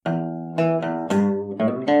Good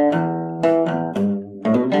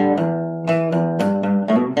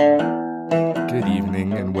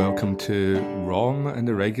evening and welcome to ROM and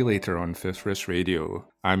the Regulator on Fifth Wrist Radio.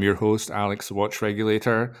 I'm your host, Alex the Watch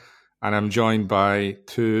Regulator, and I'm joined by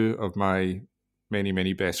two of my many,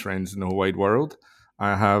 many best friends in the whole wide world.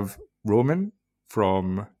 I have Roman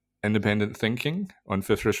from Independent Thinking on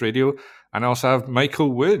Fifth Wrist Radio, and I also have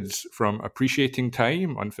Michael Woods from Appreciating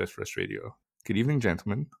Time on Fifth Wrist Radio. Good evening,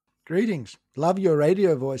 gentlemen. Greetings. Love your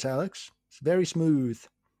radio voice, Alex. It's very smooth.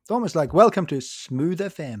 It's almost like welcome to Smooth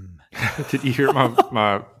FM. Did you hear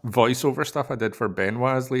my voiceover stuff I did for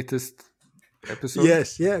Benoit's latest episode?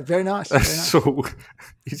 Yes, yeah, very nice. Very nice. So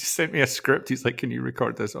he just sent me a script. He's like, "Can you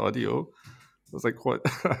record this audio?" I was like, "What?"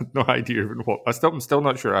 I had no idea even what. I'm still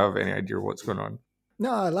not sure I have any idea what's going on.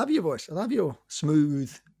 No, I love your voice. I love your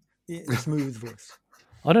smooth voice.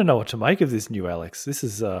 I don't know what to make of this new Alex. This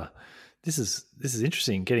is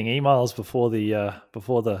interesting. Getting emails before the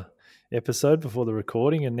episode, before the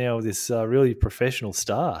recording, and now this really professional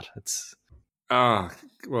start. It's well,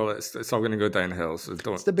 it's all going to go downhill. So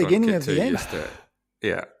it's the beginning of the end.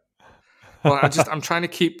 Yeah. Well, I'm trying to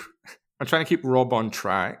keep Rob on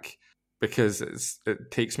track because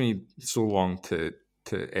it takes me so long to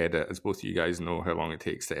edit, as both of you guys know how long it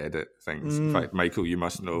takes to edit things. In fact, Michael, you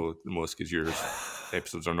must know the most because your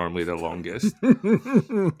episodes are normally the longest.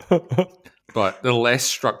 But the less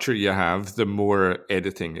structure you have, the more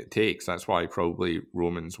editing it takes. That's why probably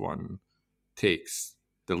Roman's one takes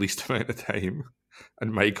the least amount of time.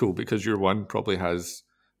 And Michael, because your one probably has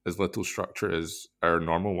as little structure as our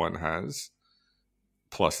normal one has,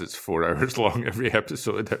 plus it's 4 hours long every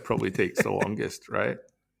episode, that probably takes the longest, right?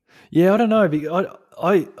 Yeah, I don't know.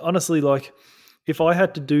 I honestly, like, if I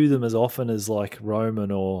had to do them as often as like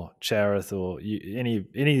Roman or Charith or any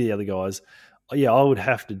of the other guys, yeah, I would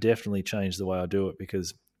have to definitely change the way I do it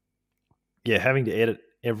because, yeah, having to edit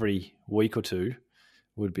every week or two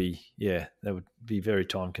would be very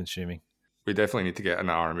time consuming. We definitely need to get an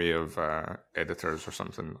army of editors or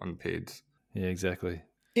something unpaid. Yeah, exactly.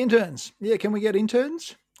 Interns. Yeah, can we get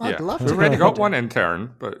interns? I'd love to. We've already got one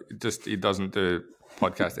intern, but he doesn't do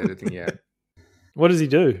podcast editing yet. What does he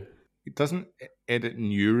do? He doesn't edit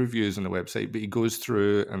new reviews on the website, but he goes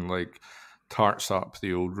through and like tarts up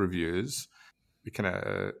the old reviews. He kind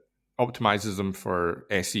of optimizes them for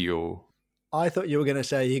SEO. I thought you were going to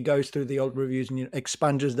say he goes through the old reviews and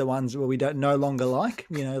expunges the ones where we don't no longer like,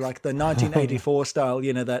 like the 1984 style,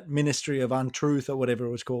 that Ministry of Untruth or whatever it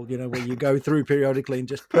was called, where you go through periodically and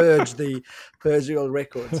just purge the old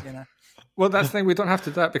records, Well, that's the thing. We don't have to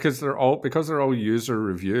do that because they're all user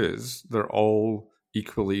reviews. They're all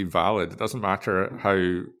equally valid. It doesn't matter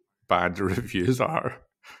how bad the reviews are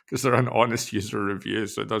because they're an honest user review,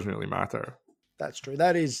 so it doesn't really matter. That's true.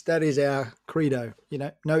 That is our credo.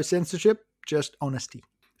 No censorship, just honesty.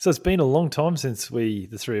 So it's been a long time since the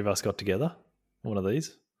three of us got together. One of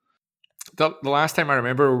these. The last time I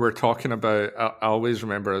remember we were talking about, I always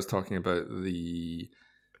remember us talking about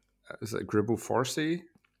is it Gribble Forsey?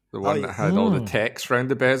 The one that had all the text around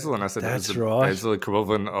the bezel, and I said that's it was the bezel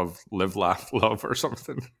equivalent of Live, Laugh, Love or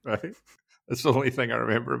something, right? That's the only thing I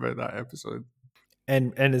remember about that episode.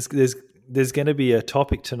 And there's going to be a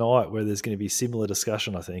topic tonight where there's going to be similar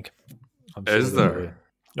discussion, I think. Is there?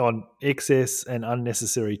 On excess and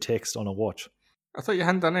unnecessary text on a watch. I thought you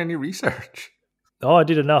hadn't done any research. Oh, I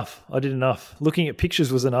did enough. Looking at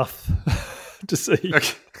pictures was enough to see.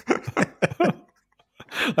 Okay.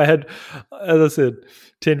 I had, as I said,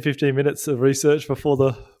 10, 15 minutes of research before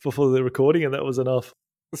the recording, and that was enough.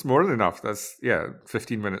 That's more than enough. That's,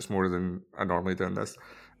 15 minutes more than I normally do in this.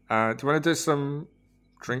 Do you want to do some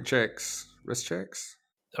drink checks, wrist checks?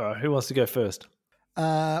 All right, who wants to go first?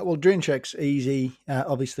 Well, drink checks, easy.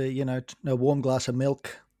 Obviously, a warm glass of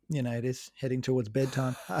milk. It is heading towards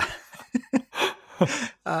bedtime.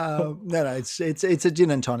 It's a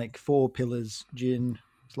gin and tonic, 4 pillars, gin,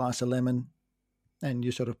 slice of lemon, and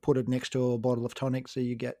you sort of put it next to a bottle of tonic so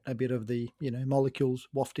you get a bit of the, molecules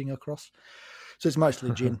wafting across. So it's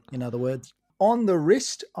mostly gin, in other words. On the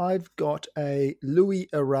wrist, I've got a Louis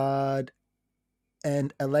Arad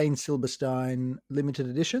and Elaine Silberstein limited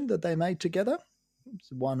edition that they made together.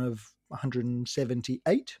 It's one of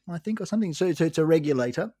 178, I think, or something. So it's a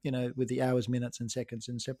regulator, with the hours, minutes, and seconds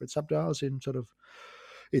in separate subdials in sort of,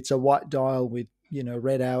 it's a white dial with,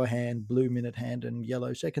 red hour hand, blue minute hand, and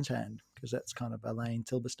yellow seconds hand, because that's kind of Elaine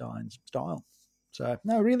Silberstein's style. So,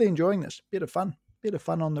 no, really enjoying this. Bit of fun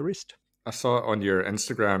on the wrist. I saw it on your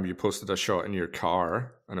Instagram. You posted a shot in your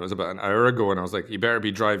car, and it was about an hour ago, and I was like, you better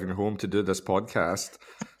be driving home to do this podcast.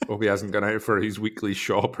 Hope he hasn't gone out for his weekly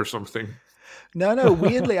shop or something. No.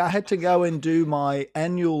 Weirdly, I had to go and do my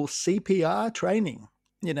annual CPR training.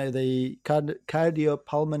 You know, the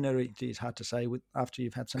cardiopulmonary, geez, hard to say after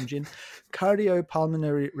you've had some gin,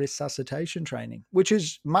 cardiopulmonary resuscitation training, which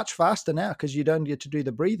is much faster now because you don't get to do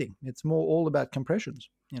the breathing. It's more all about compressions,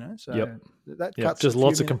 you know. So that cuts just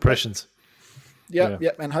lots of compressions.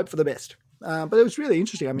 Yep, and hope for the best. But it was really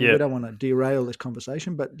interesting. I mean, we don't want to derail this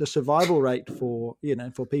conversation, but the survival rate for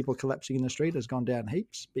people collapsing in the street has gone down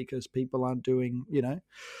heaps because people aren't doing,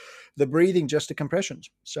 the breathing, just the compressions.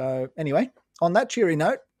 So anyway, on that cheery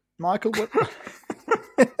note, Michael,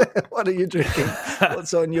 what are you drinking?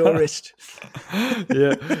 What's on your wrist?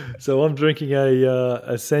 So I'm drinking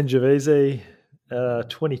a Sangiovese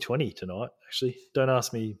 2020 tonight. Actually, don't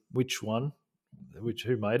ask me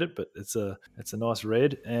who made it, but it's a nice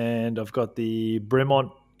red, and I've got the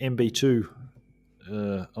Bremont MB2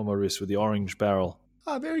 on my wrist with the orange barrel.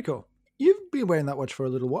 Oh, very cool. You've been wearing that watch for a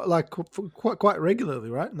little while, like quite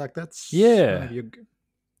regularly, right? Like that's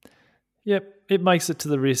Yep, it makes it to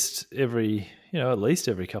the wrist every, at least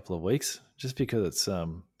every couple of weeks, just because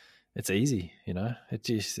it's easy,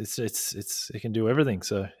 it can do everything.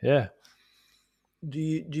 So yeah. Do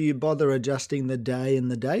you bother adjusting the day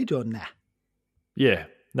and the date or nah? Yeah,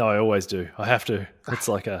 no, I always do. I have to. It's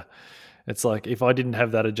like if I didn't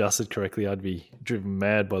have that adjusted correctly, I'd be driven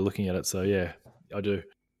mad by looking at it. So yeah, I do.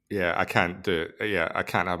 Yeah, I can't do it. Yeah, I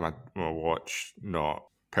can't have my watch not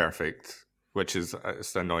perfect, which is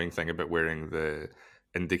it's the annoying thing about wearing the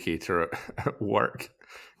indicator at work.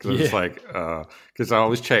 Because it's like, because I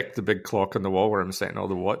always check the big clock on the wall where I'm setting all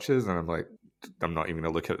the watches, and I'm like, I'm not even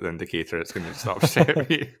going to look at the indicator. It's going to stop setting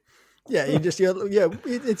me. Yeah, it's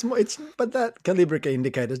but that Calibrica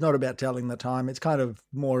indicator is not about telling the time. It's kind of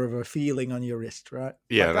more of a feeling on your wrist, right?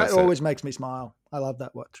 Yeah, that always makes me smile. I love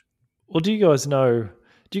that watch. Well, do you guys know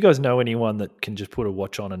anyone that can just put a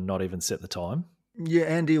watch on and not even set the time? Yeah,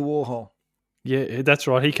 Andy Warhol. Yeah, that's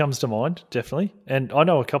right. He comes to mind, definitely. And I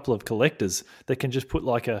know a couple of collectors that can just put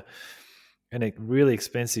like a really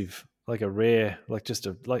expensive, like a rare, they just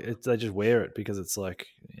wear it because it's like,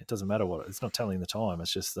 it doesn't matter it's not telling the time.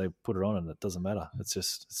 It's just they put it on and it doesn't matter.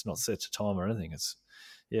 It's not set to time or anything.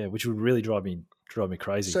 Which would really drive me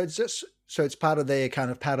crazy. So it's part of their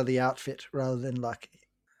kind of part of the outfit rather than like.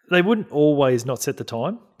 They wouldn't always not set the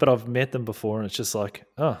time, but I've met them before and it's just like,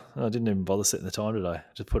 I didn't even bother setting the time today.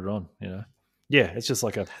 Just put it on, Yeah, it's just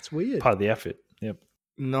like that's weird. Part of the outfit. Yep.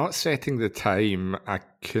 Not setting the time, I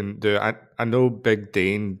couldn't do. I know Big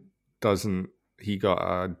Dane doesn't. He got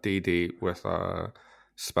a day date with a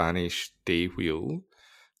Spanish day wheel,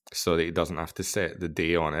 so that he doesn't have to set the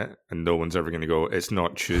day on it, and no one's ever going to go, it's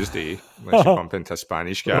not Tuesday, unless you bump into a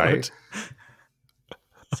Spanish guy. Right.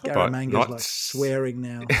 Scaramanga's like swearing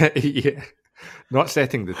now. Yeah, not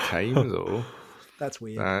setting the time though. That's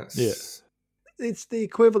weird. It's the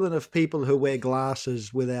equivalent of people who wear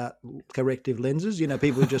glasses without corrective lenses.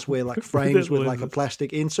 People who just wear like frames with like a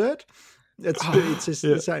plastic insert. It's just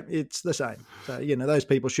the same. It's the same. So, those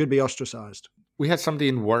people should be ostracized. We had somebody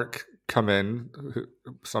in work come in,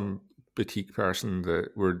 some boutique person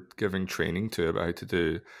that we're giving training to about how to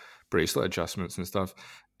do bracelet adjustments and stuff.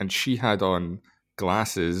 And she had on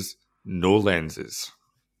glasses, no lenses.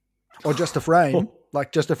 Or just a frame,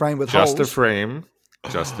 like just a frame with just holes.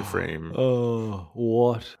 Just a frame. Oh,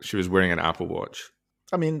 what? She was wearing an Apple Watch.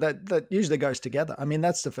 I mean, that usually goes together. I mean,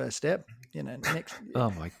 that's the first step. Next. Oh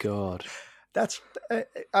my God. That's.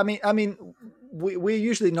 I mean, we're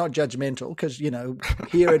usually not judgmental because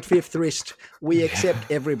here at Fifth Wrist we accept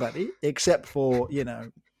everybody except for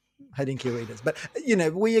Hodinkee readers. But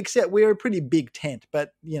we're a pretty big tent.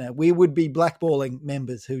 But we would be blackballing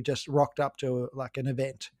members who just rocked up to like an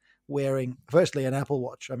event wearing, firstly, an Apple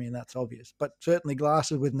Watch. I mean, that's obvious, but certainly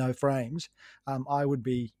glasses with no frames. I would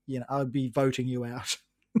be voting you out.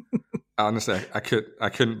 Honestly, I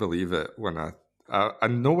couldn't believe it when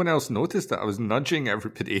and no one else noticed it. I was nudging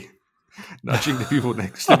everybody, nudging the people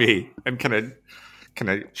next to me, and kind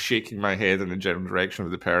of shaking my head in the general direction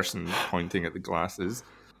of the person pointing at the glasses.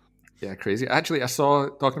 Yeah, crazy. Actually, I saw,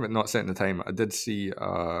 talking about not setting the time, I did see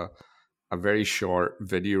a very short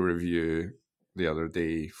video review the other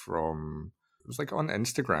day from, it was like on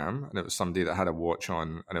Instagram, and it was somebody that had a watch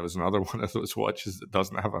on, and it was another one of those watches that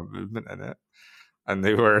doesn't have a movement in it, and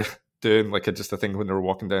they were doing like just a thing when they were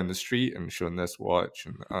walking down the street and showing this watch,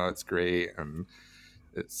 and it's great, and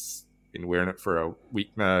it's been wearing it for a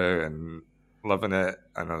week now and loving it.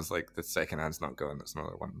 And I was like, the second hand's not going. It's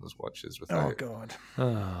another one of those watches without. Oh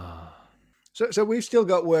God. So we've still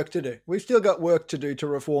got work to do. We've still got work to do to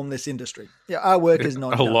reform this industry. Yeah, our work is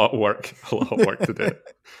not a lot of work to do.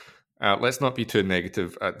 Let's not be too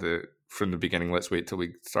negative from the beginning. Let's wait till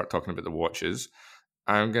we start talking about the watches.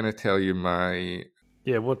 I'm going to tell you my...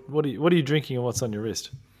 Yeah, what are you drinking and what's on your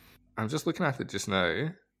wrist? I'm just looking at it just now.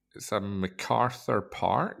 It's a MacArthur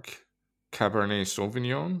Park Cabernet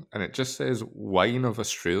Sauvignon, and it just says Wine of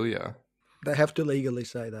Australia. They have to legally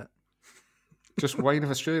say that. Just Wine of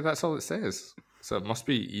Australia, that's all it says. So it must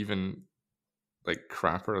be even like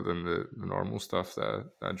crapper than the normal stuff that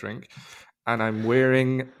I drink. And I'm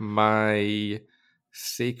wearing my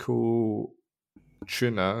Seiko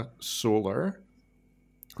Tuna Solar,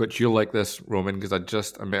 which you'll like this, Roman, because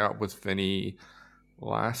I met up with Vinny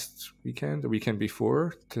last weekend, the weekend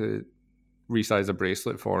before, to resize a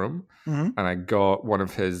bracelet for him. Mm-hmm. And I got one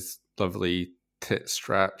of his lovely tit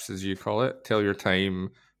straps, as you call it, Tell Your Time,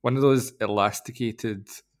 one of those elasticated,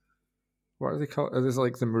 what are they called? It is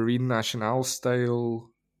like the Marine Nationale style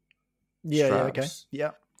Yeah, straps. yeah, okay.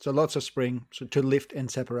 Yeah. So lots of spring to lift and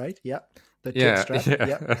separate. Yeah. The tit strap.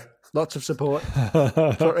 Yeah. Lots of support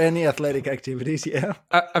for any athletic activities. Yeah.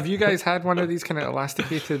 Have you guys had one of these kind of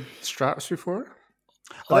elasticated straps before?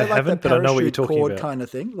 I haven't, but I know what you're talking about. Kind of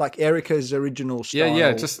thing, like Erica's original style.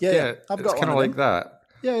 Yeah. I've got kind of like that.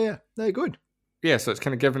 Yeah, they're good. Yeah, so it's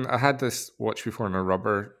kind of given. I had this watch before in a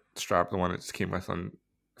rubber strap, the one it came with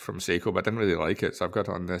from Seiko, but I didn't really like it, so I've got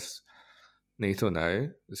it on this NATO now.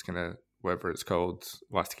 This kind of whatever it's called,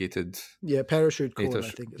 elasticated. Yeah, parachute cord, I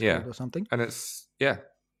think it's called, or something. And it's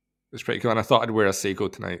pretty cool. And I thought I'd wear a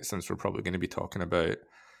Seiko tonight since we're probably going to be talking about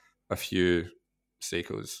a few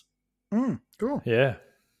Seikos. Cool. Yeah,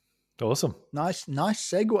 awesome. Nice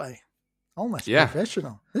segue. Almost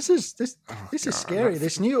professional. This is scary.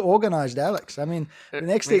 This new organized Alex. I mean, the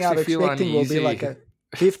next thing I'm expecting will be like a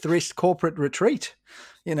fifth wrist corporate retreat,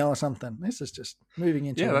 or something. This is just moving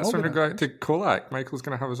into that's when we go out to Colac. Michael's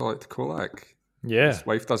going to have us all out to Colac. Yeah. His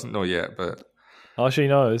wife doesn't know yet, but she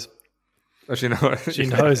knows. Oh, she knows. She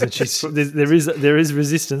knows, and there is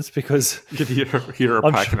resistance because you can hear her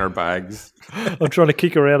packing her bags. I'm trying to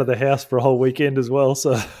kick her out of the house for a whole weekend as well.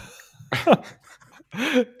 So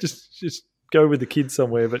just go with the kids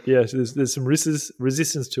somewhere. But yeah, there's some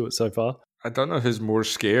resistance to it so far. I don't know who's more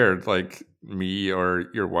scared, like me or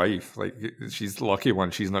your wife. Like she's the lucky one;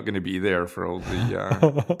 she's not going to be there for all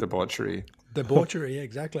the debauchery. Debauchery,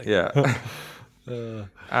 exactly. Yeah.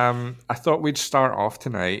 I thought we'd start off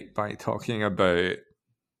tonight by talking about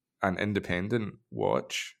an independent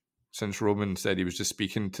watch, since Roman said he was just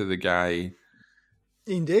speaking to the guy.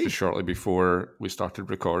 Indeed. Just shortly before we started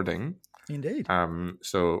recording. Indeed.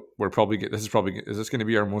 So we're probably is this going to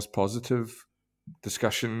be our most positive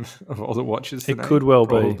discussion of all the watches tonight? It could well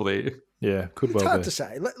probably be. Yeah, could it's well be. It's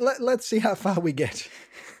hard to say. Let's see how far we get.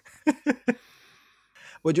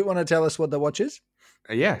 Would you want to tell us what the watch is?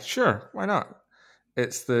 Yeah, sure. Why not?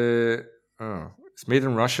 It's it's made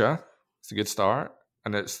in Russia. It's a good start.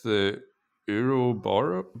 And it's the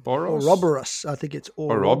Ouroboros. I think it's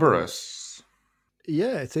Ouroboros.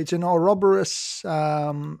 Yeah, it's an Ouroboros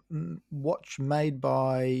watch made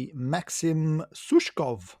by Maxim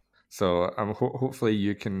Sushkov. So hopefully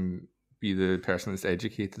you can be the person that's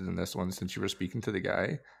educated in this one, since you were speaking to the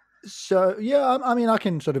guy. So yeah, I mean I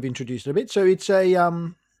can sort of introduce it a bit. So it's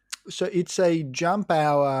a jump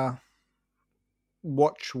hour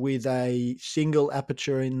watch with a single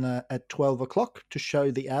aperture at 12 o'clock to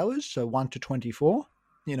show the hours, so 1 to 24,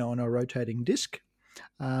 on a rotating disc.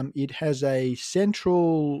 It has a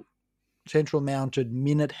central mounted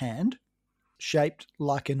minute hand shaped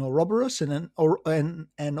like an Ouroboros, and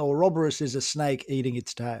an Ouroboros is a snake eating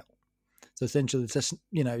its tail. So essentially,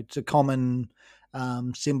 it's a common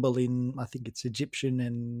symbol in, I think it's Egyptian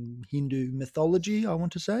and Hindu mythology, I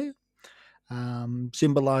want to say.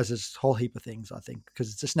 Symbolizes a whole heap of things, I think,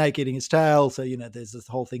 because it's a snake eating its tail. So, there's this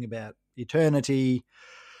whole thing about eternity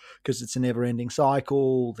because it's a never-ending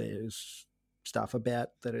cycle. There's stuff about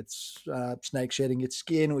that it's snake shedding its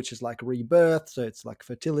skin, which is like rebirth. So it's like a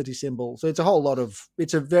fertility symbol. So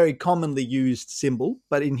it's a very commonly used symbol,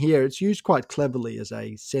 but in here it's used quite cleverly as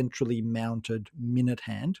a centrally mounted minute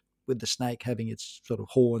hand with the snake having its sort of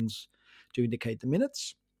horns to indicate the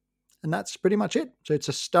minutes. And that's pretty much it. So it's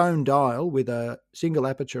a stone dial with a single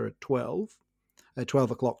aperture at 12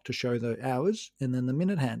 o'clock to show the hours, and then the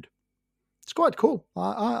minute hand. It's quite cool.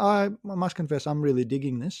 I must confess, I'm really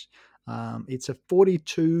digging this. It's a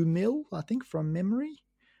 42 mil, I think, from memory.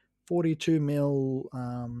 42 mil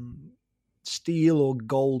steel or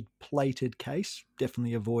gold-plated case.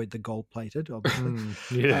 Definitely avoid the gold-plated,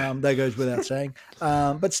 obviously. That goes without saying.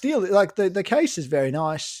 But steel, like the case is very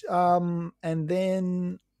nice. And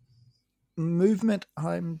then movement,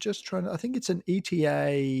 I'm just I think it's an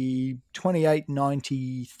ETA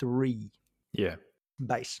 2893. Yeah.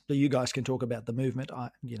 base. So you guys can talk about the movement.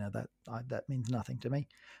 That means nothing to me.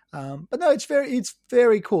 But no, it's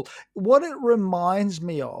very cool. What it reminds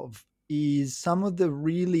me of is some of the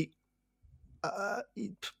really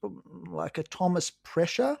like a Thomas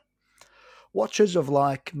Pressure watches of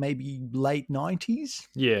like maybe late 90s.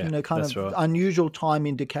 Yeah, kind of right. unusual time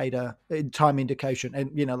indication.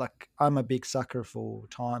 And, like I'm a big sucker for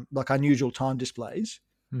time, like unusual time displays.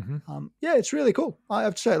 Mm-hmm. It's really cool. I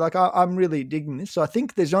have to say, like I'm really digging this. So I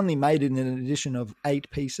think there's only made in an edition of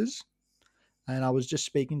 8 pieces. And I was just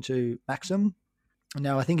speaking to Maxim.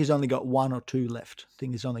 Now I think he's only got 1 or 2 left. I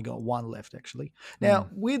think he's only got 1 left actually. Now,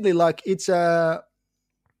 weirdly, like it's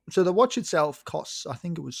so the watch itself costs, I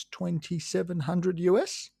think it was $2,700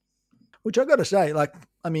 US, which I got to say, like,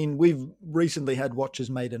 I mean, we've recently had watches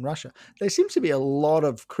made in Russia. There seems to be a lot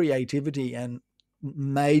of creativity and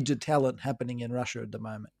major talent happening in Russia at the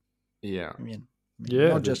moment. Yeah. I mean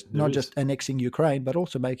Yeah, not just annexing Ukraine, but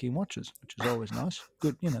also making watches, which is always nice.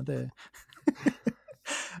 Good, they're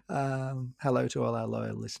hello to all our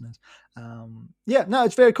loyal listeners.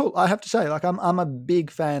 It's very cool. I have to say, like, I'm a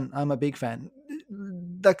big fan.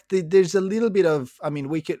 Like, there's a little bit of, I mean,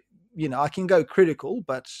 we could, I can go critical,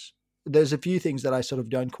 but there's a few things that I sort of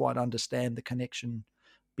don't quite understand the connection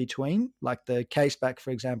between. Like the case back,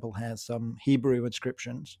 for example, has some Hebrew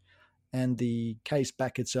inscriptions, and the case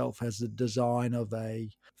back itself has the design of a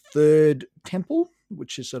third temple,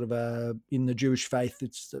 which is sort of in the Jewish faith.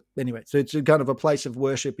 So it's a kind of a place of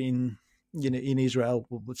worship in Israel.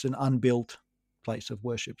 It's an unbuilt place of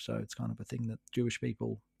worship, so it's kind of a thing that Jewish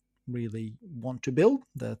people really want to build,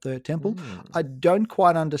 the third temple. I don't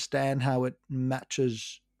quite understand how it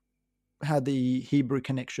matches, how the Hebrew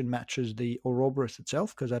connection matches the Ouroboros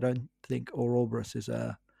itself, because I don't think Ouroboros is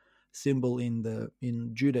a symbol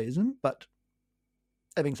in Judaism. But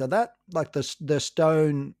having said that, like the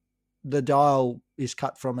stone, the dial is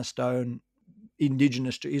cut from a stone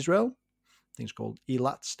indigenous to Israel. I think it's called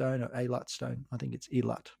Eilat stone or Eilat stone. I think it's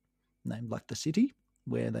Eilat, named like the city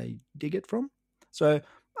where they dig it from. So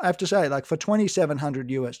I have to say, like, for $2,700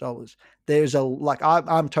 US, there's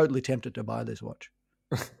I'm totally tempted to buy this watch.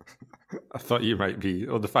 I thought you might be,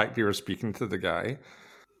 or the fact you were speaking to the guy.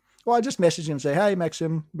 Well, I just messaged him and say, "Hey,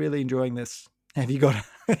 Maxim, really enjoying this. Have you got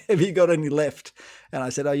any left?" And I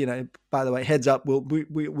said, "Oh, by the way, heads up,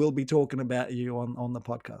 we'll be talking about you on the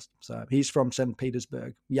podcast." So he's from St.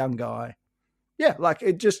 Petersburg, young guy. Yeah, like,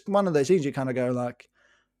 it just one of those things you kind of go like,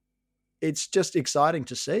 it's just exciting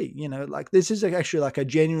to see. Like, this is actually like a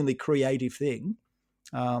genuinely creative thing.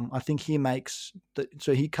 I think he makes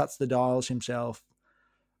so he cuts the dials himself.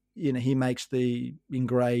 He makes the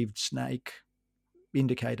engraved snake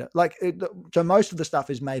indicator. So most of the stuff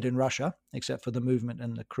is made in Russia, except for the movement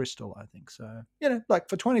and the crystal, I think. So, like,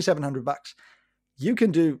 for $2,700, you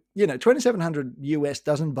can do, $2,700 US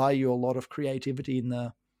doesn't buy you a lot of creativity in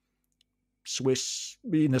the Swiss,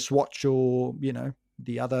 in the Swatch, or,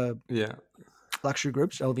 the other luxury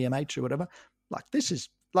groups, LVMH or whatever. Like, this is,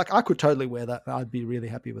 like, I could totally wear that. I'd be really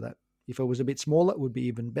happy with that. If it was a bit smaller, it would be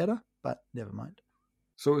even better, but never mind.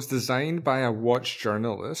 So it was designed by a watch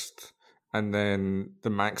journalist, and then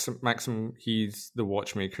the Maxim, he's the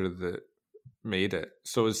watchmaker that made it.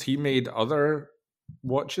 So has he made other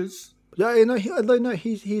watches? No,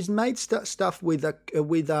 he's made stuff with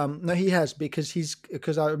no, he has,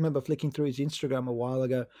 because I remember flicking through his Instagram a while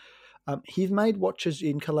ago. He's made watches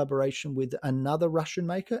in collaboration with another Russian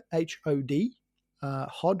maker, HOD,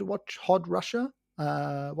 Hod Russia.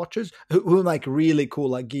 Watches who make really cool,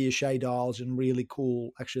 like, Guilloche dials, and really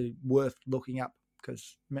cool, actually worth looking up,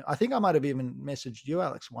 because I think I might have even messaged you,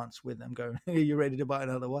 Alex, once with them going, "Are you ready to buy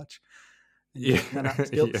another watch?" Yeah,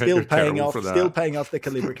 still paying off the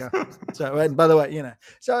Calibrica. So, and by the way,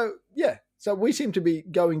 so we seem to be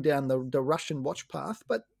going down the Russian watch path,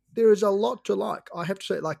 but there is a lot to like. I have to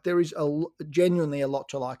say, like, there is genuinely a lot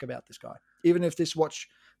to like about this guy, even if this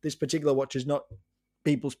particular watch is not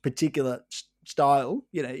people's particular style.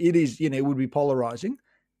 It is, it would be polarizing.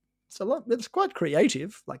 It's quite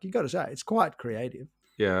creative. Like, you got to say, it's quite creative.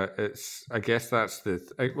 Yeah, I guess that's if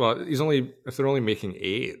they're only making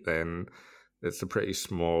 8, then it's a pretty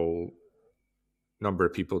small number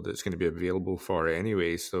of people that's going to be available for it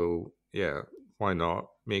anyway. So yeah, why not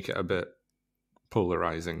make it a bit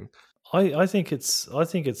polarizing? I think it's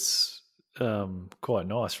quite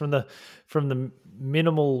nice. From the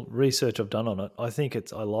minimal research I've done on it, I think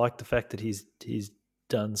I like the fact that he's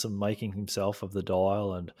done some making himself of the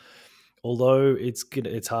dial, and although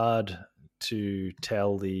it's hard to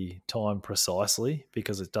tell the time precisely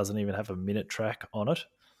because it doesn't even have a minute track on it,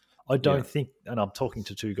 I don't think, and I'm talking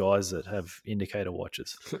to two guys that have indicator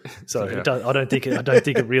watches, so Yeah. I don't think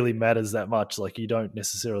it really matters that much. Like, you don't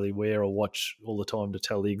necessarily wear a watch all the time to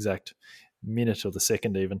tell the exact minute or the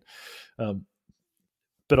second even.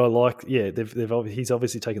 But I like, he's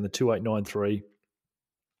obviously taken the 2893,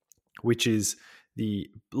 which is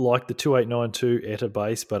like the 2892 ETA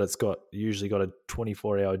base, but it's usually got a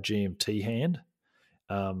 24-hour GMT hand.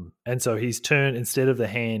 And so he's turned, instead of the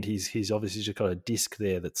hand, he's obviously just got a disc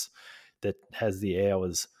there that has the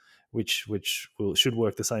hours, which should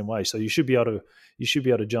work the same way. So you should be able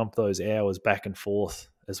to jump those hours back and forth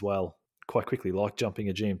as well quite quickly, like jumping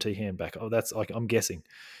a GMT hand back. Oh, that's like, I'm guessing.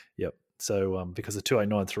 Yep. So because the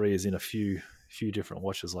 2893 is in a few different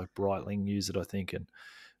watches, like Breitling use it, I think, and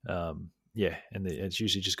it's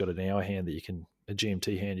usually just got an hour hand a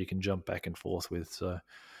GMT hand you can jump back and forth with. So.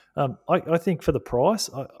 I think for the price,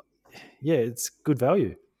 it's good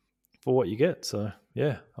value for what you get. So,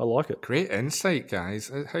 yeah, I like it. Great insight,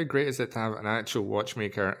 guys. How great is it to have an actual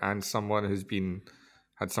watchmaker and someone who's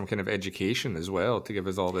had some kind of education as well to give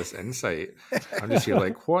us all this insight? I'm just here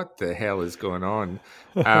like, what the hell is going on?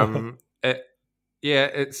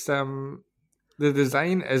 It's the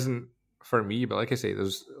design isn't for me, but like I say,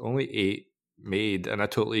 there's only 8 made, and I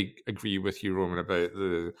totally agree with you, Roman, about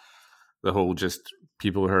the whole just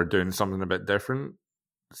people who are doing something a bit different.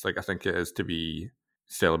 It's like, I think it is to be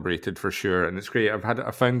celebrated for sure, and it's great.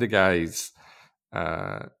 I found the guy's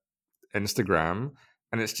Instagram,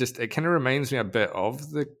 and it kind of reminds me a bit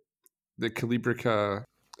of the Calibrica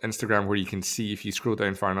Instagram, where you can see, if you scroll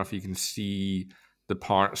down far enough, you can see the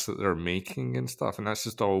parts that they're making and stuff, and that's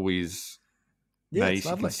just always nice.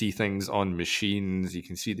 You can see things on machines, you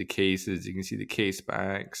can see the cases, you can see the case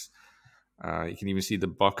backs, you can even see the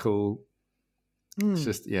buckle. It's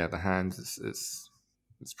just, the hands,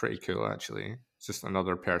 it's pretty cool, actually. It's just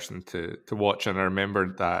another person to watch. And I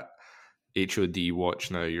remembered that HOD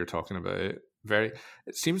watch now you're talking about. It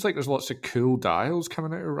seems like there's lots of cool dials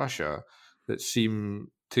coming out of Russia that seem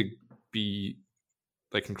to be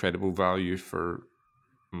like incredible value for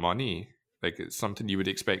money. Like, it's something you would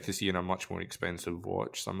expect to see in a much more expensive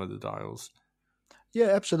watch, some of the dials. Yeah,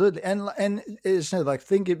 absolutely. And it's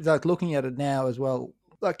like, looking at it now as well,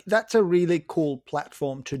 like, that's a really cool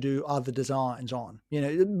platform to do other designs on.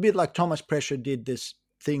 A bit like Thomas Prescher did this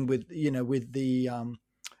thing with the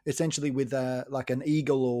essentially with like an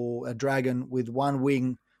eagle or a dragon with one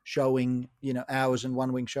wing showing hours and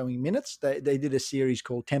one wing showing minutes. They did a series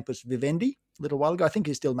called Tempus Vivendi a little while ago. I think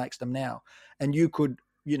he still makes them now, and you could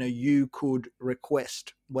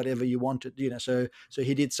request whatever you wanted. So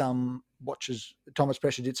he did some watches. Thomas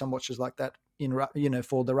Prescher did some watches like that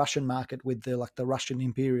for the Russian market with the Russian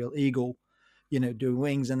Imperial Eagle, doing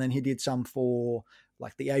wings, and then he did some for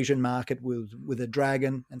like the Asian market with a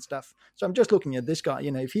dragon and stuff. So I'm just looking at this guy.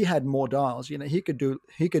 If he had more dials, he could do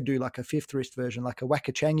like a fifth wrist version, like a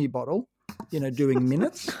Wakachangi bottle, doing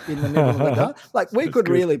minutes in the middle of the dial. Like, we could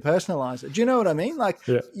really personalize it. Do you know what I mean? Like,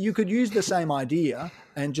 you could use the same idea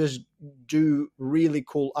and just do really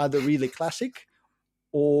cool, either really classic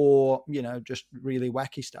or just really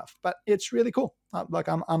wacky stuff. But it's really cool. Like,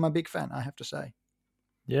 I'm a big fan, I have to say.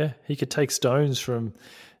 Yeah, he could take stones from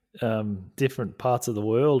different parts of the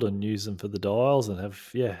world and use them for the dials, and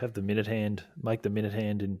have the minute hand, make the minute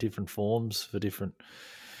hand in different forms for different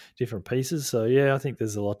pieces. So I think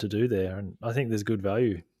there's a lot to do there, and I think there's good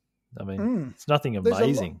value. I mean, it's nothing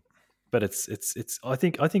amazing, but it's I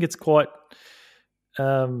think it's quite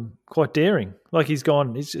daring. Like,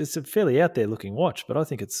 it's a fairly out there looking watch, but I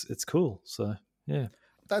think it's cool. So yeah.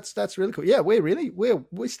 That's really cool. Yeah,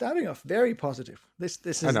 we're starting off very positive. This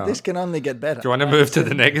can only get better. Do you want to move to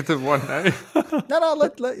the negative one now? No.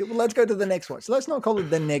 Let's go to the next one. So let's not call it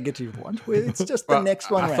the negative one. It's just the next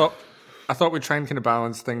one. I thought we'd try and kind of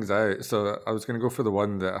balance things out. So I was going to go for the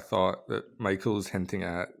one that I thought that Michael's hinting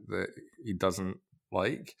at that he doesn't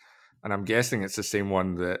like, and I'm guessing it's the same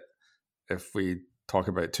one that if we talk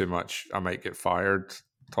about too much, I might get fired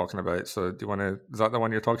talking about. So is that the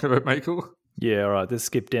one you're talking about, Michael? Yeah, all right. Let's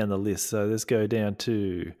skip down the list. So let's go down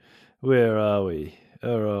to, where are we?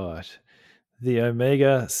 All right. The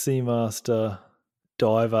Omega Seamaster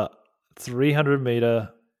Diver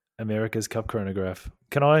 300-meter America's Cup chronograph.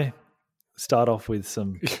 Can I start off with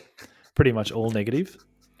some pretty much all negative?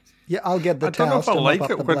 Yeah, I'll get the I don't know if I like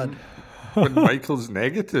it when Michael's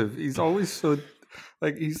negative. He's always so,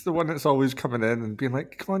 like, he's the one that's always coming in and being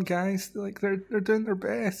like, come on, guys. Like, they're doing their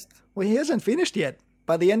best. Well, he hasn't finished yet.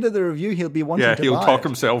 By the end of the review, he'll be wanting to buy it. Yeah, he'll talk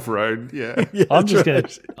himself around. Yeah. I'm just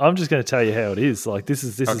gonna tell you how it is. Like, this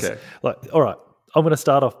is like, all right, I'm gonna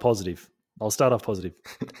start off positive. I'll start off positive.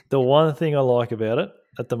 The one thing I like about it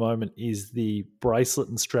at the moment is the bracelet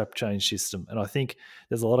and strap change system. And I think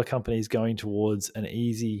there's a lot of companies going towards an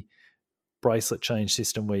easy bracelet change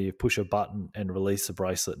system where you push a button and release the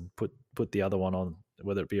bracelet and put the other one on,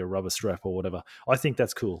 whether it be a rubber strap or whatever. I think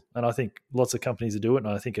that's cool. And I think lots of companies will do it,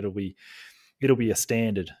 and I think it'll be a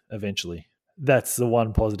standard eventually. That's the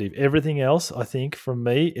one positive. Everything else, I think, from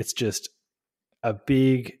me, it's just a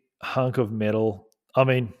big hunk of metal. I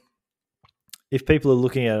mean, if people are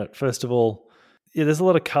looking at it, first of all, yeah, there's a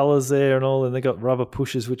lot of colors there and all, and they've got rubber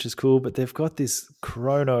pushers, which is cool, but they've got this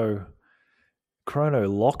chrono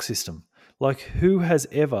lock system. Like, who has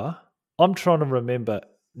ever, I'm trying to remember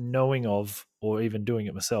knowing of, or even doing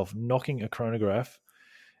it myself, knocking a chronograph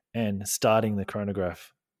and starting the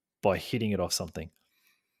chronograph by hitting it off something.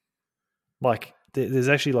 Like, there's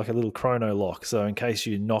actually like a little chrono lock. So in case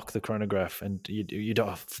you knock the chronograph and you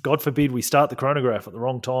don't, God forbid we start the chronograph at the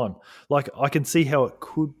wrong time. Like, I can see how it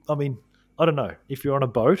could, I mean, I don't know. If you're on a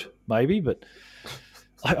boat, maybe, but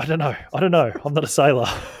I don't know. I'm not a sailor.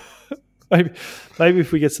 Maybe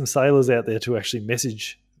if we get some sailors out there to actually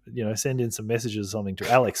message, send in some messages or something to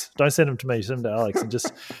Alex. Don't send them to me, send them to Alex, and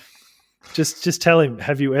just tell him,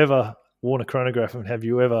 have you ever worn a chronograph, and have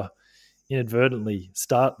you ever inadvertently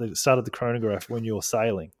started the chronograph when you're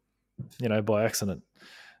sailing, by accident?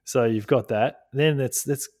 So you've got that. Then let's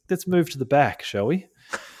move to the back, shall we?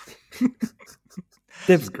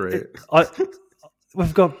 That's great.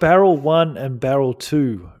 We've got barrel 1 and barrel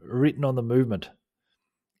 2 written on the movement.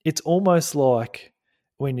 It's almost like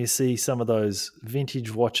when you see some of those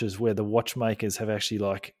vintage watches where the watchmakers have actually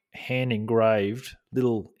like hand engraved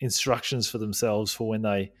little instructions for themselves for when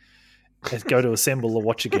they go to assemble the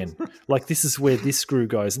watch again. Like, this is where this screw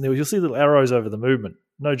goes, and you'll see little arrows over the movement.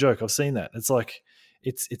 No joke, I've seen that. It's like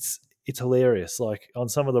it's hilarious. Like on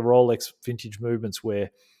some of the Rolex vintage movements where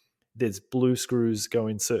there's blue screws go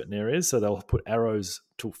in certain areas, so they'll put arrows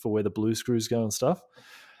for where the blue screws go and stuff.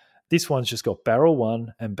 This one's just got barrel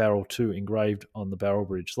 1 and barrel 2 engraved on the barrel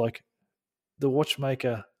bridge. Like, the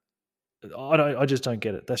watchmaker, I just don't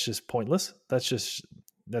get it. That's just pointless. That's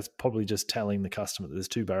probably just telling the customer that there's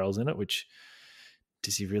 2 barrels in it, which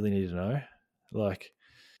does he really need to know? Like,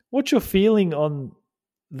 what's your feeling on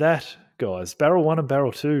that, guys? Barrel 1 and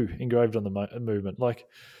barrel 2 engraved on the movement. Like,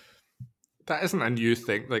 that isn't a new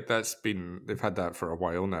thing. Like, they've had that for a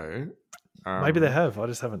while now. Maybe they have. I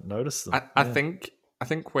just haven't noticed them. I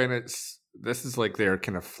think when this is like their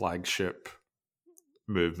kind of flagship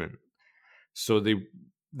movement. So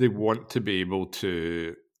they want to be able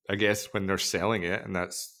to, I guess, when they're selling it, and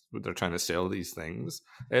that's what they're trying to sell these things,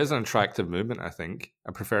 it is an attractive movement, I think.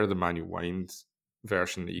 I prefer the manual wind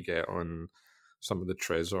version that you get on some of the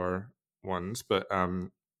Trezor ones, but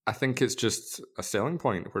I think it's just a selling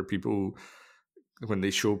point where people, when they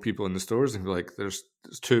show people in the stores, and be like, there's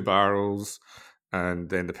 2 barrels, and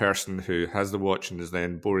then the person who has the watch and is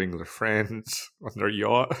then boring their friends on their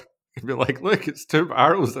yacht can be like, look, it's 2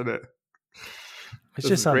 barrels in it. It's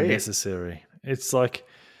just unnecessary. It's like,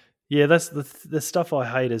 yeah, that's the stuff I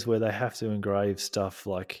hate, is where they have to engrave stuff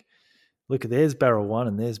like, look, there's barrel 1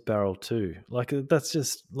 and there's barrel 2. Like, that's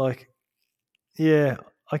just like, yeah,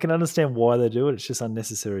 I can understand why they do it. It's just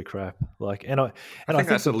unnecessary crap. Like, I think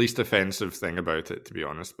that's the least offensive thing about it, to be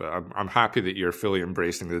honest. But I'm happy that you're fully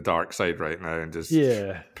embracing the dark side right now and just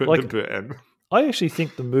put the boot in. I actually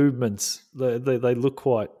think the movements they look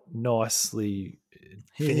quite nicely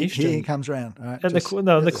finished. Here he comes round. All right, and the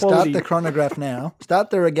quality. Start the chronograph now.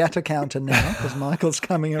 Start the regatta counter now, because Michael's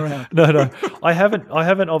coming around. No, I haven't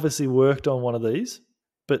obviously worked on one of these,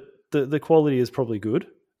 but the quality is probably good.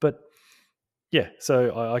 But yeah,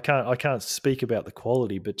 so I can't speak about the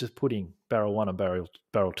quality, but just putting barrel 1 and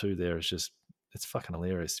barrel 2 there is just, it's fucking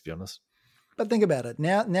hilarious, to be honest. But think about it.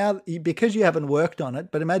 Now, because you haven't worked on it,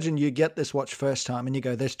 but imagine you get this watch first time and you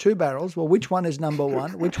go, there's 2 barrels. Well, which one is number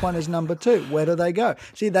 1? Which one is number 2? Where do they go?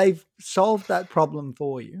 See, they've solved that problem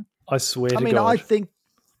for you. I swear to God. I mean, I think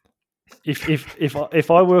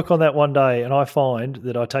if I work on that one day and I find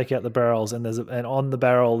that I take out the barrels and and on the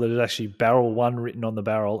barrel there's actually barrel 1 written on the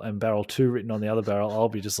barrel and barrel 2 written on the other barrel, I'll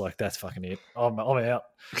be just like, that's fucking it. I'm out.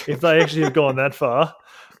 If they actually have gone that far,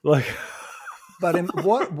 like. But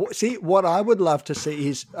what I would love to see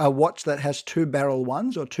is a watch that has 2 barrel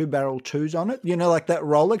 1s or 2 barrel 2s on it. You know, like that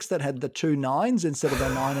Rolex that had the 2 9s instead of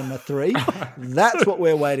a 9 and a 3. That's what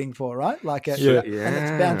we're waiting for, right? Like, and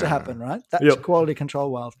it's bound to happen, right? That's quality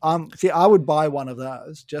control world. See, I would buy one of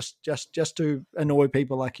those just to annoy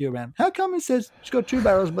people like you around. How come it says it's got 2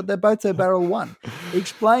 barrels, but they're both a barrel 1?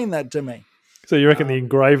 Explain that to me. So you reckon the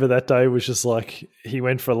engraver that day was just like, he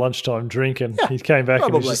went for a lunchtime drink and he came back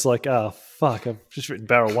and was just like, fuck, I've just written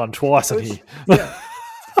barrel 1 twice on here. Yeah.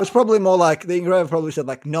 It's probably more like the engraver probably said,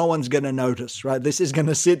 like, no one's going to notice, right? This is going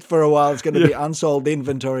to sit for a while. It's going to be unsold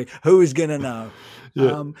inventory. Who is going to know?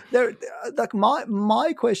 Yeah. Like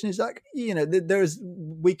my question is, like, you know,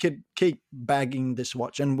 we could keep bagging this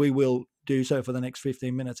watch, and we will do so for the next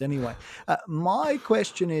 15 minutes anyway. My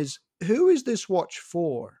question is, who is this watch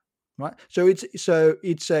for? Right. So it's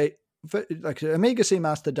a like Omega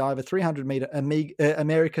Seamaster Diver 300 meter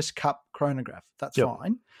America's Cup chronograph. That's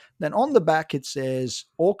fine. Then on the back it says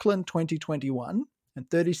Auckland 2021 and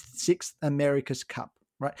 36th America's Cup.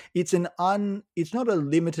 Right. It's not a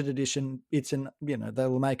limited edition. It's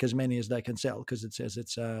they'll make as many as they can sell because it says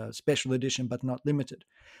it's a special edition but not limited.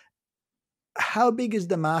 How big is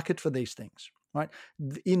the market for these things? Right.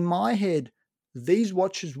 In my head, these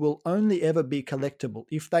watches will only ever be collectible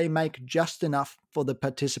if they make just enough for the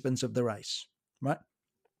participants of the race, right?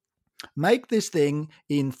 Make this thing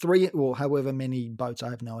in 3 or however many boats. I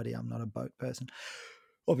have no idea. I'm not a boat person,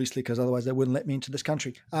 obviously, because otherwise they wouldn't let me into this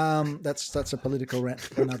country. That's a political rant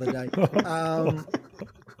for another day.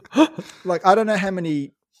 Like, I don't know how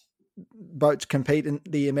many boats compete in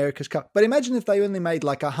the America's Cup, but imagine if they only made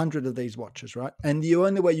like 100 of these watches, right? And the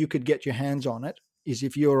only way you could get your hands on it is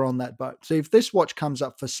if you're on that boat. So if this watch comes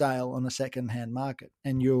up for sale on a second-hand market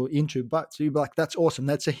and you're into boats, you'd be like, that's awesome.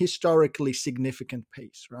 That's a historically significant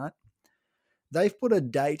piece, right? They've put a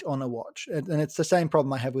date on a watch, and it's the same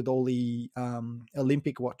problem I have with all the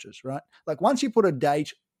Olympic watches, right? Like, once you put a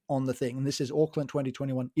date on the thing, and this is Auckland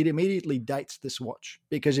 2021, it immediately dates this watch,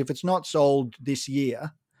 because if it's not sold this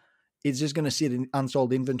year, it's just going to sit in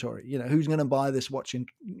unsold inventory. You know, who's going to buy this watch in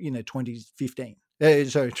 2015?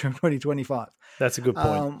 2025. That's a good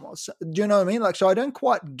point. Do you know what I mean? Like, so I don't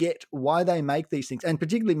quite get why they make these things, and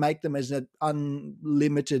particularly make them as an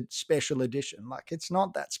unlimited special edition. Like, it's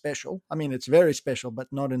not that special. I mean, it's very special, but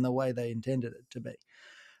not in the way they intended it to be.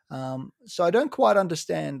 So I don't quite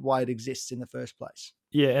understand why it exists in the first place.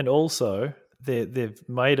 Yeah, and also they've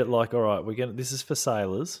made it like, all right, this is for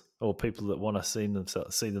sailors or people that want to see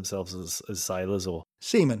themselves as sailors or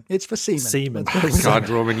seamen. It's for seamen. God,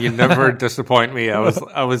 Roman, you never disappoint me. I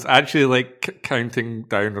was actually like counting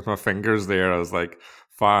down with my fingers there. I was like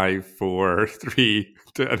 5, 4, 3,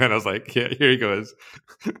 2, and then I was like, yeah, here he goes.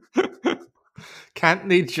 Can't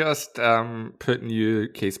they just put new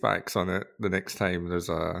case backs on it the next time there's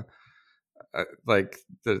like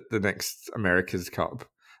the next America's Cup?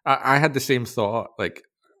 I had the same thought, like,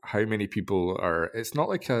 how many people are, it's not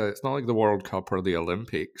like the World Cup or the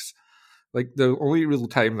Olympics. Like, the only real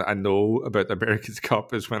time that I know about the America's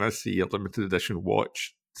Cup is when I see a limited edition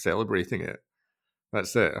watch celebrating it.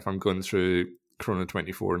 That's it. If I'm going through Chrono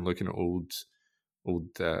 24 and looking at old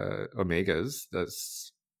Omegas,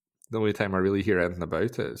 that's the only time I really hear anything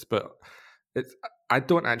about it. But I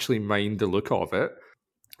don't actually mind the look of it,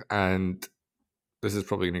 and this is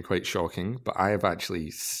probably going to be quite shocking, but I have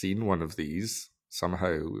actually seen one of these.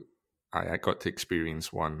 Somehow I got to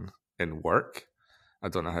experience one in work. I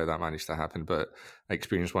don't know how that managed to happen, but I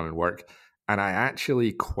experienced one in work. And I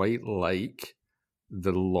actually quite like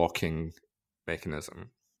the locking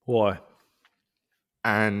mechanism. Why?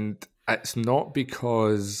 And it's not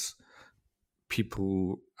because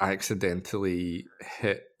people accidentally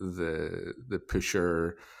hit the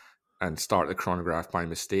pusher and start the chronograph by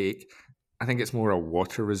mistake. I think it's more a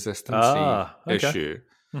water resistance issue.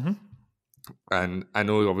 Mm-hmm. And I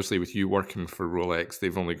know, obviously, with you working for Rolex,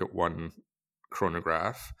 they've only got one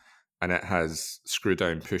chronograph and it has screw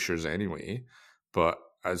down pushers anyway. But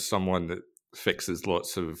as someone that fixes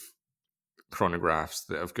lots of chronographs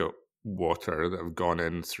that have got water that have gone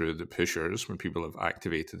in through the pushers when people have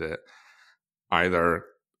activated it, either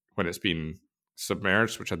when it's been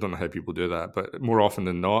submerged, which I don't know how people do that, but more often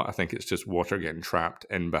than not, I think it's just water getting trapped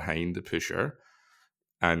in behind the pusher,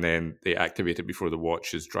 and then they activate it before the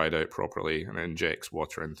watch is dried out properly and it injects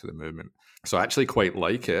water into the movement. So I actually quite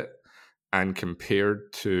like it, and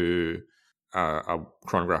compared to a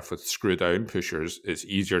chronograph with screw down pushers, it's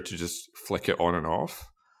easier to just flick it on and off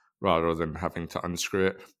rather than having to unscrew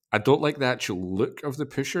it. I don't like the actual look of the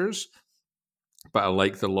pushers, but I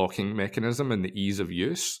like the locking mechanism and the ease of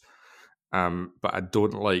use. But I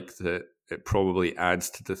don't like that it probably adds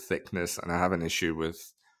to the thickness, and I have an issue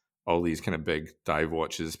with all these kind of big dive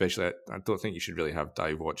watches, especially. I don't think you should really have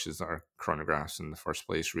dive watches that are chronographs in the first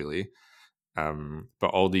place, really. But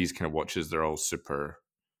all these kind of watches, they're all super,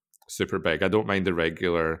 super big. I don't mind the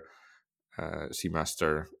regular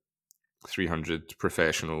Seamaster 300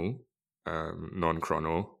 professional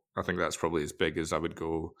non-chrono. I think that's probably as big as I would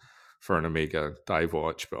go for an Omega dive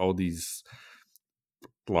watch. But all these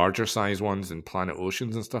larger size ones in Planet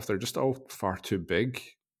Oceans and stuff, they're just all far too big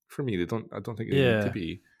for me. I don't think they need to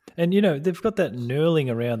be. And, you know, they've got that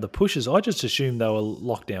knurling around the pushes. I just assumed they were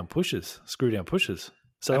lockdown pushes, screw-down pushes.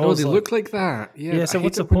 So I know they look like that. Yeah, Yeah, so I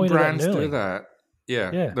what's hate the it when point of that brands do knurling? that?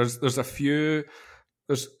 Yeah. There's a few...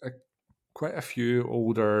 There's quite a few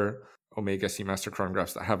older Omega Seamaster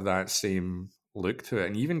chronographs that have that same look to it.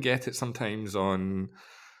 And you even get it sometimes on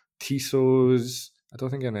Tissot's... I don't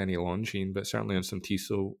think on any Longines, but certainly on some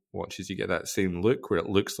Tissot watches you get that same look where it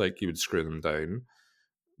looks like you would screw them down.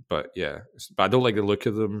 But yeah, but I don't like the look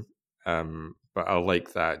of them. But I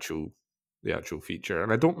like the actual feature,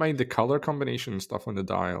 and I don't mind the color combination stuff on the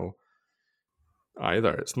dial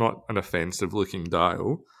either. It's not an offensive looking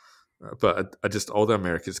dial, but I just all the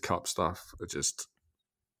America's Cup stuff. I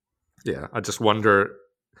just wonder,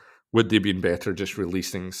 would they have been better just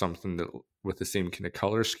releasing something that with the same kind of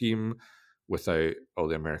color scheme without all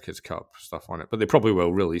the America's Cup stuff on it? But they probably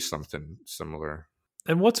will release something similar.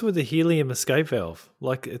 And what's with the helium escape valve?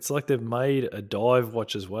 Like, it's like they've made a dive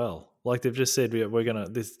watch as well. Like, they've just said, we're going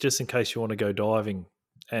to, this just in case you want to go diving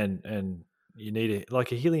and you need it.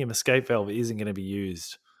 Like, a helium escape valve isn't going to be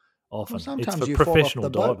used often. Well, sometimes it's for you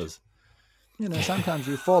professional fall off the divers. Boat. You know, sometimes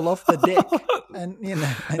you fall off the deck and, you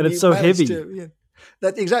know, and it's so heavy.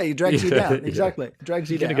 That exactly drags you down. Exactly. It drags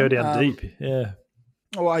you down. You're going to go down deep. Yeah.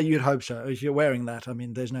 Well, you'd hope so. If you're wearing that, I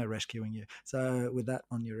mean, there's no rescuing you. So with that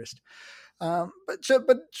on your wrist.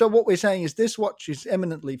 So what we're saying is this watch is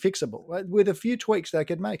eminently fixable, right? With a few tweaks, they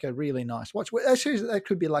could make a really nice watch. Actually, that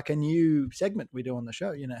could be like a new segment we do on the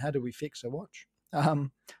show. You know, how do we fix a watch?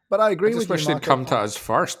 But I agree with you, I just wish they'd Michael. come to us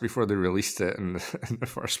first before they released it in the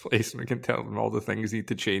first place, and we can tell them all the things need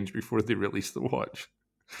to change before they release the watch.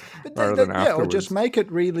 Or just make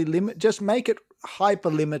it really just make it hyper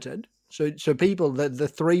limited. So people,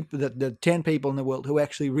 the 10 people in the world who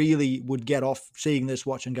actually really would get off seeing this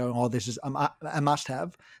watch and going, oh, this is a must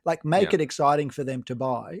have. Like, make it exciting for them to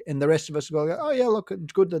buy, and the rest of us will go, oh yeah, look,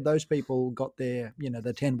 it's good that those people got their, you know,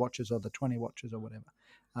 the 10 watches or the 20 watches or whatever.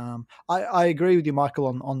 I agree with you, Michael,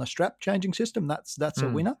 on the strap changing system. That's a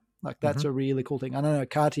winner. Like, that's a really cool thing. I don't know,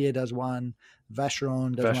 Cartier does one,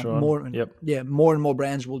 Vacheron does one. More and more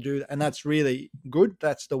brands will do that, and that's really good.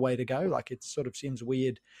 That's the way to go. Like, it sort of seems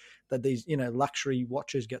weird that these, you know, luxury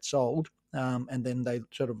watches get sold, and then they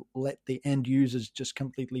sort of let the end users just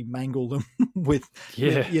completely mangle them with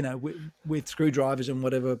screwdrivers and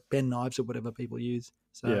whatever, pen knives or whatever people use.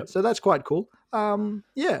 So that's quite cool. So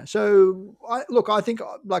I think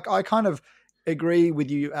I kind of agree with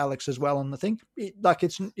you, Alex, as well on the thing.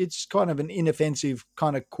 It's kind of an inoffensive,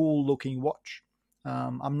 kind of cool looking watch.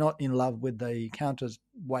 I'm not in love with the counter's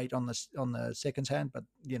weight on the seconds hand, but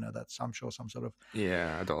you know, that's, I'm sure, some sort of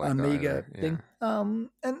I don't like Omega thing.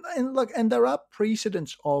 And there are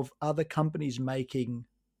precedents of other companies making,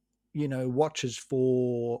 you know, watches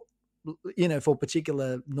for, you know, for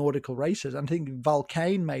particular nautical races. I think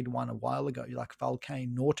Vulcane made one a while ago, like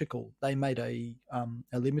Vulcane Nautical. They made a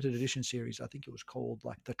limited edition series. I think it was called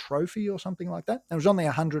like the Trophy or something like that. There was only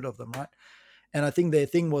 100 of them, right? And I think their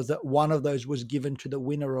thing was that one of those was given to the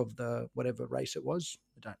winner of the whatever race it was.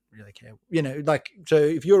 I don't really care. You know, like, so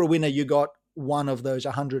if you're a winner, you got one of those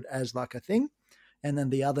 100 as like a thing. And then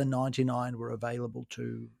the other 99 were available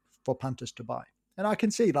for punters to buy. And I can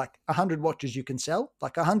see like 100 watches you can sell,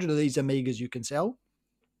 like 100 of these Omegas you can sell.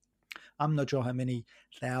 I'm not sure how many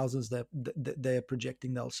thousands they're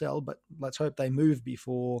projecting they'll sell, but let's hope they move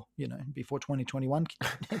before 2021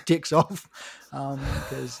 ticks off,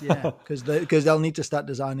 because they'll need to start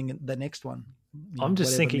designing the next one. I'm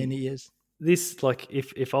just thinking, many years. This, like,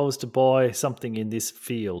 if I was to buy something in this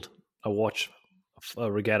field, a watch,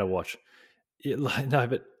 a regatta watch,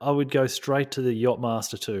 but I would go straight to the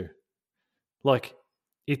Yachtmaster 2. Like,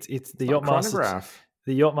 it's the Yachtmaster.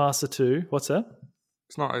 The Yachtmaster 2. What's that?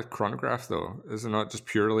 It's not a chronograph, though. Is it not just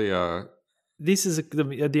purely a... This is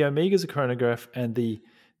the Omega's a chronograph, and the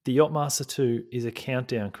Yachtmaster 2 is a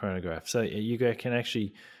countdown chronograph. So you can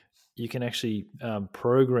actually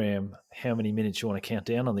program how many minutes you want to count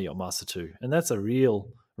down on the Yachtmaster 2, and that's a real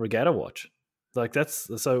regatta watch. Like,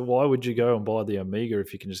 so why would you go and buy the Omega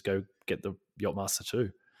if you can just go get the Yachtmaster 2?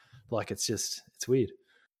 Like, it's weird.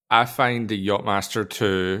 I find the Yachtmaster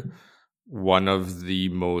 2 one of the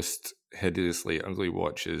most hideously ugly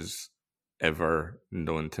watches ever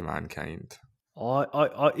known to mankind.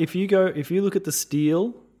 If you look at the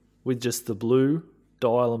steel with just the blue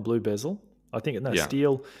dial and blue bezel,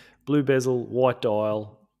 steel, blue bezel, white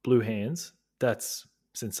dial, blue hands, that's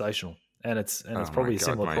sensational, and it's probably a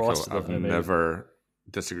similar price to the Omega. I've never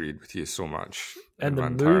disagreed with you so much, and the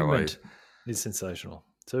movement is sensational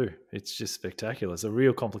too. It's just spectacular. It's a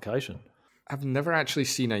real complication. I've never actually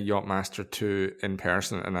seen a Yachtmaster 2 in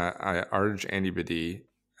person, and I urge anybody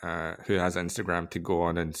who has Instagram to go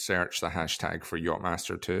on and search the hashtag for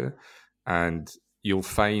Yachtmaster2, and you'll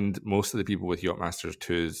find most of the people with Yachtmaster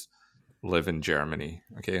 2s live in Germany.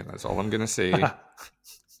 Okay, that's all I'm going to say. And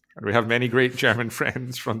we have many great German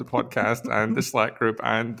friends from the podcast and the Slack group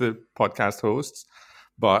and the podcast hosts,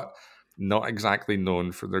 but not exactly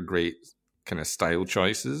known for their great kind of style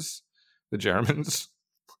choices, the Germans.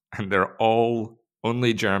 And they're all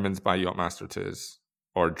only Germans buy Yachtmaster 2s.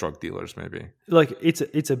 Or drug dealers, maybe. Like it's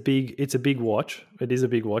a big watch. It is a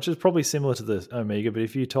big watch. It's probably similar to the Omega, but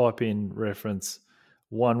if you type in reference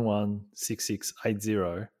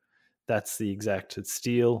 116680, that's the exact. It's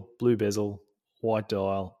steel, blue bezel, white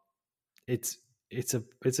dial. It's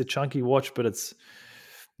a chunky watch, but it's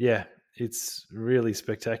really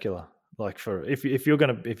spectacular. Like for if you're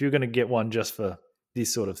gonna get one just for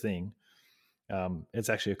this sort of thing, it's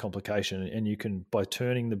actually a complication, and you can, by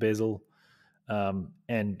turning the bezel.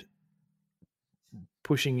 And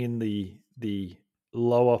pushing in the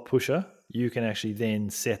lower pusher, you can actually then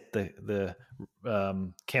set the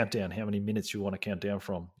countdown, how many minutes you want to count down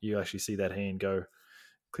from. You actually see that hand go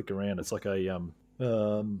click around. It's like a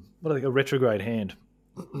retrograde hand.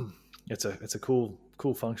 It's a cool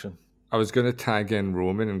function. I was going to tag in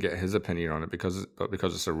Roman and get his opinion on it because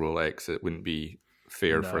it's a Rolex, it wouldn't be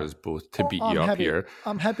fair for us both to beat you up here.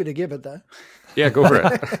 I'm happy to give it though. Yeah, go for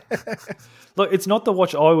it. Look, it's not the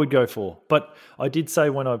watch I would go for, but I did say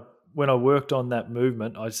when I worked on that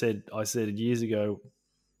movement, I said years ago,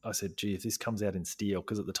 I said, gee, if this comes out in steel,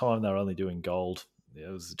 because at the time they were only doing gold, it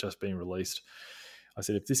was just being released. I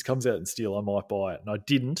said, if this comes out in steel, I might buy it, and I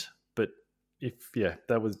didn't. But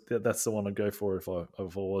that's the one I'd go for if I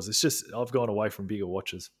was. It's just I've gone away from bigger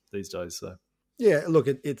watches these days, so. Yeah, look,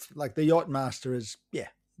 it's like the Yachtmaster is,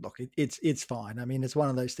 look, it's fine. I mean, it's one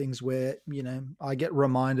of those things where, I get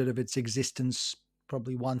reminded of its existence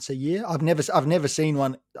probably once a year. I've never seen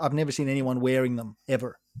one. I've never seen anyone wearing them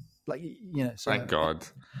ever. Like, so, thank God.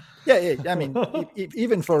 Yeah. I mean,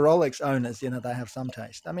 even for Rolex owners, they have some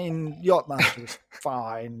taste. I mean, Yachtmaster is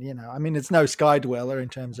fine. I mean, it's no Sky Dweller in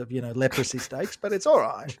terms of leprosy stakes, but it's all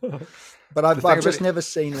right. But I've just never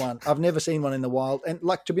seen one. I've never seen one in the wild. And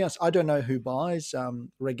like, to be honest, I don't know who buys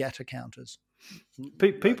regatta counters.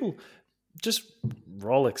 People, just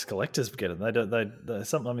Rolex collectors get them.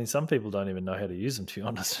 Some people don't even know how to use them. To be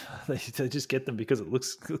honest, they just get them because it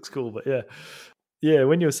looks cool. But yeah.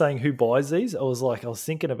 When you were saying who buys these, I was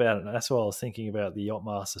thinking about it, and that's why I was thinking about the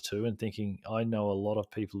Yachtmaster 2 and thinking I know a lot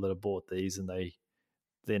of people that have bought these, and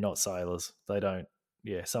they're not sailors. They don't.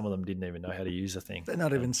 Yeah, some of them didn't even know how to use a thing. They're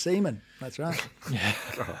not even seamen. That's right. Yeah.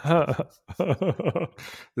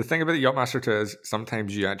 The thing about the Yachtmaster 2 is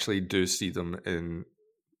sometimes you actually do see them in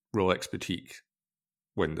Rolex boutique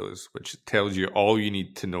windows, which tells you all you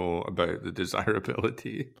need to know about the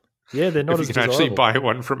desirability. Yeah, they're not if as you can desirable. actually buy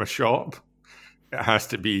one from a shop, it has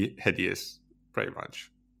to be hideous, pretty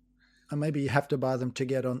much. And maybe you have to buy them to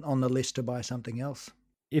get on the list to buy something else.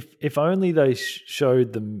 If only they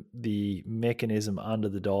showed the mechanism under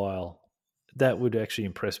the dial, that would actually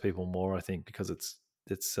impress people more, I think, because it's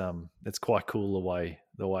quite cool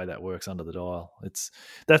the way that works under the dial.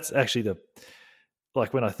 That's actually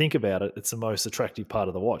when I think about it, it's the most attractive part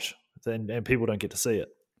of the watch, and people don't get to see it.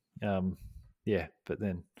 But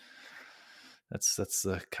then that's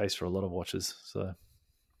the case for a lot of watches. So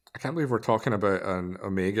I can't believe we're talking about an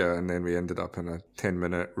Omega and then we ended up in a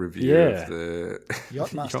 10-minute review of the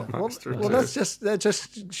Yachtmaster. Well, that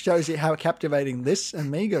just shows you how captivating this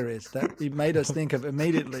Omega is. That it made us think of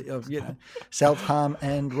immediately of self-harm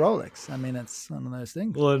and Rolex. I mean, it's one of those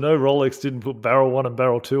things. Well, I know Rolex didn't put barrel 1 and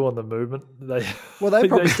barrel 2 on the movement. They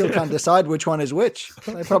probably still can't decide which one is which.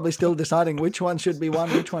 They're probably still deciding which one should be 1,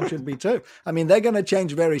 which one should be 2. I mean, they're going to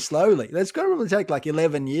change very slowly. It's going to probably take like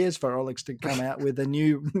 11 years for Rolex to come out with a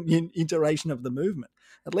new iteration of the movement.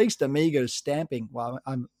 At least Omega is stamping. Well,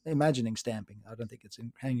 I'm imagining stamping. I don't think it's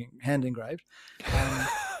hand engraved.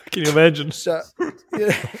 Can you imagine? So,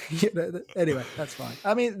 anyway, that's fine.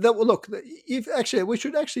 I mean, we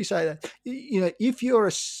should actually say that, if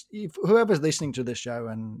whoever's listening to this show,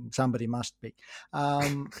 and somebody must be,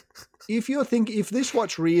 if this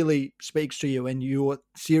watch really speaks to you and you're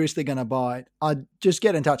seriously going to buy it, I'd just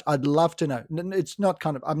get in touch. I'd love to know. It's not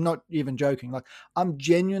I'm not even joking. Like, I'm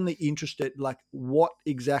genuinely interested, like, what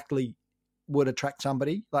exactly would attract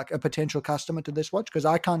somebody, like a potential customer, to this watch, because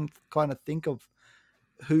I can't kind of think of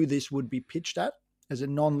who this would be pitched at as a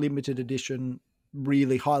non-limited edition,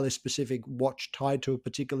 really highly specific watch tied to a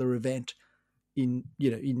particular event in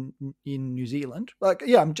New Zealand. Like,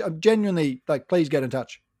 I'm genuinely like, please get in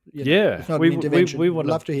touch. It's not an intervention. We want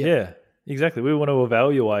love to hear. Yeah, exactly. We want to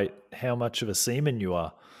evaluate how much of a seaman you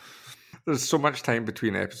are. there's so much time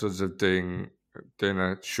between episodes of doing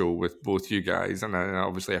a show with both you guys, and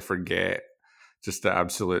obviously I forget just the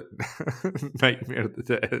absolute nightmare that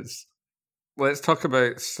it is. Let's talk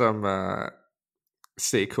about some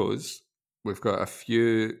Seikos. We've got a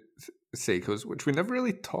few Seikos, which we never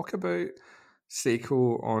really talk about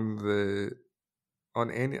Seiko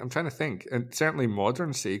on any. I'm trying to think, and certainly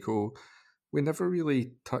modern Seiko, we never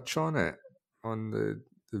really touch on it on the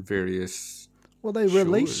various. Well, they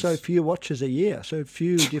release so few watches a year, so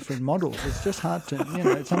few different models. It's just hard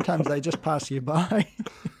to, sometimes they just pass you by.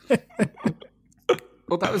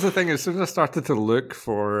 Well, that was the thing. As soon as I started to look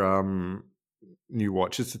for new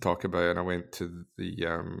watches to talk about, and I went to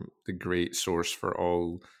the great source for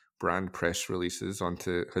all brand press releases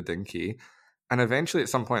onto Hodinkee, and eventually at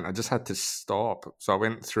some point I just had to stop. So I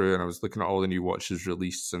went through and I was looking at all the new watches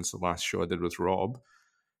released since the last show I did with Rob,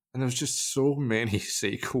 and there was just so many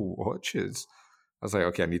Seiko watches. I was like,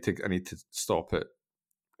 okay, I need to stop it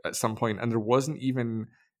at some point. And there wasn't even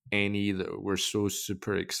any that were so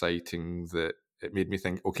super exciting that it made me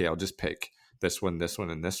think, okay, I'll just pick this one,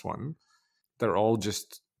 and this one. They're all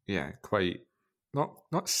just, quite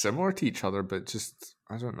not similar to each other, but just,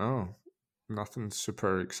 I don't know, nothing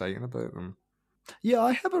super exciting about them. Yeah,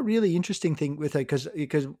 I have a really interesting thing with it because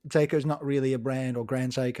Seiko is not really a brand, or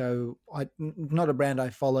Grand Seiko, not a brand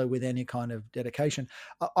I follow with any kind of dedication.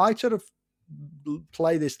 I sort of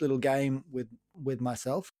play this little game with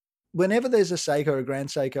myself. Whenever there's a Seiko or a Grand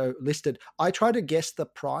Seiko listed, I try to guess the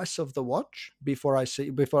price of the watch before I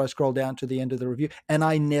scroll down to the end of the review, and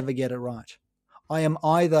I never get it right. I am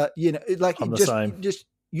either, just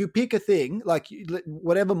you pick a thing, like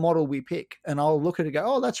whatever model we pick, and I'll look at it and go,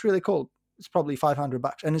 oh, that's really cool. It's probably $500,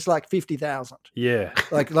 and it's like 50,000. Yeah,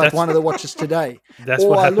 like one of the watches today. That's or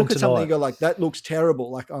what I happened look at tonight. something and go like, that looks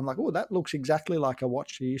terrible. Like I'm like, oh, that looks exactly like a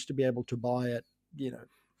watch you used to be able to buy at,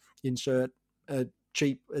 insert a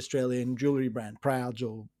cheap Australian jewelry brand, Prouds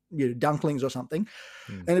or Dunklings or something,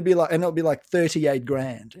 and it'll be like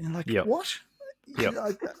 $38,000. And you're like, Yep. what? Yep.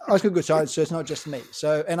 I was good. So it's not just me.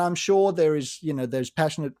 So, and I'm sure there's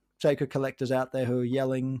passionate Seiko collectors out there who are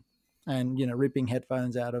yelling and ripping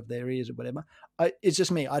headphones out of their ears or whatever. It's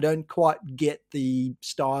just me. I don't quite get the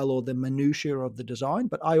style or the minutiae of the design,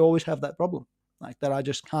 but I always have that problem, like that. I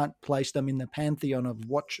just can't place them in the pantheon of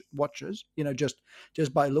watches.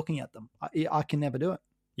 Just by looking at them, I can never do it.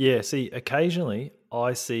 Yeah. See, occasionally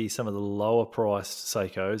I see some of the lower priced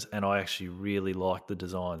Seikos, and I actually really like the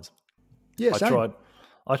designs. Yeah,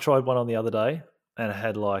 I tried one on the other day, and it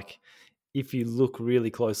had like, if you look really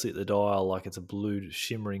closely at the dial, like it's a blue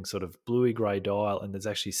shimmering sort of bluey grey dial, and there's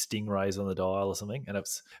actually stingrays on the dial or something.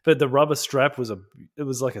 But the rubber strap was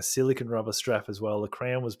like a silicon rubber strap as well. The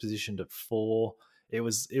crown was positioned at 4. It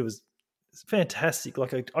was fantastic.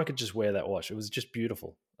 Like I could just wear that watch. It was just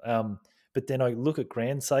beautiful. But then I look at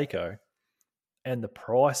Grand Seiko and the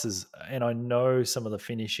prices, and I know some of the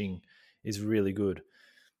finishing is really good,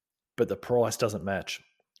 but the price doesn't match.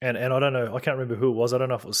 And I don't know, I can't remember who it was. I don't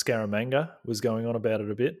know if it was Scaramanga was going on about it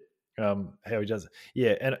a bit, how he does it.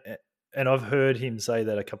 Yeah, and I've heard him say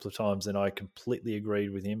that a couple of times, and I completely agreed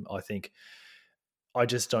with him. I think I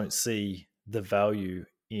just don't see the value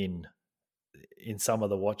in some of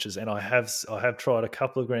the watches. And I have tried a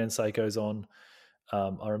couple of Grand Seikos on.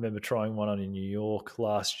 I remember trying one on in New York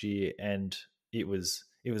last year, and it was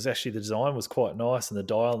actually, the design was quite nice, and the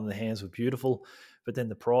dial and the hands were beautiful. But then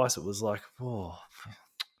the price, it was like, oh,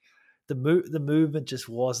 the movement just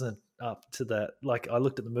wasn't up to that. Like I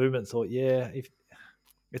looked at the movement and thought, if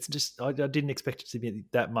it's just, I didn't expect it to be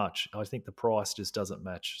that much. I think the price just doesn't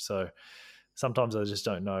match. So sometimes I just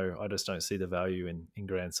don't know. I just don't see the value in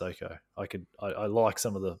Grand Seiko. I like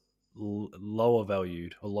some of the lower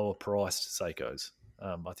valued or lower priced Seikos.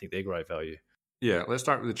 I think they're great value. Yeah, let's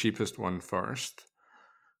start with the cheapest one first,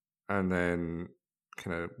 and then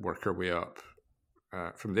kind of work our way up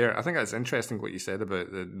from there. I think that's interesting what you said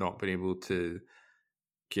about the not being able to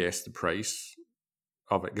guess the price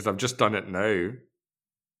of it, because I've just done it now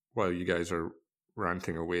while you guys are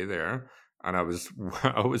ranting away there, and I was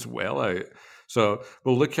well out. So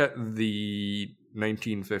we'll look at the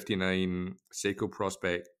 1959 Seiko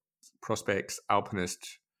Prospex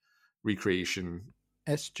Alpinist recreation.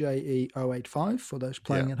 SJE 085 for those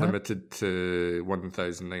playing at home. Limited to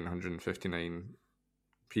 1,959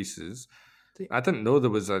 pieces. I didn't know there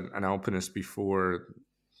was an Alpinist before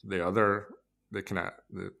the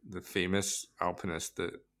famous Alpinist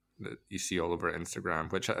that you see all over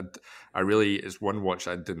Instagram, which I really is one watch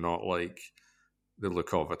I did not like the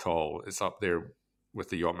look of at all. It's up there with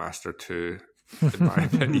the Yachtmaster 2, in my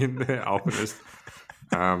opinion, the Alpinist.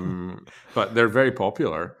 But they're very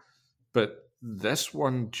popular. But this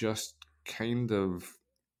one just kind of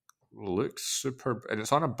looks super, and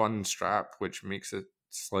it's on a bun strap, which makes it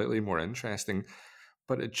slightly more interesting.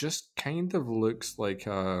 But it just kind of looks like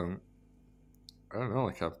I don't know,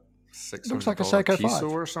 like a $600 looks like a Seiko Tissot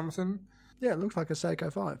 5 or something. Yeah, it looks like a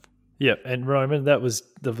Seiko 5. Yeah, and Roman, that was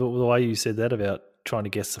the way you said that about trying to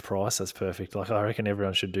guess the price. That's perfect. Like, I reckon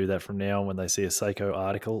everyone should do that from now on when they see a Seiko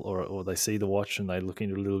article or they see the watch and they look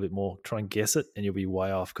into it a little bit more. Try and guess it, and you'll be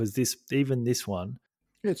way off because this one.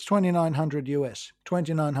 It's $2,900 US.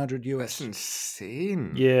 $2,900 US. That's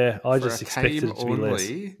insane. Yeah, I For just a expected time it to be only.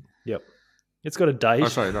 less. Yep. It's got a date. Oh,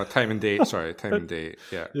 sorry, no, time and date. Sorry, time and date.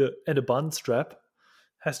 Yeah. Yeah, and a bun strap.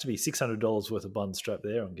 Has to be $600 worth of bun strap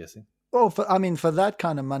there, I'm guessing. Well, for that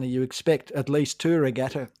kind of money, you expect at least 2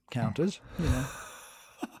 regatta counters. You know,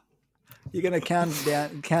 you're going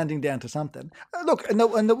to counting down to something. Look,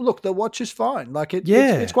 look, the watch is fine. Like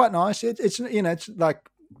it's quite nice. It's you know, it's like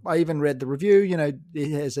I even read the review. You know,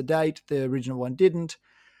 it has a date. The original one didn't.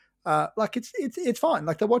 Like it's fine.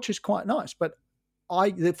 Like the watch is quite nice, but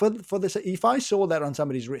for this, if I saw that on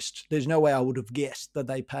somebody's wrist, there's no way I would have guessed that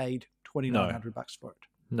they paid $2,900 for it.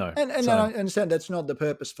 No, and I understand that's not the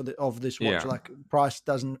purpose of this watch. Yeah. Like price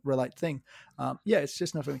doesn't relate thing. It's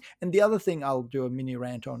just not for me. And the other thing I'll do a mini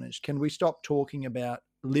rant on is, can we stop talking about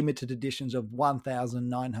limited editions of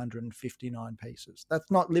 1,959 pieces? That's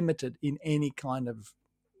not limited in any kind of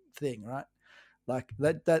thing, right? Like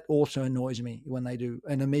that also annoys me when they do,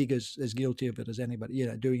 and Omega's as guilty of it as anybody, you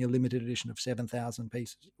know, doing a limited edition of 7,000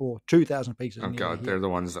 pieces or 2,000 pieces. Oh God, they're the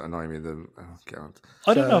ones that annoy me. Oh God.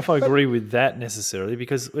 I don't know if I agree with that necessarily,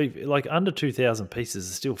 because like under 2,000 pieces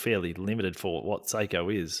is still fairly limited for what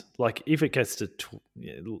Seiko is. Like if it gets to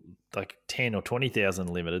like 10 or 20,000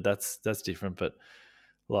 limited, that's different. But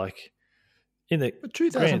like but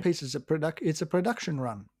 2,000 pieces it's a production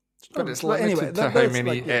run. But it's limited to how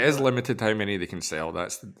many. It is limited to how many they can sell.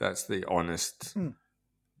 That's the honest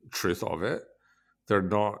truth of it. They're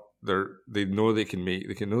not. They know they can make.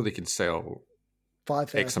 They can sell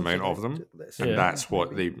 5,000 X amount of them, and that's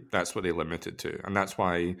what they limited to, and that's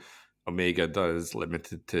why Omega does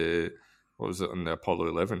limited to, what was it on the Apollo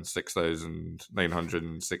 11,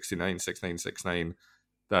 6,969, 6,969.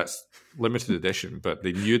 That's limited edition, but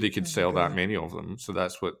they knew they could sell that many of them, so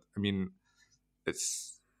that's what I mean. It's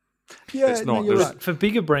not, you're right. For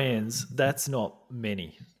bigger brands, that's not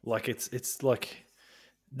many. Like it's like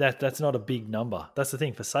that's not a big number. That's the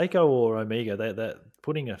thing for Seiko or Omega. That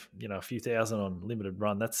putting a few thousand on limited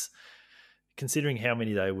run. That's considering how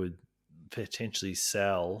many they would potentially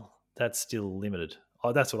sell. That's still limited.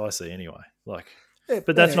 That's what I see anyway. Like,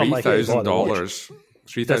 but that's not making $3,000.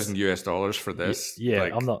 $3,000 for this. Yeah,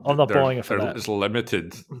 like, I'm not buying it for that. It's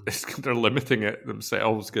limited. They're limiting it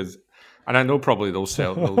themselves because. And I know probably they'll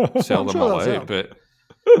sell them all out, but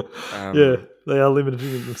yeah, they are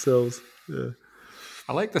limiting it themselves. Yeah,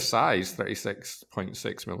 I like the size,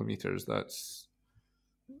 36.6 millimeters. But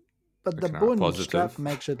the bun strap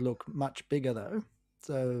makes it look much bigger, though.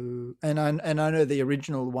 So, and I know the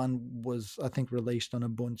original one was, I think, released on a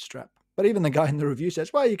bun strap. But even the guy in the review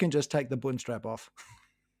says, "Well, you can just take the bun strap off."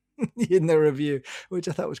 In the review, which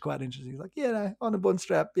I thought was quite interesting. He's like, yeah, no, on a bun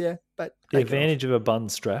strap, yeah. But the advantage of a bun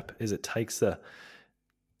strap is it takes that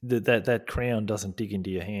crown doesn't dig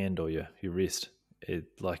into your hand or your wrist. It,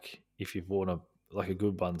 like if you've worn a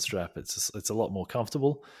good bun strap, it's a lot more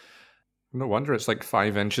comfortable. No wonder it's like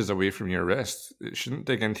 5 inches away from your wrist. It shouldn't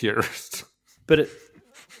dig into your wrist. But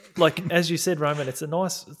like as you said, Roman, it's a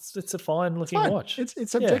fine looking watch.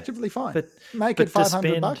 It's objectively fine. But make it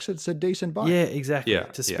 $500. It's a decent buy. Yeah, exactly. Yeah,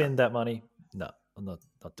 to spend that money, no, I'm not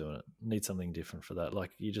doing it. Need something different for that.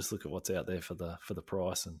 Like you just look at what's out there for the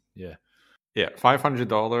price, and yeah,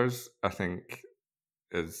 $500. I think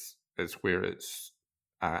is where it's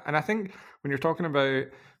at. And I think when you're talking about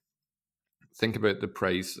think about the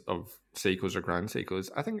price of Seikos or Grand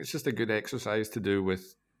Seikos, I think it's just a good exercise to do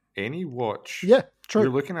with any watch true.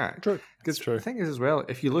 you're looking at. True. Because the thing is as well,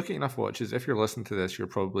 if you look at enough watches, if you're listening to this, you're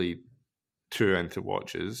probably too into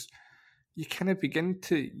watches, you kind of begin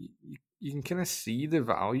to, you can kind of see the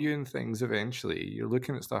value in things eventually. You're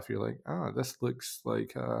looking at stuff, you're like, this looks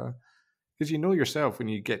like, because you know yourself when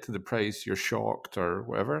you get to the price, you're shocked or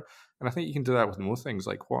whatever. And I think you can do that with most things,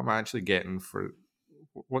 like what am I actually getting for,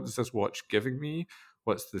 what is this watch giving me?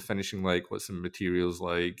 What's the finishing like? What's the materials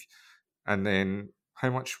like? And then how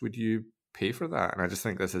much would you pay for that? And I just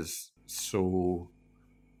think this is so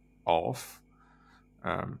off.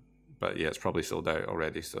 But yeah, it's probably sold out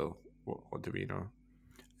already. So what do we know?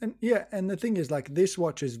 And yeah, and the thing is, like, this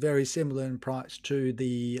watch is very similar in price to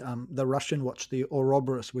the Russian watch, the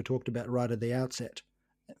Ouroboros we talked about right at the outset,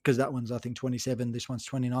 because that one's I think 27, this one's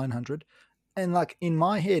 2,900. And like in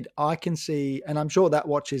my head, I can see, and I'm sure that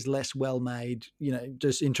watch is less well made,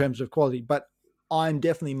 just in terms of quality, but I'm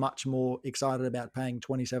definitely much more excited about paying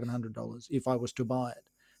 $2,700 if I was to buy it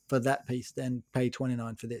for that piece than pay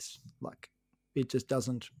 $29 for this. Like, it just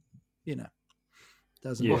doesn't,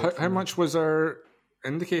 doesn't. Well, work for how me. much was our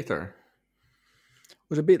indicator?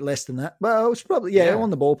 It was a bit less than that. Well, it was probably on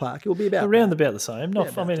the ballpark. It will be about around that. about the same.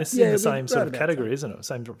 Not, I mean, it's Yeah, in the it'd be same sort right of about category, that. isn't it?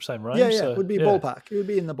 Same range. Yeah, So, it would be ballpark. It would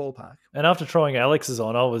be in the ballpark. And after trying Alex's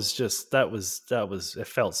on, I was just that was it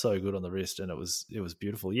felt so good on the wrist, and it was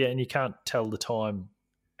beautiful. Yeah, and you can't tell the time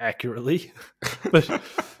accurately, but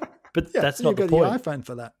that's not the point. You've got your iPhone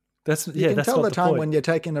for that. You can that's tell not the time point. when you're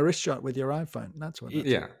taking a wrist shot with your iPhone. That's what.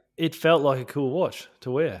 It felt like a cool watch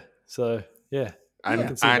to wear. So yeah,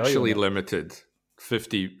 and actually limited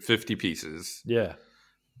 50 pieces. Yeah.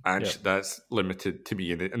 That's limited to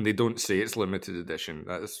me, and they don't say it's limited edition.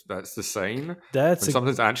 That's the sign.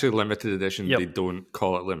 Sometimes actually limited edition. They don't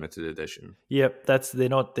call it limited edition. Yep, they're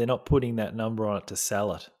not putting that number on it to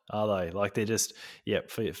sell it, are they? Like they're just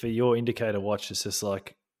for your indicator watch. It's just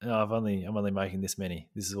like I'm only making this many.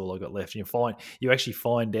 This is all I got left. And you actually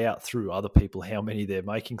find out through other people how many they're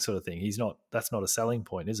making, sort of thing. That's not a selling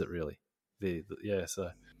point, is it? Really? So.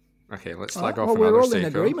 Okay, let's flag off another we're all Seiko. In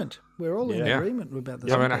agreement. We're all in agreement about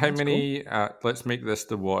this. I mean, how many? Cool. Let's make this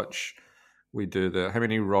the watch. We do how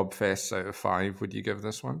many Rob Fests out of 5 would you give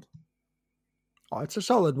this one? Oh, it's a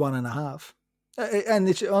solid 1.5, and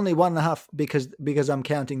it's only 1.5 because I'm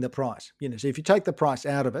counting the price. So if you take the price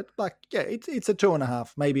out of it, it's a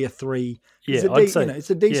 2.5, maybe a 3. Yeah, it's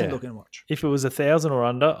a decent looking watch. If it was 1,000 or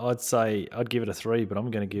under, I'd say I'd give it a 3, but I'm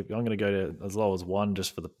going to go to as low as 1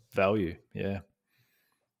 just for the value. Yeah.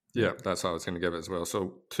 Yeah, that's what I was going to give it as well.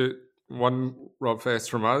 So 1 Rob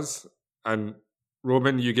Fest from us, and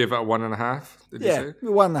Roman, you gave it a 1.5. Did you say?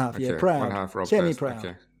 1.5. Okay, yeah, proud, 1.5 Rob semi-proud. Fest.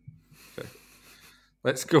 Okay.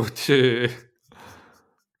 Let's go to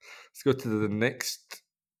the next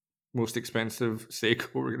most expensive Seiko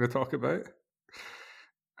we're going to talk about,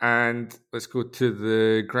 and let's go to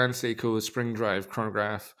the Grand Seiko Spring Drive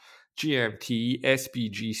Chronograph GMT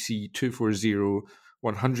SBGC 240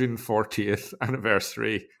 140th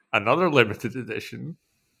anniversary. Another limited edition.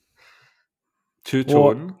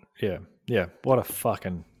 2-tone. Yeah. What a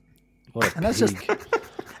pig.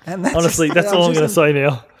 Honestly, that's all I'm going to say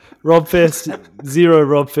now. Rob Fest, 0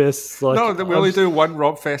 Rob Fests. We only do 1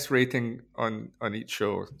 Rob Fest rating on each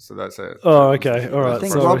show, so that's it. Oh, okay, all right. I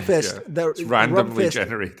think Rob Fest, it's randomly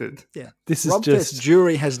generated. Yeah, this is Rob Fest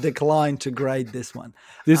jury has declined to grade this one.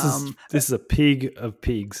 This is a pig of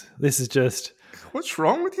pigs. This is just. What's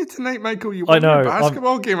wrong with you tonight, Michael? You won your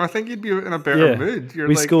basketball game. I think you'd be in a better mood. You're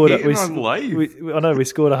hating on life. I know we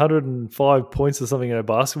scored 105 points or something in a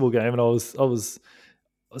basketball game, and I was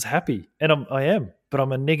happy, and I am. But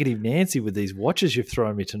I'm a negative Nancy with these watches you've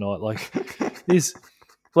thrown me tonight.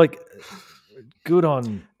 Good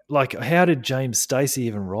on. How did James Stacey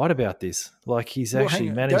even write about this? He's actually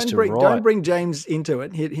managed to write. Don't bring James into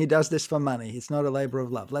it. He does this for money. It's not a labour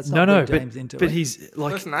of love. Let's not bring James into it. But he's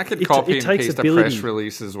listen, I could copy and paste a press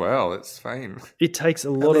release as well. It's fine. It takes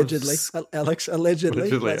a lot of Alex.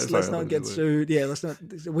 Allegedly. Let's not get sued. Yeah, let's not.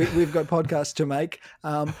 We've got podcasts to make.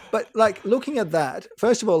 But looking at that,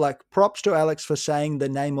 first of all, props to Alex for saying the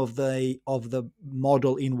name of the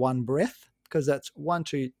model in one breath. Because that's 1,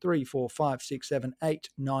 2, 3, 4, 5, 6, 7, 8,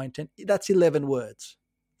 9, 10. That's 11 words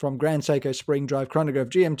from Grand Seiko Spring Drive Chronograph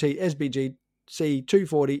GMT SBG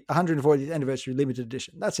C240 140th Anniversary Limited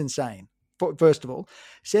Edition. That's insane. First of all,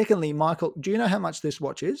 secondly, Michael, do you know how much this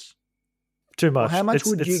watch is? Too much. Or how much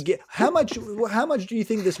would you get? How much do you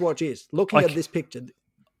think this watch is? Looking at this picture,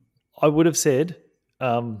 I would have said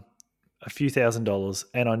a few $1,000s,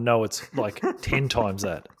 and I know it's 10 times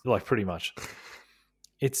that, pretty much.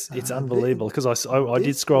 It's unbelievable because I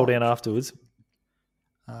did scroll down afterwards.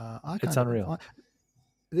 It's unreal.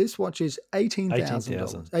 This watch is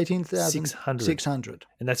 $18,000. $18,600.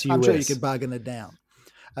 And that's US. I'm sure you could bargain it down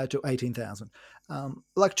to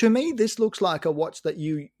 $18,000. To me, this looks like a watch that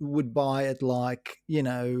you would buy at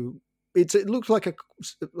it looks like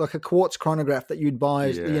a quartz chronograph that you'd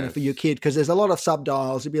buy, for your kid, because there's a lot of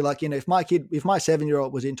subdials. It'd be if my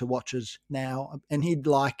 7-year-old was into watches now and he'd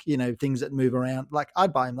things that move around,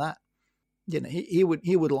 I'd buy him that. He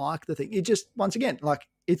would like the thing. It just, once again,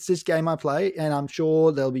 it's this game I play, and I'm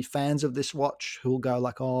sure there'll be fans of this watch who'll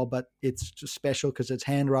go but it's just special because it's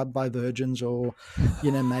hand rubbed by virgins or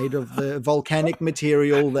made of the volcanic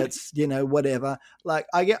material that's whatever.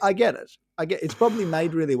 I get it. It's probably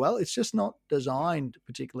made really well. It's just not designed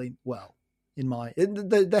particularly well.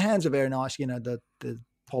 The hands are very nice. The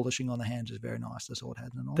polishing on the hands is very nice. The sword head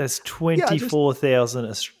and all. That's 24,000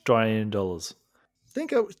 Australian dollars.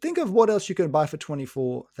 Think of what else you could buy for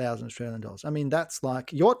 24,000 Australian dollars. I mean, that's like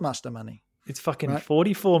Yachtmaster money. It's fucking Right.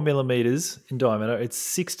 44 millimeters in diameter. It's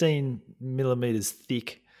 16 millimeters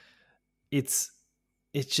thick. It's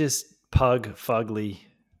just fugly.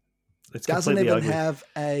 It's Doesn't completely even ugly. have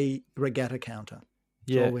a regatta counter.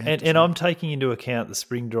 That's Yeah, all we have to and say. I'm taking into account the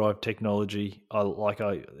spring drive technology.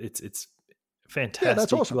 It's fantastic. Yeah,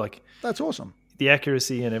 that's awesome. Like That's awesome. the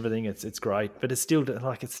accuracy and everything, it's great. But it's still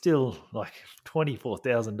like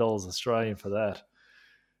 $24,000 Australian for that.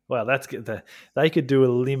 Wow, that's good. They could do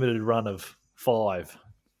a limited run of 5.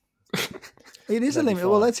 It is a That'd be limit.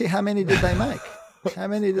 Well, fine. let's see, how many did they make? How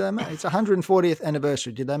many did they make? It's 140th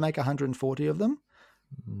anniversary. Did they make 140 of them?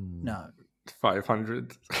 No.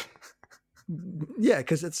 500. Yeah,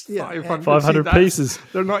 because it's 500. 500 that's- pieces.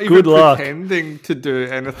 They're not even Good luck. pretending to do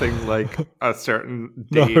anything like a certain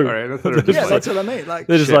No. date or anything. They're just Yeah, like, that's what I mean. Like,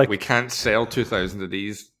 They're just shit, like, we can't sell 2,000 of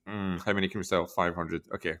these. How many can we sell? 500.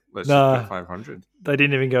 Okay, let's Nah. just put 500. they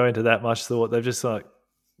didn't even go into that much thought. They're just like,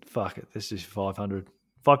 fuck it, let's just 500.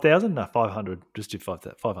 5,000? No, 500. Just do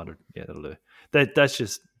 500. Yeah, that'll do. They're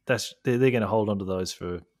going to hold on to those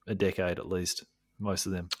for a decade at least, most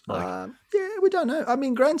of them. Like, yeah, we don't know. I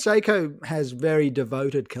mean, Grand Seiko has very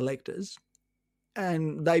devoted collectors,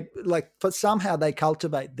 and they somehow they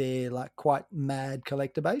cultivate their like quite mad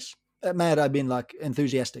collector base. Mad, I mean like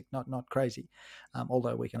enthusiastic, not crazy.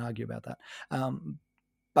 Although we can argue about that.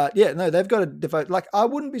 But yeah, no, they've got to devote. Like, I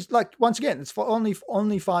wouldn't be like, once again, it's for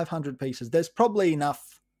only 500 pieces. There's probably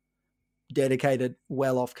enough dedicated,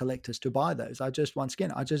 well-off collectors to buy those. I just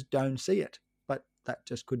don't see it. But that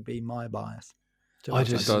just could be my bias. I It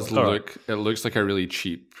just- does All right. look. It looks like a really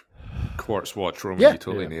cheap quartz watch, Roman. Yeah. You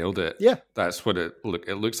totally nailed it. Yeah. That's what it look.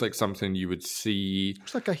 It looks like something you would see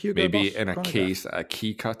Looks like a Hugo maybe Boss in a chronograph. case at a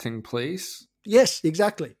key cutting place, Yes,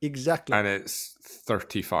 exactly. and it's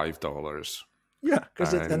 $35. Yeah,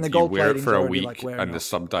 because and the you gold wear it plating's for a already week, like wearing and the off.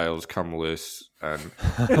 subdials come loose, and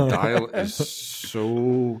the dial is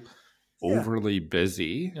so Yeah. overly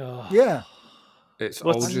busy. oh. Yeah, It's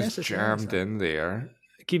What's- all just Unnecessary, jammed so. in there.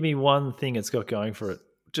 Give me one thing it's got going for it.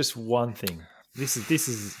 Just one thing. This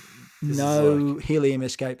is no like- helium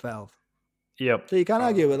escape valve. Yep. So you can't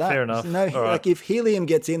argue with that. fair enough. No, All right. like if helium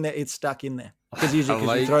gets in there, it's stuck in there. Because usually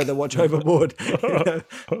I you throw the watch overboard.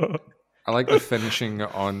 I like the finishing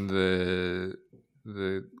on the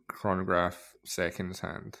chronograph seconds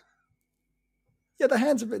hand. Yeah, the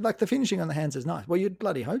hands, like the finishing on the hands is nice. Well, you'd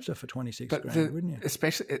bloody hope so for 26 But grand, wouldn't you?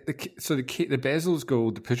 especially the bezel's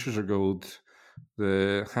gold, the pictures are gold,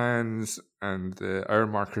 the hands and the hour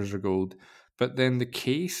markers are gold, but then the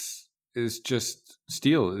case is just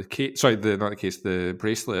steel. The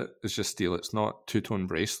bracelet is just steel. It's not two-tone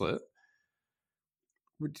bracelet.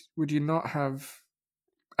 Would you not have?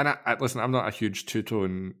 And I listen, I'm not a huge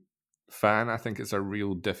two-tone fan. I think it's a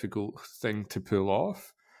real difficult thing to pull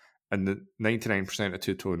off. And the 99% of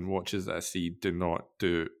two-tone watches that I see do not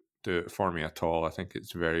do it for me at all. I think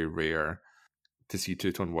it's very rare to see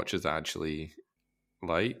two-tone watches I actually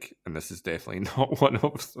like, and this is definitely not one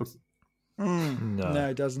of them. No.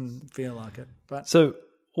 it doesn't feel like it. But So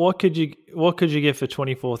what could you get for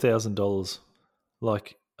 $24,000?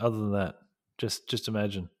 Like other than that, just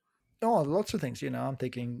imagine. lots of things. I'm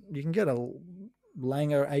thinking you can get a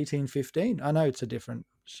Langer 1815. I know it's a different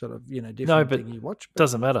sort of different but thing you watch. But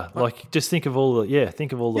Doesn't matter. Like just think of all the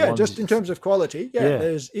ones. just in terms of quality. Yeah.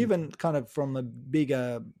 There's even kind of from a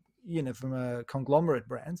bigger, from a conglomerate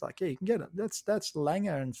brands. Like you can get it. That's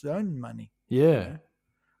Langer and its own money. Yeah.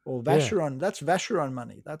 Or Vacheron. That's Vacheron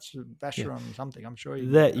money. That's Vacheron something. I'm sure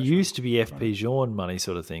That used to be FP Jean money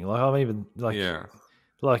sort of thing. Like I'm even like Yeah.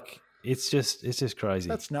 like it's just crazy.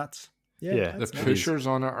 That's nuts. Yeah. The that's nuts. pushers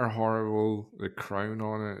on it are horrible. The crown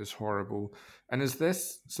on it is horrible. And is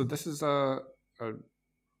this is a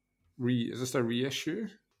reissue?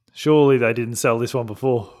 Surely they didn't sell this one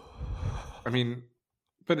before. I mean,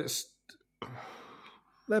 but it's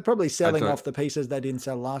They're probably selling don't- off the pieces they didn't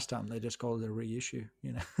sell last time. They just call it a reissue.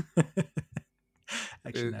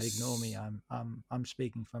 Actually, no, ignore me. I'm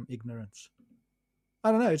speaking from ignorance.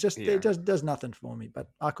 I don't know. It's just Yeah. it just does nothing for me. But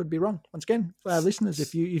I could be wrong. Once again, for our listeners,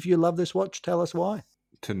 if you love this watch, tell us why.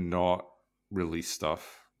 to not release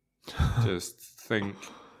stuff. Just think,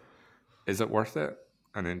 is it worth it?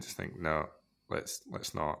 And then just think, no, let's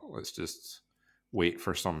not. Let's just wait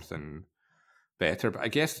for something better. But I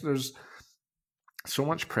guess there's so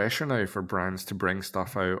much pressure now for brands to bring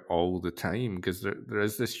stuff out all the time because there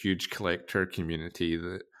is this huge collector community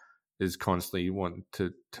that is constantly wanting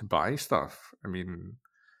to buy stuff. I mean,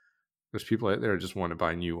 there's people out there who just want to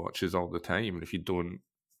buy new watches all the time. And if you don't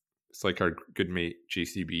it's like our good mate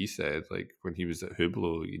JCB said, like when he was at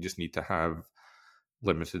Hublot, you just need to have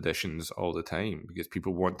limited editions all the time because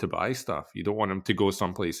people want to buy stuff. You don't want them to go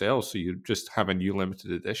someplace else, so you just have a new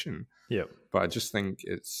limited edition. Yep. But I just think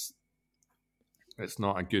it's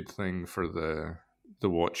not a good thing for the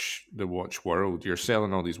watch world. You're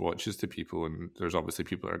selling all these watches to people, and there's obviously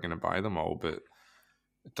people that are going to buy them all, but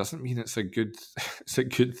it doesn't mean it's a good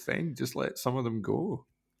thing. Just let some of them go.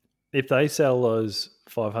 If they sell those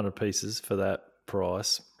 500 pieces for that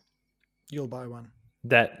price, you'll buy one.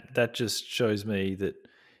 That just shows me that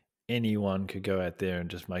anyone could go out there and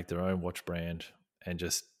just make their own watch brand and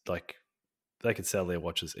just like they could sell their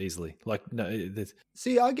watches easily. Like no,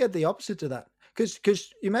 see, I get the opposite to that because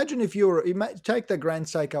imagine if take the Grand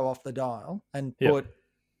Seiko off the dial and put.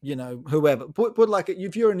 You know, whoever put like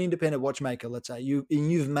if you're an independent watchmaker, let's say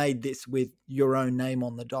you've made this with your own name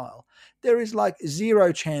on the dial, there is like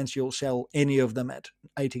zero chance you'll sell any of them at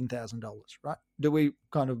 $18,000, right? Do we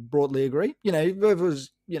kind of broadly agree? You know, if it was,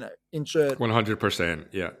 you know, insert 100%,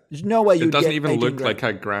 yeah. There's no way you. It doesn't even look like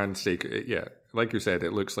a Grand Seiko. Yeah, like you said,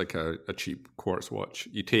 it looks like a cheap quartz watch.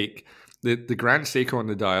 You take the Grand Seiko on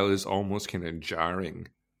the dial is almost kind of jarring.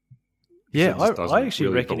 Yeah, I actually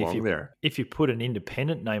really reckon if you put an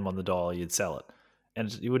independent name on the dial, you'd sell it, and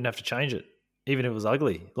you wouldn't have to change it, even if it was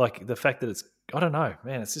ugly. Like the fact that it's, I don't know,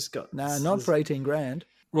 man, it's just got not for $18,000.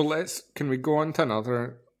 Well, can we go on to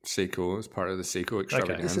another Seiko as part of the Seiko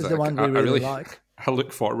extravaganza? Okay. This is the one we really like. I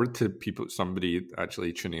look forward to somebody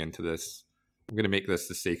actually tuning into this. I'm going to make this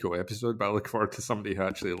the Seiko episode, but I look forward to somebody who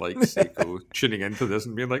actually likes Seiko tuning into this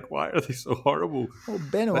and being like, why are they so horrible? Well,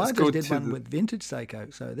 Benno, I just did one with vintage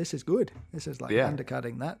Seiko, so this is good. This is like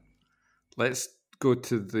undercutting that. Let's go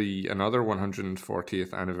to another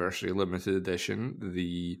 140th anniversary limited edition,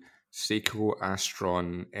 the Seiko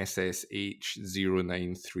Astron SSH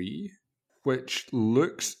 093, which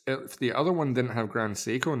looks, if the other one didn't have Grand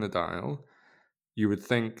Seiko on the dial, you would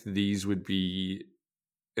think these would be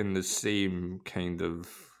in the same kind of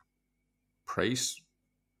price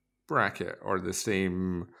bracket or the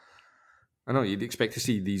same. I know you'd expect to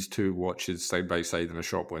see these two watches side by side in a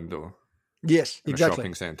shop window. Yes, in exactly. A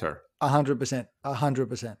shopping centre.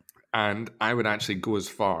 100%. And I would actually go as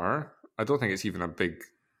far. I don't think it's even a big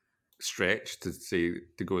stretch to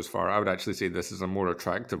go as far. I would actually say this is a more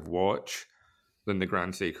attractive watch than the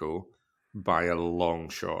Grand Seiko by a long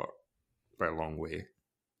shot, by a long way.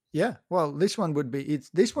 Yeah, well, this one would be.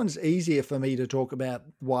 This one's easier for me to talk about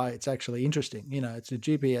why it's actually interesting. You know, it's a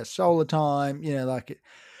GPS solar time. You know, like it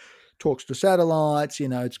talks to satellites. You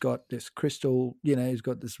know, it's got this crystal. You know, it's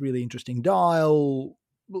got this really interesting dial.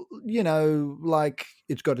 You know, like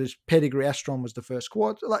it's got this pedigree. Astron was the first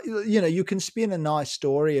quartz. Like, you know, you can spin a nice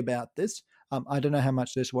story about this. I don't know how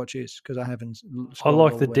much this watch is because I haven't. I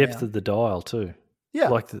like the depth of the dial too. Yeah,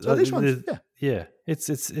 like so this one. Yeah,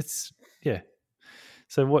 it's yeah.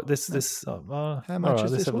 So what this how much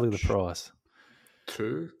is this let's have a look at the price.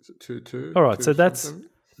 Is it two? All right, so that's something?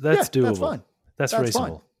 doable. That's fine. That's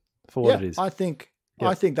reasonable fine. For what it is. I think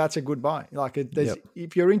that's a good buy. Like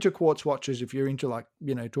if you're into quartz watches, if you're into like,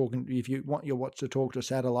 you know, talking, if you want your watch to talk to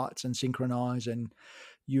satellites and synchronize, and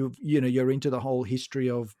you're into the whole history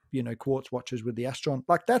of, you know, quartz watches with the Astron,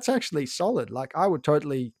 like that's actually solid. Like I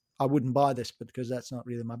wouldn't buy this because that's not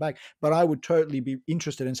really my bag, but I would totally be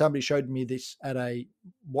interested. And somebody showed me this at a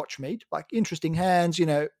watch meet, like interesting hands, you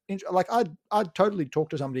know, like I'd totally talk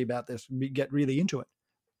to somebody about this, get really into it.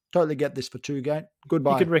 Totally get this for $2,000.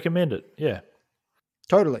 Goodbye. You could recommend it. Yeah.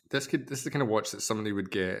 Totally. This is the kind of watch that somebody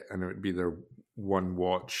would get and it would be their one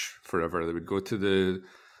watch forever. They would go to the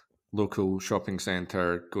local shopping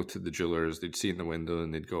centre, go to the jewellers, they'd see it in the window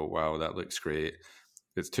and they'd go, wow, that looks great.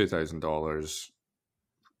 It's $2,000.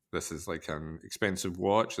 This is like an expensive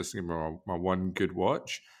watch. This is my one good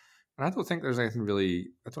watch. And I don't think there's anything really,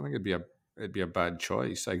 I don't think it'd be a bad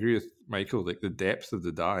choice. I agree with Michael, like the depth of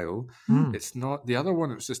the dial. It's not, the other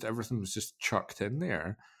one, it was just, everything was just chucked in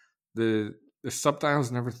there. The subdials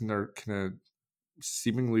and everything are kind of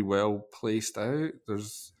seemingly well placed out.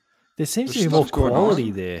 There seems to be more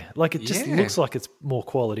quality there. Like it just looks like it's more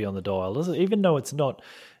quality on the dial, doesn't it? Even though it's not,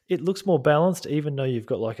 it looks more balanced, even though you've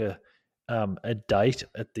got like a date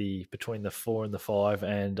at between the 4 and the 5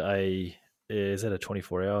 and is that a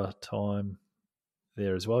 24-hour time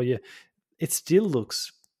there as well? Yeah. It still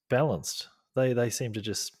looks balanced. They seem to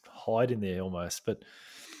just hide in there almost. But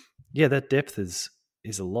yeah, that depth is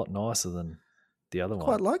a lot nicer than the other one.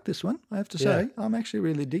 Quite like this one, I have to say. I'm actually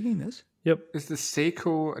really digging this. Yep. Is the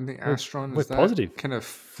Seiko and the Astron, is that positive. Kind of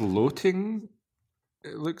floating?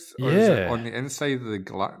 It looks, or is it on the inside of the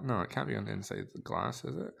glass? No, it can't be on the inside of the glass,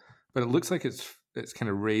 is it? But it looks like it's it's kind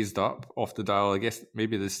of raised up off the dial. I guess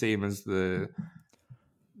maybe the same as the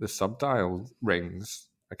subdial rings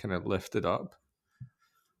are kind of lifted up.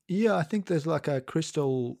 Yeah, I think there's like a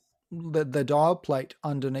crystal, the dial plate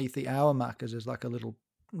underneath the hour markers is like a little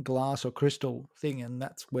glass or crystal thing, and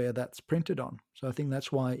that's where that's printed on. So I think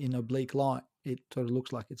that's why in oblique light it sort of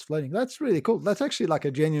looks like it's floating. That's really cool. That's actually like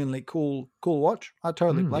a genuinely cool watch. I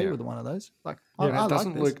totally play with one of those. Like, Yeah, I it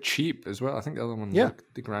doesn't like this. look cheap as well. I think the other one,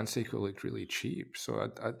 the Grand Seiko, looked really cheap.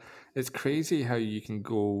 So it's crazy how you can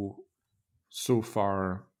go so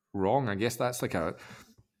far wrong. I guess that's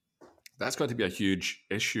that's got to be a huge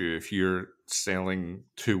issue if you're selling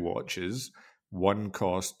two watches. One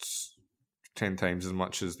costs 10 times as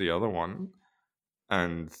much as the other one,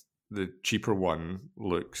 and the cheaper one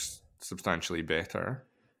looks substantially better.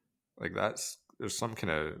 Like there's something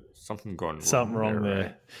gone wrong there.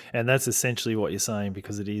 Right? And that's essentially what you're saying,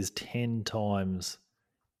 because it is 10 times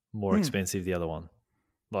more expensive, the other one.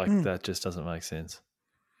 Like that just doesn't make sense.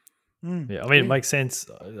 Yeah, I mean, it makes sense.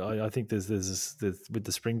 I think there's with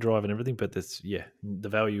the spring drive and everything, but the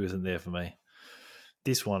value isn't there for me.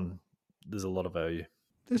 This one, there's a lot of value.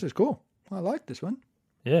 This is cool. I like this one.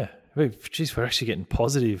 Yeah, we're actually getting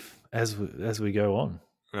positive as we go on.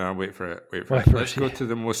 No, wait for it. Let's go to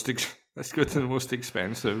the most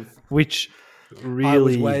expensive. Which really, I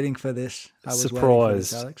was waiting for this.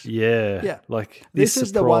 Surprised, Alex. Yeah. Like this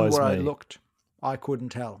is the one where me. I looked. I couldn't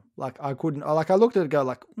tell. I looked at it and go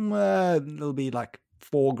like, it'll be like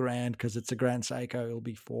 $4,000 because it's a Grand Seiko. It'll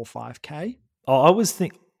be 4 or 5K. I was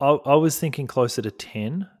thinking closer to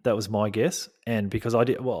 10. That was my guess. And because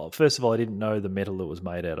first of all, I didn't know the metal it was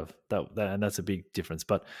made out of. That and that's a big difference.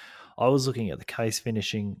 But I was looking at the case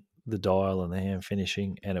finishing, the dial and the hand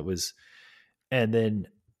finishing, and then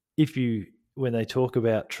when they talk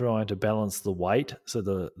about trying to balance the weight, so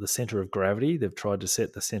the center of gravity, they've tried to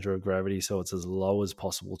set the center of gravity so it's as low as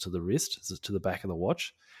possible to the wrist, to the back of the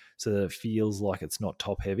watch, so that it feels like it's not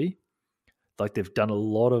top heavy. Like they've done a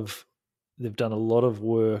lot of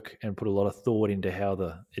work and put a lot of thought into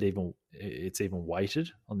how it's even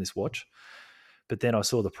weighted on this watch. But then I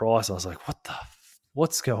saw the price, I was like,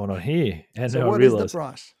 what's going on here? And so I what realized is the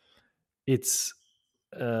price? It's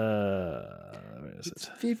it's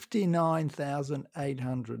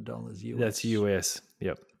 $59,800 US. That's US.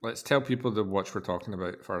 Yep. Let's tell people the watch we're talking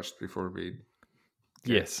about first before we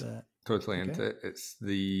get totally into it. It's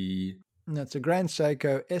a Grand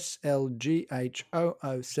Seiko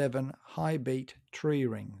SLGH007 high beat tree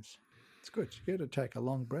rings. It's good. You got to take a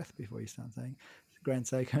long breath before you start saying it's a Grand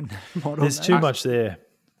Seiko model. There's too much there.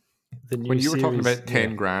 When you were talking about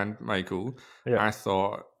 $10,000, Michael, I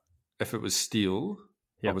thought if it was steel,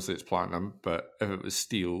 obviously it's platinum, but if it was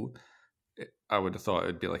steel, I would have thought it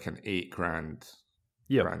would be like an $8,000 Grand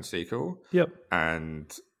Seiko. Yep.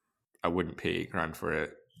 And I wouldn't pay $8,000 for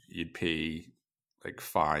it. You'd pay like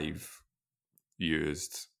 5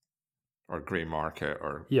 used or grey market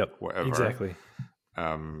or whatever. Exactly.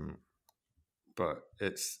 But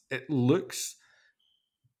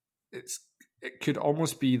it could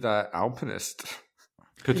almost be that Alpinist.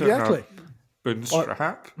 Exactly. Boon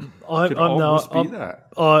strap. I'm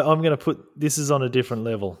going to put this is on a different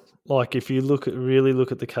level. Like if you really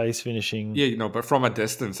look at the case finishing. Yeah, but from a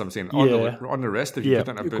distance, I'm saying on the wrist, if you put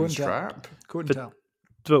in a boon strap, couldn't tell.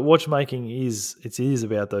 But watchmaking is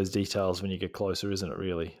about those details when you get closer, isn't it?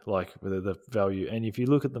 Really, like the value. And if you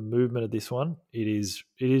look at the movement of this one, it is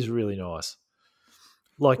really nice.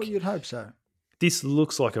 Like you'd hope so. This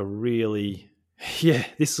looks like a really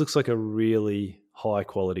high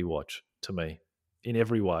quality watch to me in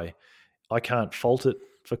every way. I can't fault it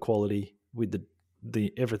for quality with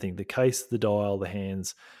the everything, the case, the dial, the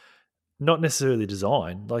hands, not necessarily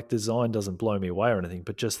design. Like design doesn't blow me away or anything,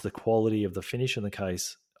 but just the quality of the finish in the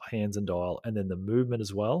case, hands and dial, and then the movement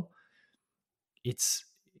as well. It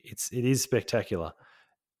is spectacular.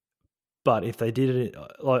 But if they did it,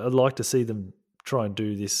 I'd like to see them try and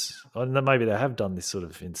do this. I know maybe they have done this sort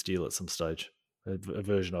of in steel at some stage, a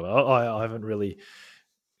version of it. I haven't really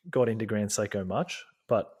got into Grand Seiko much,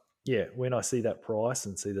 but yeah, when I see that price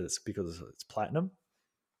and see that it's because it's platinum,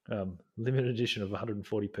 limited edition of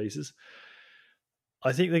 140 pieces,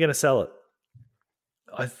 I think they're going to sell it.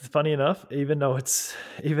 Funny enough, even though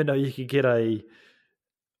you could get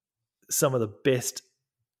some of the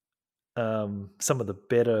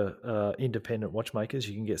better independent watchmakers,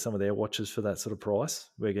 you can get some of their watches for that sort of price.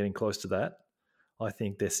 We're getting close to that. I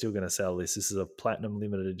think they're still going to sell this. This is a platinum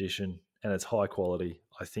limited edition and it's high quality.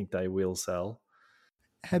 I think they will sell.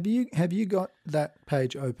 Have you got that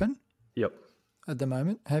page open? Yep. At the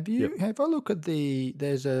moment, have you? Yep. Have I look at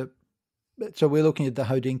so we're looking at the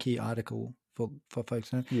Hodinkee article for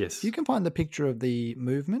folks. Yes. If you can find the picture of the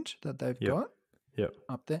movement that they've got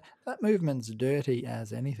up there, that movement's dirty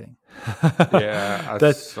as anything. Yeah,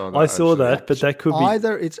 I saw saw that, that, but that could be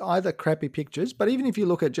it's either crappy pictures, but even if you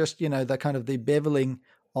look at just, the kind of the beveling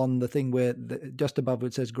on the thing where just above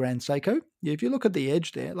it says Grand Seiko, if you look at the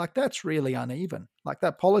edge there, like that's really uneven. Like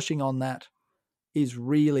that polishing on that is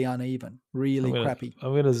really uneven, really crappy.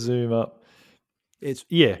 I'm going to zoom up. It's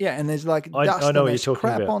yeah, and there's like dust I know and what there's you're talking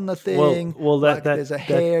crap about. on the thing. Well, there's a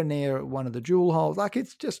hair near one of the jewel holes. Like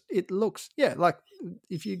it looks like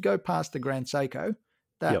if you go past the Grand Seiko,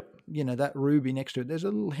 that that ruby next to it, there's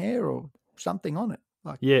a little hair or something on it.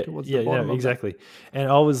 Like towards the bottom of exactly.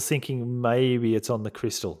 And I was thinking maybe it's on the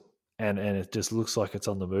crystal, and it just looks like it's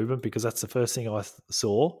on the movement, because that's the first thing I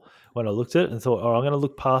saw when I looked at it and thought, I'm going to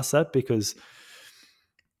look past that because.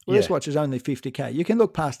 Well, this watch is only 50K. You can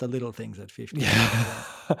look past the little things at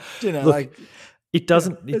 50K. Look, like it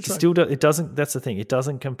doesn't. It doesn't. That's the thing. It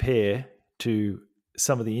doesn't compare to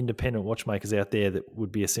some of the independent watchmakers out there that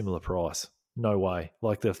would be a similar price. No way.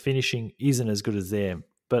 Like the finishing isn't as good as them,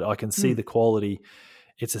 but I can see the quality.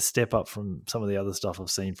 It's a step up from some of the other stuff I've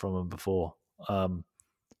seen from them before.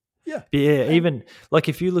 Even like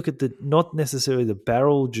if you look at not necessarily the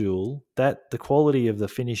barrel jewel, that the quality of the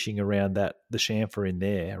finishing around that, the chamfer in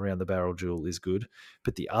there around the barrel jewel is good,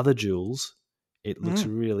 but the other jewels, it looks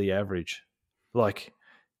really average. Like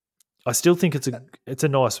I still think it's a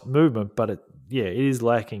nice movement, but it is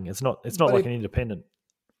lacking. It's not like an independent.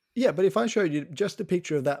 Yeah, but if I showed you just a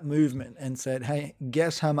picture of that movement and said, hey,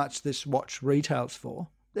 guess how much this watch retails for?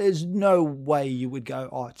 There's no way you would go,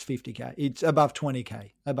 oh, it's 50K. It's above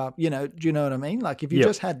 20K. Above, do you know what I mean? Like if you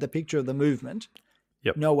just had the picture of the movement,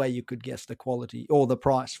 no way you could guess the quality or the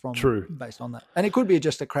price from based on that. And it could be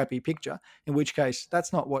just a crappy picture, in which case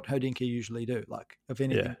that's not what Hodinkee usually do. Like if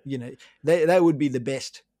anything, they would be the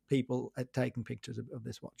best people at taking pictures of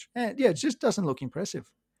this watch. And it just doesn't look impressive.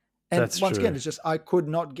 And once again, it's just I could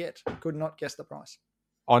not guess the price.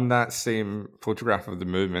 On that same photograph of the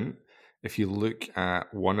movement, if you look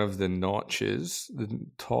at one of the notches, the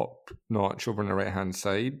top notch over on the right-hand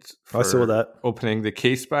side, I saw that. Opening the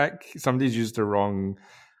case back, somebody's used the wrong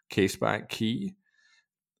case back key,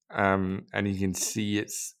 and you can see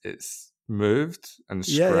it's moved and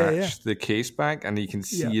scratched the case back, and you can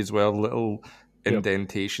see as well little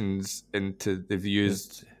indentations into the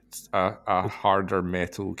views. A harder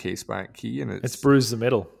metal case back key, and it's bruised the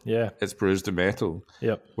metal. Yeah, it's bruised the metal.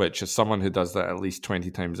 Yep. Which, as someone who does that at least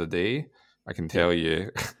 20 times a day, I can tell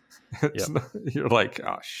you, you're like,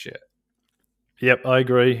 oh shit. Yep, I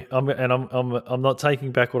agree. I'm not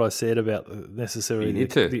taking back what I said about necessarily. You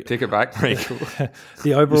need to take it back, Michael.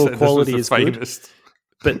 The overall quality is finest.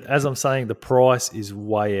 Good, but as I'm saying, the price is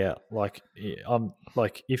way out. Like I'm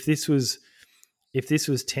like, if this was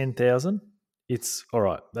 10,000. It's all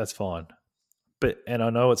right. That's fine. And I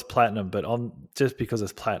know it's platinum, but just because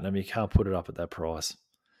it's platinum, you can't put it up at that price.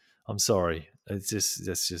 I'm sorry. That's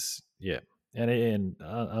just. And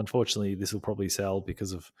unfortunately, this will probably sell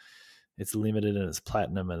because of it's limited and it's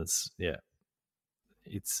platinum and it's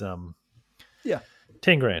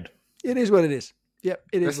 10 grand. It is what it is. Yep,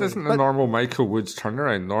 it is. This isn't a normal Michael Woods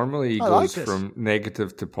turnaround. Normally, he goes from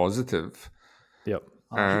negative to positive. Yep.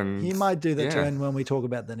 And he might do the turn when we talk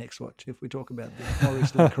about the next watch. If we talk about the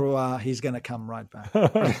Maurice Lacroix, he's going to come right back.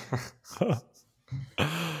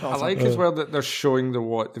 I like as well that they're showing the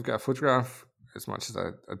watch. They've got a photograph, as much as I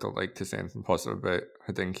don't like to say anything positive about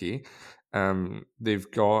Hodinkee.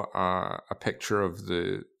 They've got a picture of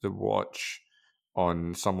the watch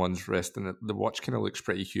on someone's wrist, and the watch kind of looks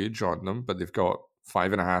pretty huge on them, but they've got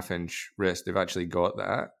 5.5-inch wrist. They've actually got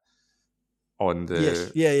that on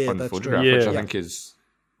the on the photograph, which I think is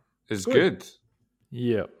good.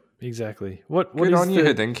 Yeah, exactly. What good is on you,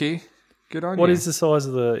 Hodinkee. Good on you. What is the size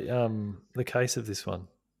of the case of this one?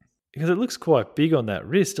 Because it looks quite big on that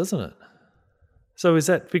wrist, doesn't it? So is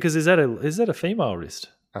that a female wrist?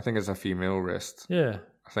 I think it's a female wrist. Yeah.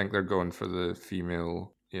 I think they're going for the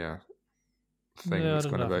female thing that's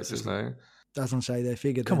going about just now. Doesn't say they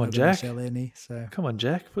figured Come they're on, not going to Jack. sell any. So come on,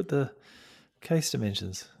 Jack. Put the case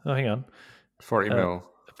dimensions. Oh, hang on. 40 mil.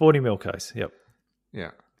 40 mil case. Yep.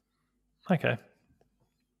 Yeah. Okay.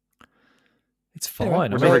 It's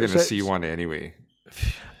fine. We're never going to see one anyway.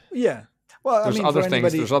 Yeah. Well, there's I mean, other for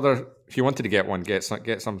things. anybody... If you wanted to get one, get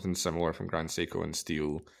something similar from Grand Seiko in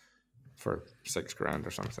steel for $6,000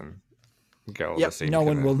 or something. Get all the same. No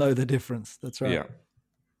one will know the difference. That's right. Yeah.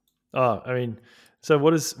 Oh, I mean, so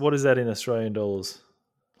what is that in Australian dollars?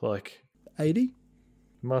 Like 80?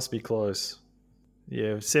 Must be close.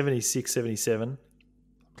 Yeah, 76, 77.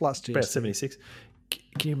 Plus GST. About 76.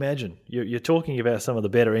 can you imagine? You're talking about some of the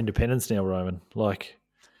better independents now, Roman. Like,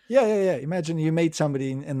 yeah. Imagine you meet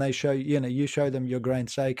somebody and they show you show them your grain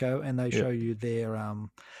Seiko and they show you their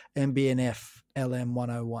MB&F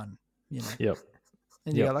LM101. Yep.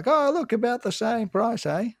 And you go like, oh, look, about the same price,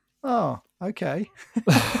 eh? Oh, okay.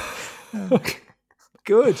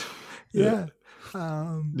 Good. Yeah.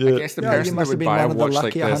 I guess the person that would buy a watch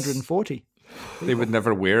like this, 140. They would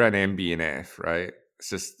never wear an MB&F, right? It's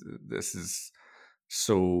just, this is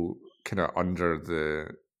so kind of under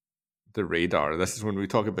the radar. This is when we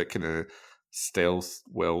talk about kind of stealth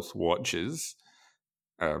wealth watches.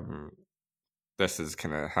 This is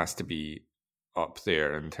kind of has to be up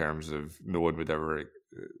there in terms of no one would ever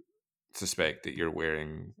suspect that you're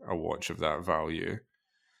wearing a watch of that value.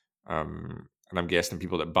 And I'm guessing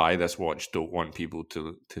people that buy this watch don't want people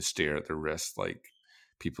to stare at their wrist like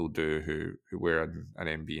people do who wear an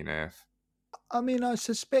MB&F. I mean, I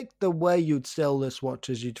suspect the way you'd sell this watch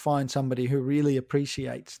is you'd find somebody who really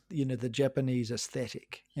appreciates, the Japanese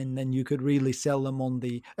aesthetic, and then you could really sell them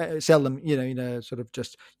sort of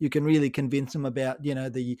just, you can really convince them about,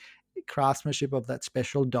 the craftsmanship of that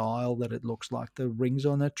special dial, that it looks like the rings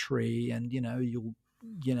on a tree, and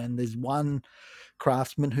and there's one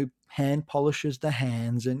craftsman who hand polishes the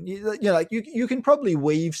hands, and you can probably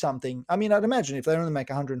weave something. I mean, I'd imagine if they only make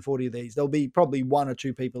 140 of these, there'll be probably one or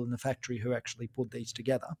two people in the factory who actually put these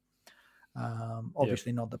together.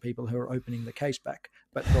 Obviously not the people who are opening the case back,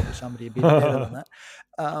 but probably somebody a bit better than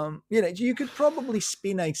that. You could probably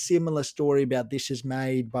spin a similar story about this is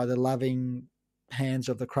made by the loving hands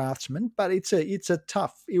of the craftsman, but it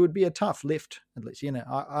would be a tough lift, at least.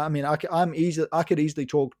 I could easily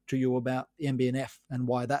talk to you about the MB&F and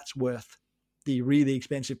why that's worth the really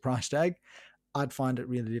expensive price tag. I'd find it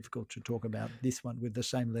really difficult to talk about this one with the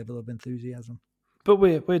same level of enthusiasm. But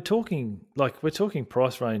we're talking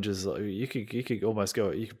price ranges. You could almost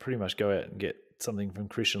go. You could pretty much go out and get something from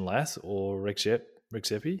Christian Lass or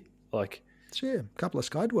Rexepi. Like, sure, a couple of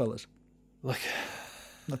Skydwellers. Like.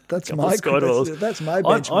 That's my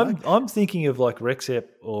benchmark. I'm thinking of like Rexep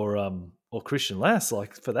or Christian Lass.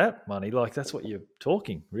 Like, for that money, like that's what you're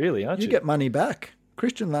talking, really, aren't you? You get money back.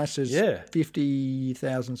 Christian Lass is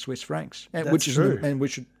 50,000 Swiss francs, which is true. And we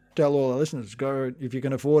should tell all our listeners, go if you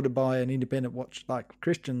can afford to buy an independent watch. Like,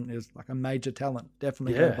 Christian is like a major talent.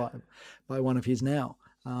 Definitely go buy one of his now.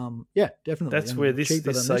 Definitely. That's where this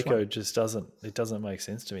Seiko just doesn't make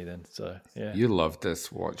sense to me then. So, yeah. You loved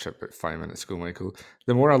this watch about 5 minutes ago, Michael.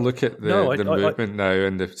 The more I look at the movement now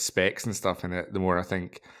and the specs and stuff in it, the more I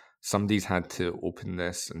think somebody's had to open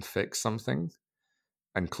this and fix something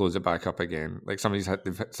and close it back up again. Like,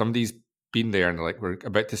 somebody's been there and they're like, we're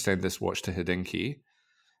about to send this watch to Hodinkee.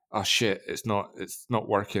 Oh shit, it's not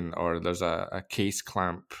working, or there's a case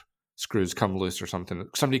clamp screws come loose or something.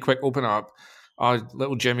 Somebody quick open it up. Oh,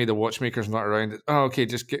 little Jimmy, the watchmaker's not around. Oh, okay,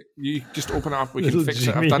 just open it up. We can fix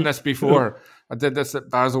Jimmy. It. I've done this before. I did this at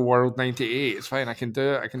Baselworld 98. It's fine. I can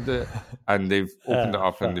do it. And they've opened it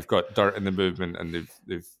up and they've got dirt in the movement and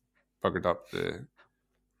they've buggered up the.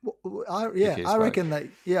 I reckon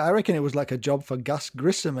it was like a job for Gus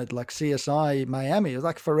Grissom at like CSI Miami. It was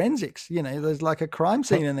like forensics. There's like a crime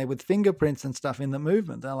scene in there with fingerprints and stuff in the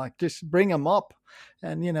movement. They're like, just bring them up,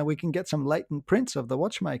 and we can get some latent prints of the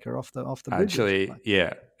watchmaker off the bridges. Actually,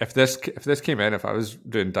 yeah. If this came in, if I was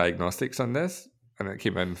doing diagnostics on this and it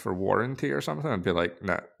came in for warranty or something, I'd be like,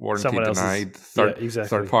 nah, warranty denied.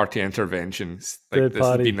 Third party intervention. Like, this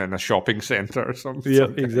has been in a shopping centre or something. Yeah,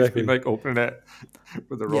 exactly. Like, opening it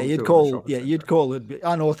with the wrong. You'd call it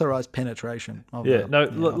unauthorized penetration.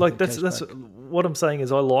 That's what I'm saying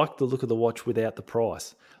is I like the look of the watch without the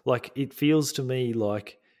price. Like, it feels to me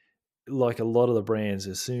like a lot of the brands,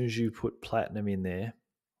 as soon as you put platinum in there,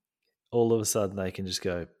 all of a sudden they can just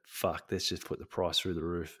go, fuck, let's just put the price through the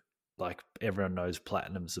roof. Like, everyone knows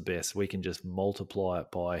platinum's the best. We can just multiply it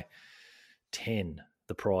by 10,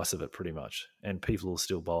 the price of it, pretty much, and people will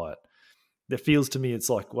still buy it. That feels to me it's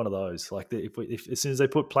like one of those. Like, if as soon as they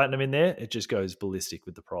put platinum in there, it just goes ballistic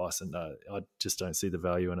with the price, and I just don't see the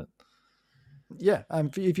value in it. Yeah,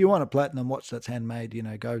 if you want a platinum watch that's handmade,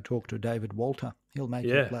 go talk to David Walter. He'll make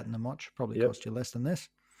you a platinum watch. Probably cost you less than this.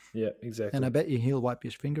 Yeah, exactly. And I bet you he'll wipe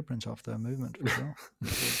his fingerprints off the movement as well.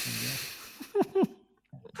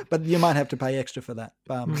 But you might have to pay extra for that.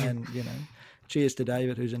 And cheers to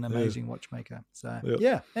David, who's an amazing watchmaker. So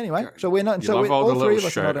anyway, so we're not. So love all the three little of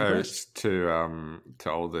us are not shout impressed. outs to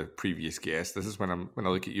all the previous guests. This is when I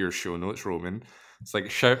look at your show notes, Roman. It's like a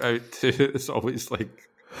shout out to. It's always like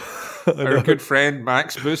our good friend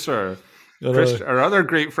Max Busser, our other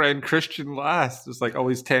great friend Christian Lass. There's like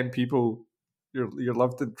always 10 people You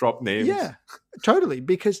love to drop names. Yeah, totally.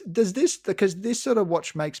 Because this sort of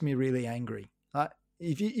watch makes me really angry.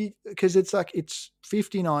 Because it's like it's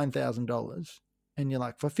 $59,000, and you're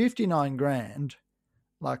like, for 59 grand,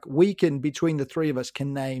 like we can, between the three of us,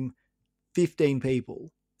 can name 15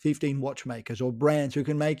 people, 15 watchmakers or brands who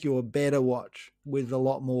can make you a better watch with a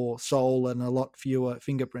lot more soul and a lot fewer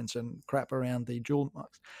fingerprints and crap around the jewel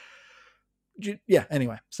marks. Yeah,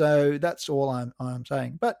 anyway, so that's all I'm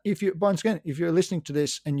saying. But once again, if you're listening to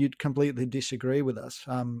this and you'd completely disagree with us,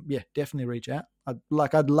 definitely reach out.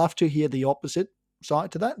 I'd love to hear the opposite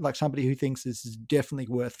side to that, like somebody who thinks this is definitely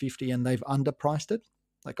worth 50 and they've underpriced it.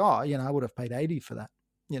 Like, I would have paid 80 for that.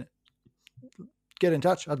 Get in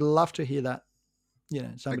touch. I'd love to hear that.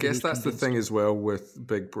 I guess that's the thing as well with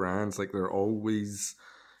big brands. Like, they're always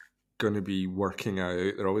going to be working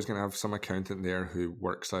out. They're always going to have some accountant there who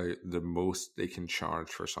works out the most they can charge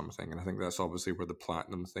for something. And I think that's obviously where the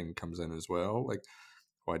platinum thing comes in as well. Like,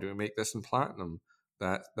 why do we make this in platinum?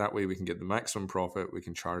 That way we can get the maximum profit. We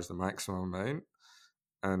can charge the maximum amount.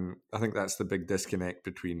 And I think that's the big disconnect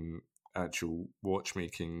between actual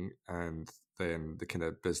watchmaking and then the kind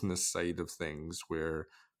of business side of things, where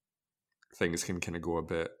things can kind of go a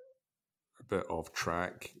bit off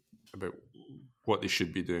track about what they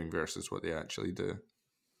should be doing versus what they actually do.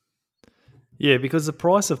 Yeah, because the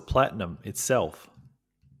price of platinum itself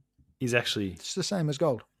is actually... It's the same as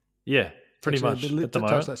gold. Yeah, pretty much at the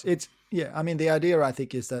moment. The idea, I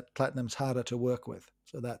think, is that platinum's harder to work with.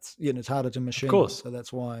 So that's, it's harder to machine. Of course. So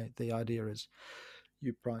that's why the idea is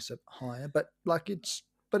you price it higher. But it's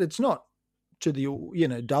not to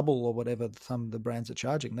the, double or whatever some of the brands are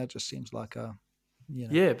charging. That just seems like a...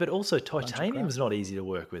 Yeah, but also titanium is not easy to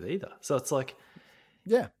work with either. So it's like,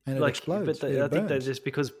 and it explodes. But I think that just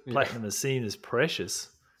because platinum is seen as precious,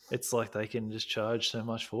 it's like they can just charge so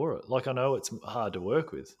much for it. Like, I know it's hard to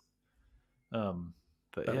work with,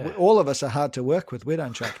 but all of us are hard to work with. We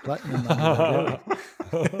don't charge platinum.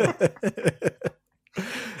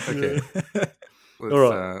 Okay,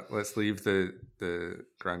 let's leave the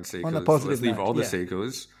Grand Seikos. Let's leave all the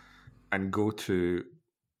Seikos and go to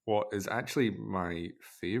what is actually my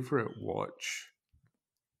favorite watch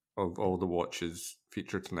of all the watches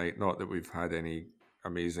featured tonight. Not that we've had any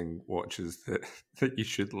amazing watches that you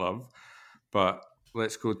should love, but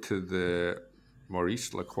let's go to the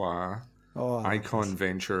Maurice Lacroix Icon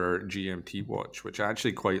Venture GMT watch, which I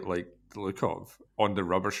actually quite like the look of on the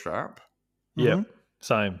rubber strap. Yeah,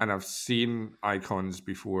 same. And I've seen Icons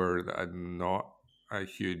before that I'm not a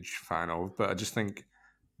huge fan of, but I just think,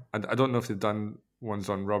 I don't know if they've done ones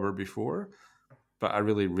on rubber before, but I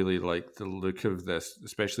really, really like the look of this,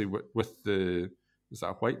 especially with the, is that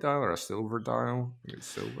a white dial or a silver dial? It's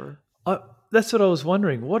silver. That's what I was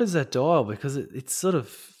wondering. What is that dial? Because it's sort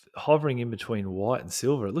of hovering in between white and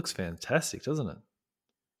silver. It looks fantastic, doesn't it?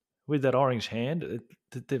 With that orange hand,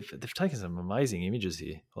 they've taken some amazing images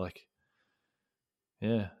here. Like,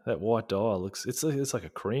 yeah, that white dial looks, it's like a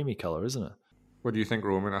creamy color, isn't it? What do you think,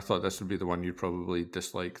 Roman? I thought this would be the one you'd probably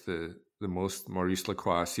dislike the most. Maurice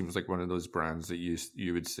Lacroix seems like one of those brands that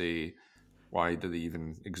you would say, why do they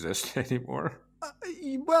even exist anymore?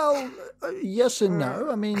 Yes and no.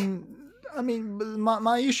 I mean,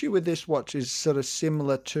 my issue with this watch is sort of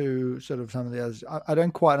similar to sort of some of the others. I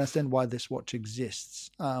don't quite understand why this watch exists.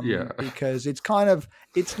 Because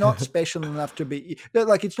it's not special enough to be,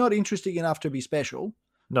 like, it's not interesting enough to be special.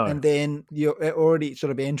 No. And then you're already sort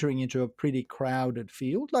of entering into a pretty crowded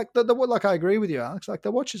field. Like like I agree with you, Alex. Like,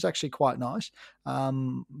 the watch is actually quite nice.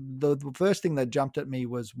 The first thing that jumped at me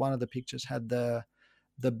was one of the pictures had the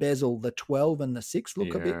bezel, the 12 and the 6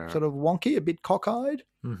 look a bit sort of wonky, a bit cockeyed.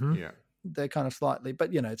 Mm-hmm. Yeah. They're kind of slightly,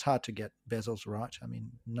 but it's hard to get bezels right. I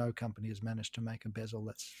mean, no company has managed to make a bezel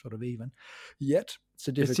that's sort of even yet.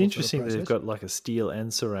 It's interesting that they've got like a steel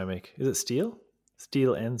and ceramic. Is it steel?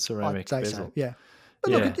 Steel and ceramic bezel. So, yeah.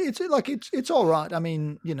 But look, it's all right. I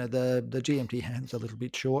mean, the GMT hand's a little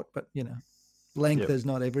bit short, but length is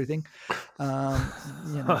not everything.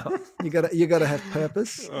 You got to have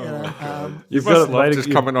purpose. You've got love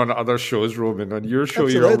just coming on other shows, Roman. On your show,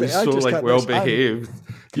 you're always so well behaved.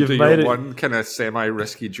 You've made one kind of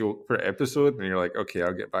semi-risky joke per episode, and you're like, okay,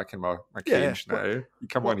 I'll get back in my cage now. You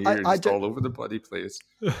come on here, you're just all over the bloody place.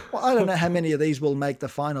 Well, I don't know how many of these will make the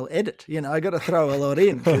final edit. I got to throw a lot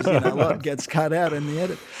in because a lot gets cut out in the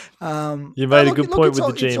edit. You made a good point with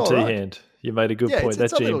the GMT hand. You made a good point.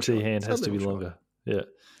 That GMT hand has to be longer. Yeah,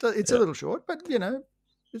 it's a little short, but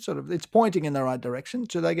it's pointing in the right direction,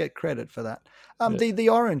 so they get credit for that. The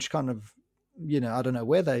orange kind of, I don't know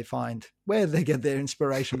where they get their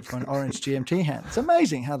inspiration for an orange GMT hand. It's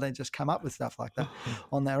amazing how they just come up with stuff like that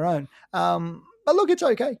on their own. But look, it's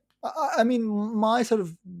okay. I mean, my sort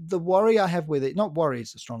of the worry I have with it, not worry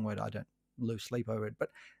is a strong word. I don't lose sleep over it, but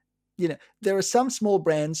there are some small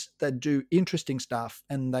brands that do interesting stuff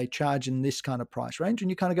and they charge in this kind of price range, and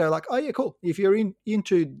you kind of go like, oh yeah, cool. If you're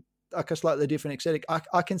into like a slightly different aesthetic,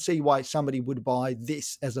 I can see why somebody would buy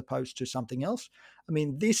this as opposed to something else. I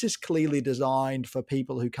mean, this is clearly designed for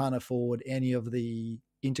people who can't afford any of the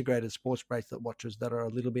integrated sports bracelet watches that are a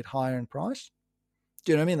little bit higher in price.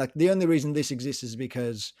 Do you know what I mean? Like the only reason this exists is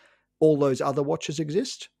because all those other watches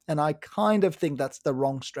exist. And I kind of think that's the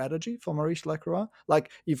wrong strategy for Maurice Lacroix.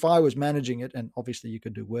 Like if I was managing it, and obviously you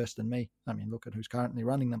could do worse than me. I mean, look at who's currently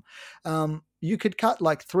running them. You could cut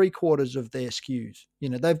like 3/4 of their SKUs.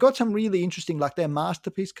 They've got some really interesting, like their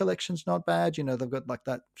masterpiece collection's not bad. They've got like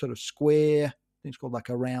that sort of square, I think it's called like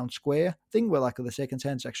a round square thing where like the second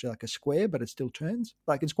hand's actually like a square, but it still turns.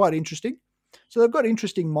 Like it's quite interesting. So they've got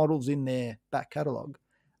interesting models in their back catalogue.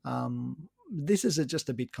 This is just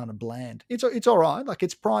a bit kind of bland. It's all right. Like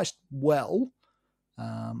it's priced well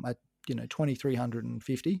at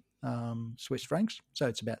 2,350 Swiss francs. So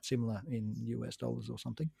it's about similar in US dollars or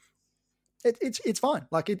something. It's fine.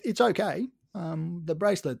 Like it's okay. The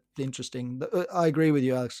bracelet, interesting. I agree with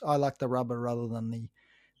you, Alex. I like the rubber rather than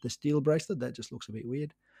the steel bracelet. That just looks a bit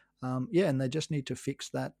weird. And they just need to fix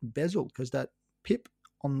that bezel because that pip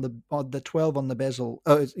on the 12 on the bezel,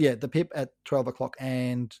 the pip at 12 o'clock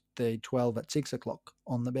and the 12 at 6 o'clock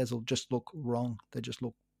on the bezel just look wrong. They just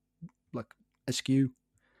look like askew.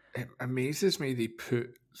 It amazes me they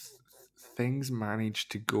put things manage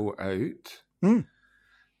to go out and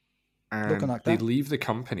like they that. leave the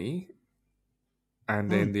company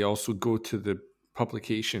and then they also go to the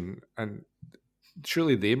publication, and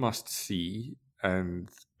surely they must see and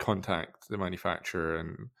contact the manufacturer,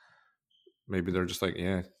 and maybe they're just like,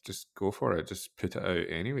 yeah, just go for it. Just put it out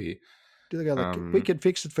anyway. Do they go like, we could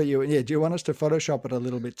fix it for you? Yeah. Do you want us to Photoshop it a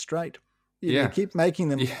little bit straight? You keep making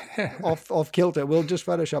them off kilter. We'll just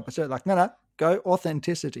Photoshop it. So like, no, go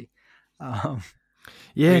authenticity.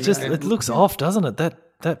 It looks off, doesn't it?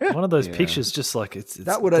 That one of those pictures, just like it's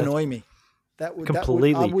that would annoy me. That would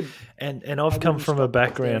completely. And I've come from a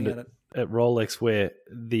background at Rolex where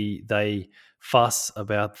they fuss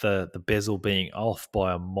about the bezel being off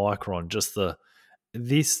by a micron.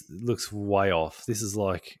 This looks way off. This is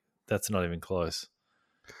like, that's not even close.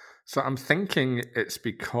 So I'm thinking it's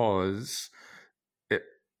because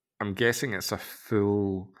I'm guessing it's a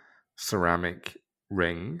full ceramic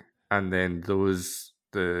ring, and then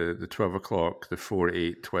the 12 o'clock, the 4,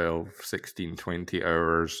 8, 12, 16, 20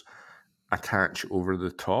 hours attach over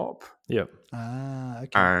the top. Yep. Okay.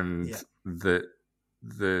 And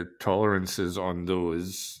the tolerances on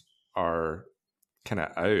those are kind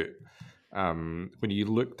of out. When you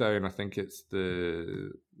look down, I think it's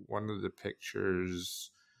one of the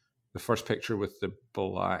pictures, the first picture with the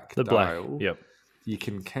black dial. Yep. You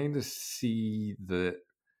can kind of see that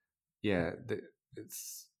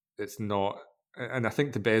it's not, and I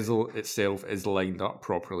think the bezel itself is lined up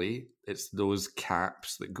properly. It's those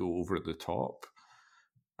caps that go over the top.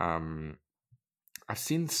 I've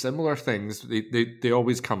seen similar things. They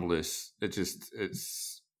always come loose.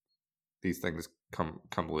 It's these things come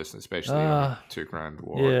loose, especially on a $2,000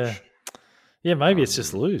 watch. Yeah, maybe it's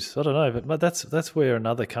just loose. I don't know, but that's where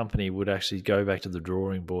another company would actually go back to the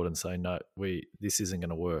drawing board and say, no, this isn't going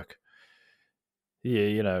to work.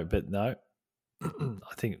 Yeah, but no.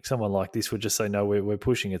 I think someone like this would just say, no, we're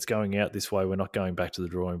pushing, it's going out this way, we're not going back to the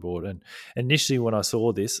drawing board. And initially when I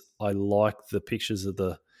saw this, I liked the pictures of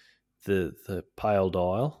the pale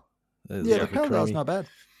dial. The pale dial's not bad.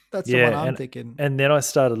 That's the one I'm thinking. And then I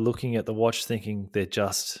started looking at the watch thinking they're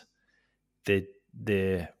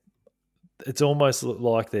it's almost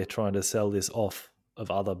like they're trying to sell this off of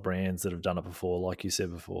other brands that have done it before, like you said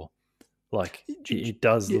before. Like it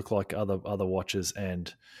does look like other watches,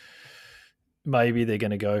 and maybe they're going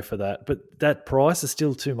to go for that. But that price is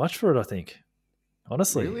still too much for it, I think.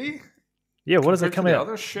 Honestly. Really? Yeah, what does it come out?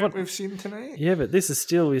 Other shit we've seen tonight? Yeah, but this is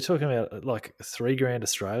still, you're talking about like $3,000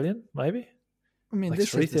 Australian, maybe? I mean, like this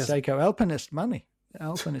 3, is the Seiko Alpinist money.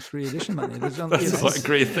 Alpinist re-edition money. That's what a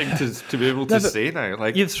great thing to be able to say now.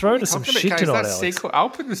 Like, you've thrown us some shit tonight, Alex. That's Seiko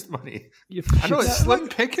Alpinist money. I know it's slim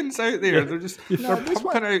pickings out there. Yeah. They're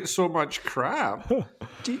pumping out so much crap.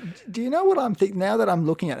 Do you know what I'm thinking now that I'm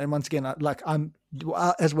looking at it? And once again,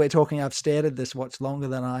 as we're talking, I've stared at this watch longer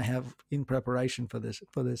than I have in preparation for this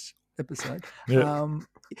episode. Yeah.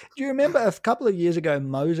 Do you remember a couple of years ago,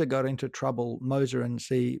 Moser got into trouble, Moser and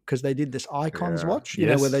C, because they did this Icons watch, you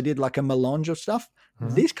know, where they did like a melange of stuff.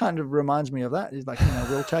 Mm-hmm. This kind of reminds me of that. It's like,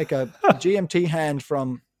 we'll take a GMT hand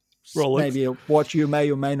from Rolex. maybe a watch you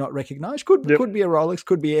may or may not recognize. Could be a Rolex,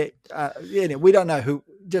 could be we don't know who.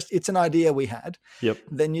 Just it's an idea we had. Yep.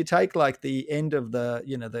 Then you take like the end of the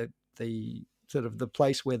the sort of the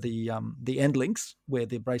place where the end links where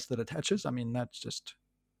the bracelet attaches. I mean, that's just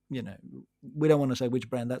we don't want to say which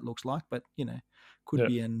brand that looks like, but could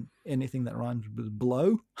be anything that rhymes with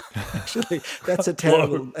blow. Actually, that's a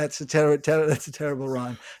terrible that's a terrible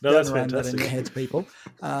rhyme. No, Don't that's rhyme fantastic. that in your heads, people.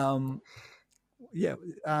 And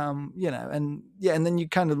then you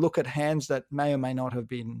kind of look at hands that may or may not have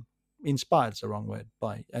been inspired, is the wrong word,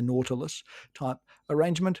 by a Nautilus type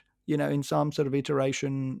arrangement, in some sort of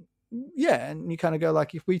iteration. Yeah, and you kind of go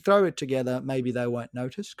like, if we throw it together, maybe they won't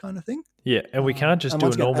notice, kind of thing. Yeah, and we can't just do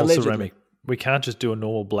a normal allegedly. ceramic. We can't just do a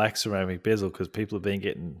normal black ceramic bezel because people have been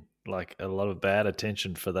getting like a lot of bad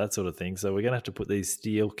attention for that sort of thing. So we're going to have to put these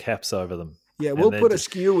steel caps over them. Yeah, we'll put a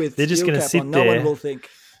skew with. They're just going to sit there. No one will think.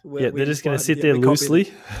 They're just going to sit there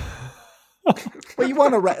loosely. Well, you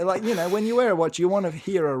want to when you wear a watch, you want to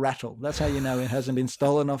hear a rattle. That's how you know it hasn't been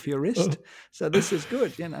stolen off your wrist. So this is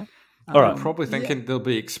good, All right. I'm probably thinking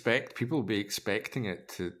people will be expecting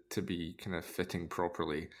it to be kind of fitting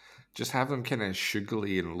properly. Just have them kind of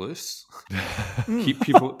sugary and loose.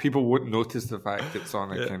 People won't notice the fact it's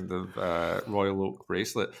on a kind of Royal Oak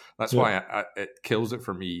bracelet. That's why it kills it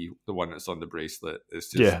for me. The one that's on the bracelet is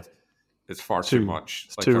just it's far too much.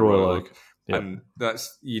 It's like too Royal Oak. Yep. And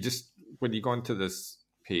that's when you go into this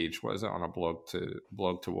page. What is it on a blog to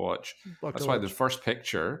watch? That's why the first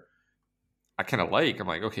picture I kind of like. I'm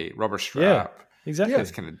like, okay, rubber strap. Yeah, exactly.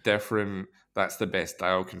 It's kind of different. That's the best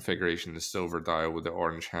dial configuration, the silver dial with the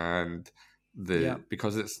orange hand.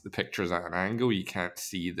 Because the picture's at an angle, you can't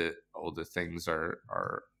see that all the things are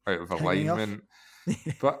out of alignment.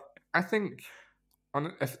 But I think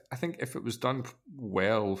if it was done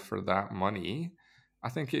well for that money, I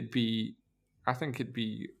think it'd be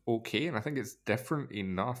okay, and I think it's different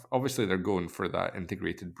enough. Obviously, they're going for that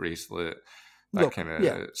integrated bracelet, kind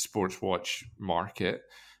of sports watch market.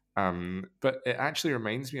 But it actually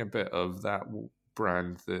reminds me a bit of that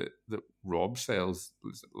brand that Rob sells,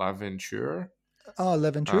 L'Aventure. Oh,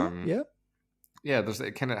 L'Aventure, yeah. Yeah,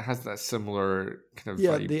 it kind of has that similar kind of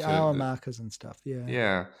vibe. The hour markers and stuff. Yeah.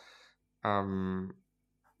 Yeah.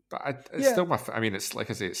 But it's still it's like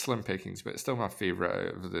I say, it's slim pickings, but it's still my favorite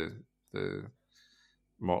out of the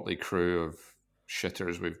motley crew of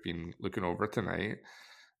shitters we've been looking over tonight.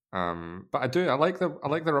 But I like the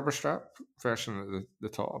rubber strap version at the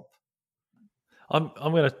top. I'm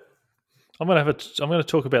gonna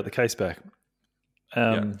talk about the case back.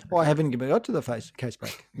 I haven't even got to the case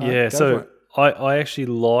back. So I actually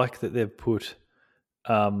like that they've put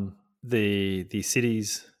the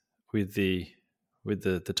cities with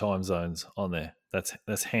the time zones on there.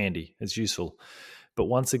 That's handy. It's useful. But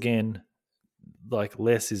once again, like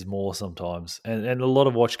less is more sometimes, and a lot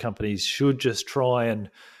of watch companies should just try and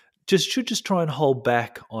hold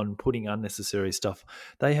back on putting unnecessary stuff.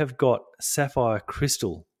 They have got sapphire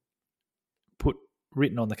crystal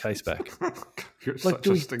written on the case back. Like,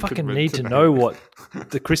 do we fucking need to know what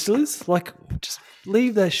the crystal is? Like, just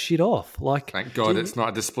leave that shit off. Like, thank God it's not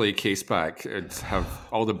a display case back. It's have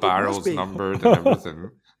all the barrels numbered and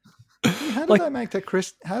everything. How do they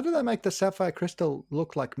make the sapphire crystal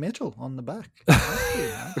look like metal on the back?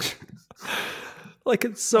 Like,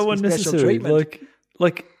 it's so unnecessary.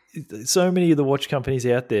 Like so many of the watch companies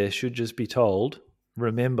out there should just be told,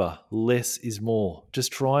 remember, less is more.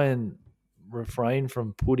 Just try and refrain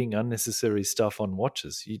from putting unnecessary stuff on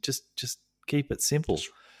watches. You just keep it simple.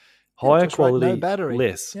 Higher quality, no battery.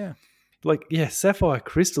 Less. Yeah. Like, sapphire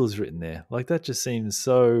crystal is written there. Like, that just seems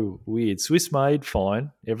so weird. Swiss made,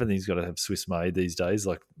 fine. Everything's got to have Swiss made these days.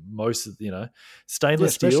 Like most of,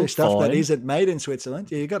 stainless steel, especially stuff fine. that isn't made in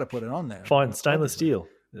Switzerland. Yeah, you got to put it on there. Fine, stainless steel.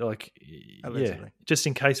 Like, allegedly. Just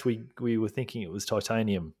in case we were thinking it was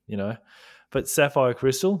titanium, But sapphire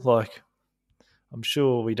crystal, like, I'm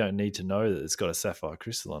sure we don't need to know that it's got a sapphire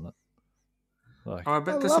crystal on it. Like, I'm a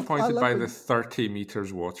bit disappointed by the 30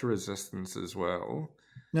 meters water resistance as well.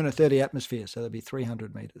 No, 30 atmospheres, so that'd be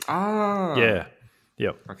 300 meters. Ah. Yeah.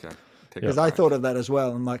 Yep. Okay. Because I thought of that as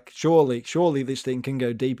well. I'm like, surely this thing can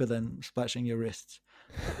go deeper than splashing your wrists.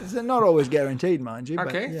 It's not always guaranteed, mind you.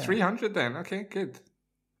 Okay, but, 300 then. Okay, good.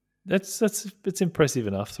 It's impressive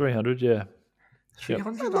enough. 300, yeah.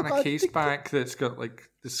 300 on a case back that's got like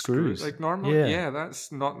the screws. Like normally,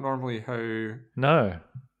 that's not normally how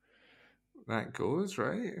that goes,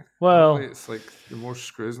 right? Well, normally it's like the more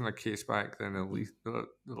screws in a case back, then the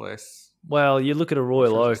less. Well, you look at a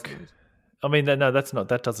Royal Oak. I mean,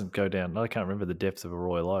 that doesn't go down. I can't remember the depth of a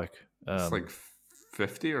Royal Oak. It's like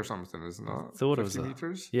 50 or something, isn't it? I thought it was 50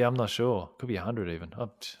 meters. Yeah, I'm not sure. Could be 100 even.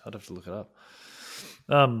 I'd have to look it up.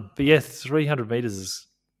 But yeah, 300 meters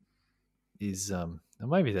is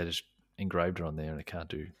maybe they just engraved it on there and it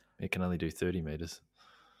can only do 30 meters.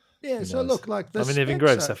 Yeah, Who so knows? look, like this. I mean, they've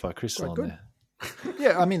engraved sapphire crystal on there.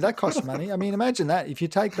 Yeah, I mean that costs money. I mean, imagine that if you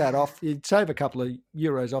take that off, you'd save a couple of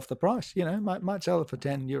euros off the price. You know, might sell it for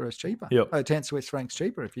 10 euros cheaper. Yep. 10 Swiss francs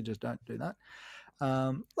cheaper if you just don't do that.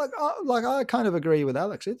 I kind of agree with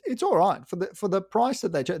Alex. It's all right for the price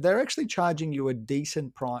that they're actually charging you a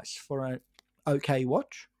decent price for an okay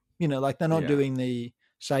watch. You know, like they're not doing the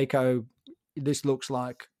Seiko. This looks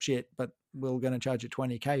like shit, but we're going to charge you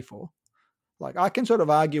 20K for. Like I can sort of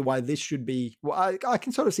argue why this should be. Well, I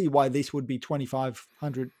can sort of see why this would be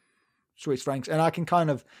 2,500 Swiss francs, and I can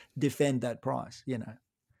kind of defend that price. You know,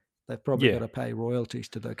 they've probably got to pay royalties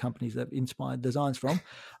to the companies that inspired designs from,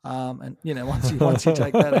 and you know, once you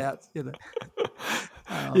take that out, you know.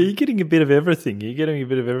 You're getting a bit of everything. You're getting a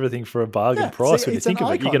bit of everything for a bargain price. When you think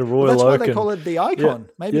of it, you get a Royal Oak. That's why they Oak call it the Icon.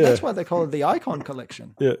 Maybe that's why they call it the Icon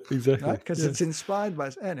collection. Yeah, exactly. Because it's inspired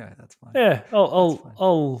by. Anyway, that's fine. Yeah,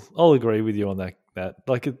 I'll agree with you on that.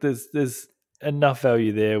 Like, there's enough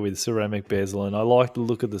value there with ceramic bezel, and I like the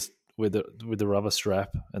look of this with the rubber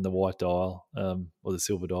strap and the white dial, or the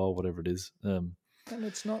silver dial, whatever it is. And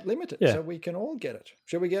it's not limited, so we can all get it.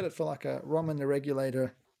 Should we get it for like a ROM and the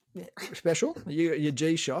regulator? Special? Your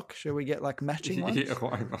G-Shock? Should we get like matching ones? Yeah,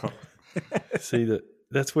 why not? See,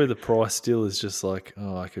 that's where the price still is just like,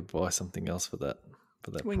 I could buy something else for that.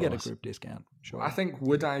 We can get a group discount. Sure. I think,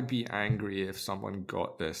 would I be angry if someone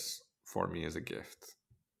got this for me as a gift?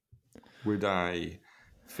 Would I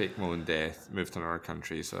fake my own death, move to another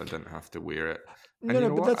country so I didn't have to wear it? And you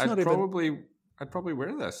know what? I'd probably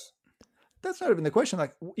wear this. That's not even the question.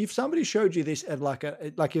 Like, if somebody showed you this at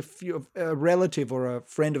if a relative or a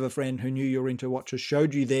friend of a friend who knew you were into watches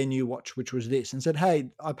showed you their new watch, which was this, and said, "Hey,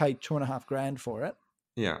 I paid $2,500 for it."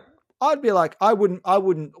 Yeah, I'd be like, I wouldn't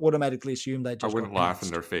automatically assume they just. I wouldn't laugh in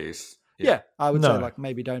their face. Yeah, I would say like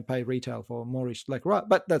maybe don't pay retail for Maurice. Like, right,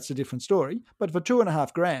 but that's a different story. But for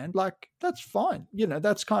 $2,500, like that's fine. You know,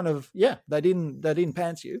 that's kind of they didn't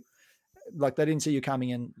pants you. Like they didn't see you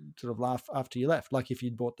coming and sort of laugh after you left. Like if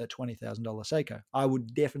you'd bought that $20,000 Seiko, I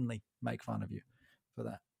would definitely make fun of you for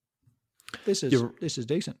that. This is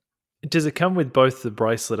decent. Does it come with both the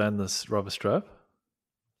bracelet and this rubber strap?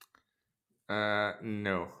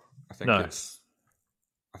 No, I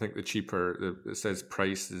think the cheaper. It says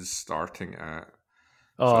price is starting at.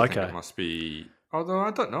 Oh, so I okay. think it must be. Although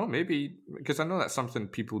I don't know, maybe because I know that's something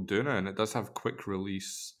people do now, and it does have quick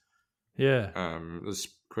release. Yeah. There's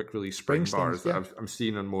quick release spring bars that I'm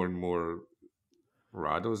seeing on more and more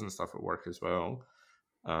Rados and stuff at work as well,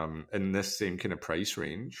 in this same kind of price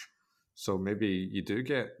range. So maybe you do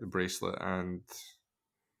get the bracelet and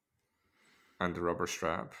the rubber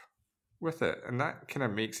strap with it, and that kind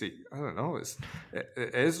of makes it. I don't know.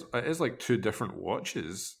 It is like two different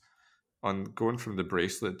watches. On going from the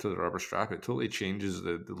bracelet to the rubber strap, it totally changes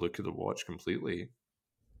the look of the watch completely.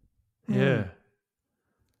 Yeah.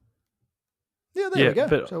 Yeah, there we go.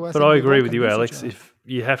 But I agree with you, Alex. If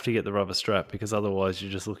you have to get the rubber strap, because otherwise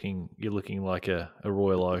you're looking like a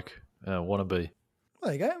Royal Oak wannabe.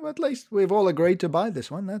 There you go. Well, at least we've all agreed to buy this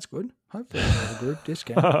one. That's good. Hopefully we'll have a group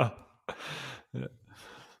discount. Yeah.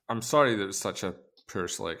 I'm sorry there was such a poor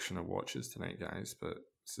selection of watches tonight, guys, but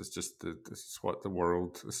this is just this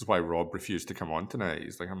is why Rob refused to come on tonight.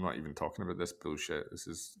 He's like, I'm not even talking about this bullshit. This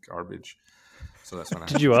is garbage. So that's when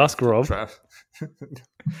Did you ask Rob?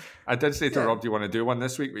 I did say to Rob, do you want to do one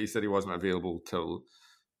this week? But he said he wasn't available till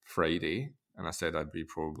Friday. And I said I'd be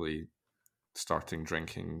probably starting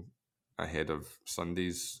drinking ahead of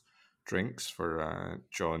Sunday's drinks for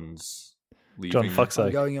John's leaving. John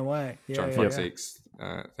Fucksake's going away. John Fucksake's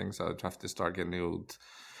things. So I'd have to start getting the old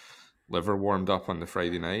liver warmed up on the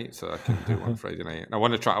Friday night so I can do one Friday night. And I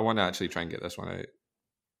want to actually try and get this one out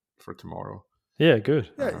for tomorrow. Yeah, good.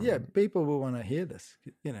 Yeah, people will want to hear this,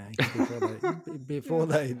 before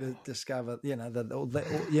they discover, that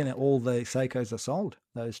all the Seikos are sold.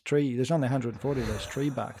 Those there's only 140 of those tree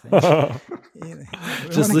bark things.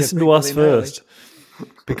 Just listen to us first,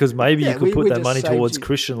 because maybe you could put that money towards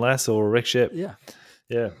Christian Lass or Rex Shep.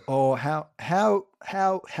 Yeah. Or how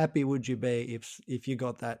happy would you be if you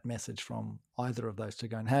got that message from either of those two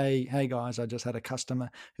going, hey guys, I just had a customer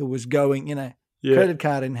who was going, credit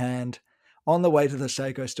card in hand, on the way to the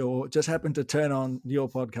Seiko store, just happened to turn on your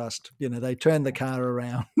podcast. They turned the car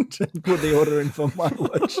around and put the order in for my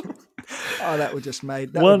watch. Oh, that would just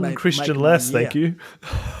Christian Lass, thank you.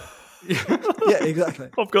 Yeah, exactly.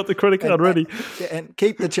 I've got the credit card ready. And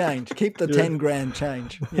keep the change. Keep the 10 grand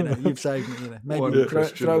change. You've saved me. Maybe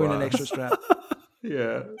throw in an extra strap.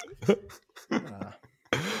 Yeah.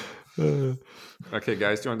 Okay,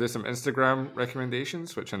 guys, do you want to do some Instagram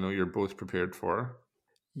recommendations, which I know you're both prepared for?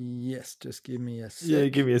 Yes, just give me a sec. Yeah,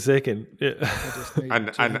 give me a second. Yeah.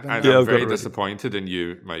 And I'm very disappointed in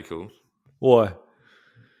you, Michael. Why?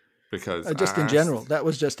 Because just in general. That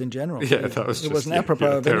was just in general. Yeah, that was just wasn't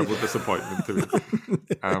apropos of terrible anything. disappointment to me.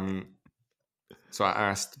 So I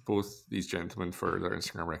asked both these gentlemen for their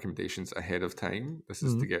Instagram recommendations ahead of time. This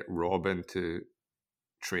is to get Rob into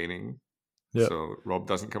training. Yep. So Rob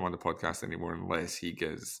doesn't come on the podcast anymore unless he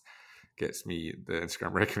gets me the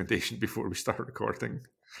Instagram recommendation before we start recording.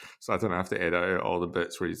 So I don't have to edit out all the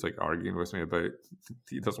bits where he's like arguing with me about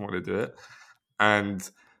he doesn't want to do it. And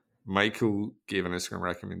Michael gave an Instagram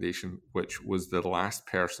recommendation, which was the last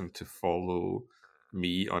person to follow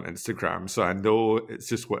me on Instagram. So I know it's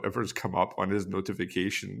just whatever's come up on his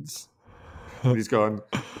notifications. And he's gone,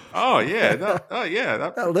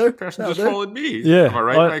 that person just followed me. Yeah. Am I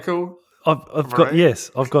right, Michael? I've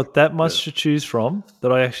got that much to choose from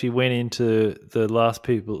that I actually went into the last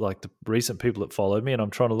people, like the recent people that followed me, and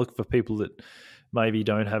I'm trying to look for people that maybe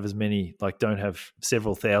don't have as many, like don't have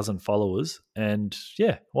several thousand followers. And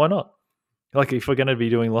yeah, why not? Like if we're going to be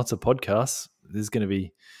doing lots of podcasts, there's going to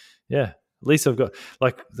be, at least I've got,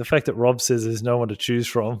 like the fact that Rob says there's no one to choose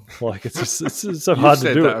from, like it's so hard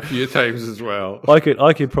to do that it. A few times as well. I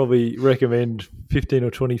could probably recommend 15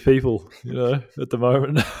 or 20 people, at the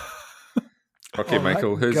moment. Okay,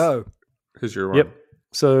 Michael, who's your one? Yep.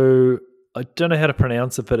 So I don't know how to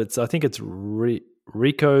pronounce it, but I think it's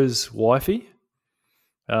Rico's wifey.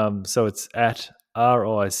 So it's at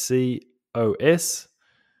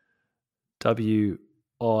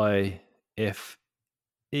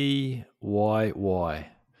RICOSWIFEYY.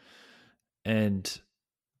 And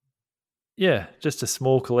just a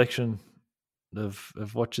small collection of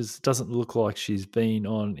watches. It doesn't look like she's been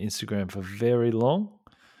on Instagram for very long.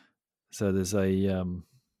 So there's only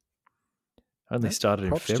started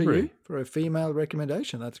in February. To you for a female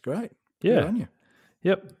recommendation. That's great. Yeah. Good on you.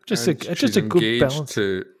 Yep. Just a good balance.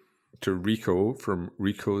 To Rico from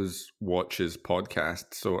Rico's Watches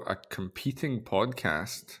podcast. So a competing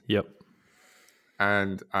podcast. Yep.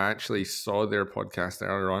 And I actually saw their podcast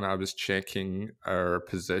earlier on. I was checking our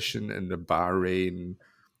position in the Bahrain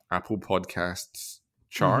Apple Podcasts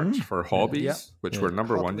chart for hobbies, which we're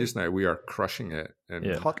number one just now. We are crushing it.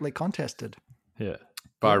 Hotly contested. Yeah.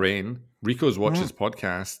 Bahrain, Rico's Watches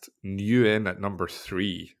podcast, new in at number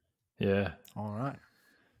 3. Yeah. All right.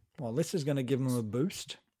 Well, this is going to give them a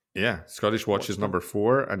boost. Yeah. Scottish Watches number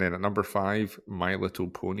 4. And then at number 5, My Little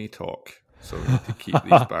Pony Talk. So we need to keep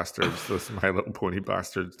these bastards, those My Little Pony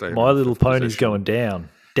bastards down. My Little Pony's going down.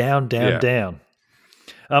 Down.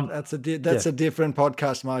 That's a different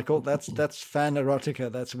podcast, Michael. That's fan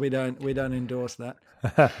erotica. We don't endorse that.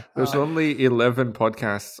 There's only 11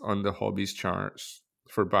 podcasts on the hobbies charts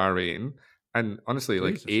for Bahrain, and honestly,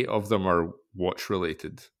 like 8 of them are watch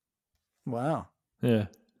related. Wow. Yeah.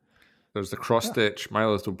 There's the Cross Stitch, My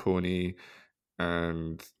Little Pony,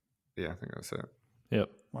 and I think that's it. Yep.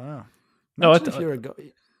 Wow. Imagine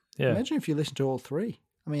Imagine if you listen to all 3.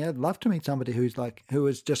 I mean, I'd love to meet somebody who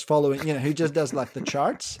is just following, who just does like the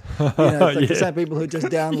charts. The same people who just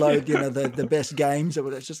download, the best games.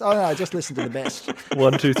 It's just, I just listen to the best.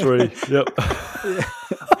 1, 2, 3. Yep. Yeah.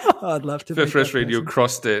 I'd love to. Fifth Wrist Radio,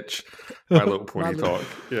 Cross Stitch, My Little Pony Talk.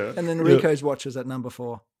 Yeah. And then Rico's Watches at number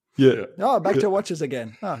 4. Yeah. Oh, back to watches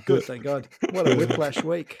again. Oh, good. Thank God. What a whiplash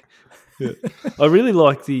week. Yeah. I really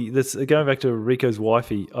like going back to Rico's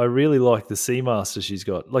wifey. I really like the Seamaster she's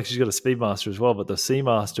got. Like she's got a Speedmaster as well, but the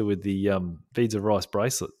Seamaster with the beads of rice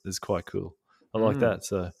bracelet is quite cool. I like that.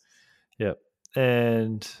 So, yeah,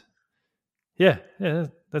 and yeah,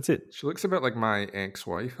 that's it. She looks a bit like my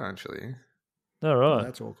ex-wife, actually. All right,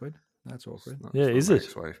 that's awkward. Is it?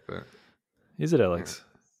 Ex-wife, but is it, Alex?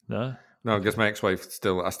 Yeah. No, because my ex-wife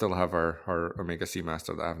I still have her Omega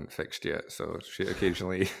Seamaster that I haven't fixed yet. So she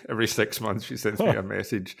occasionally, every 6 months, she sends me a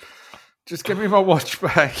message. Just give me my watch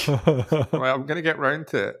back. I'm going to get round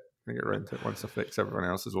to it. Once I fix everyone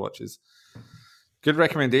else's watches. Good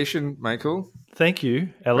recommendation, Michael. Thank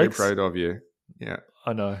you, Alex. Very proud of you. Yeah,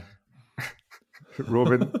 I know.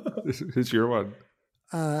 Robin, who's your one?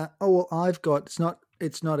 I've got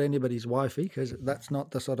it's not anybody's wifey because that's not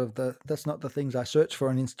the things I search for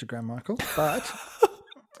on Instagram, Michael. But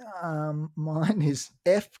mine is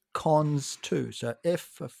FCons2. So F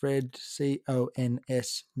for Fred,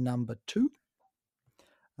 CONS number 2.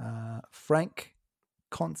 Frank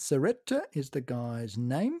Conceretta is the guy's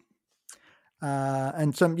name.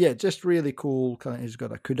 And some, just really cool. He's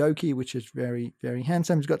got a Kudoki, which is very, very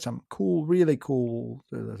handsome. He's got some really cool.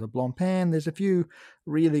 So there's a Blancpain. There's a few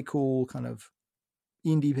really cool kind of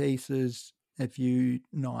indie pieces. A few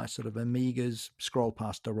nice sort of Amigas. Scroll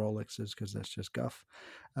past the Rolexes because that's just guff.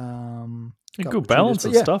 A good balance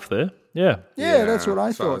of stuff there. Yeah, that's what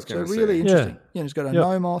I thought. So really interesting. He's got a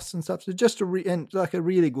Nomos and stuff. So just and like a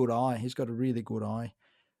really good eye. He's got a really good eye.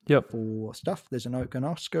 For stuff. There's an Oak and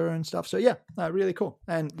Oscar and stuff. So really cool.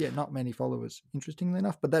 And not many followers, interestingly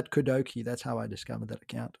enough. But that Kudoki, that's how I discovered that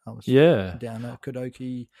account. I was down a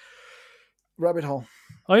Kudoki rabbit hole.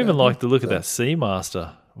 I even like the look of that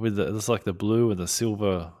Seamaster with it's like the blue and the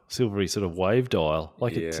silvery sort of wave dial.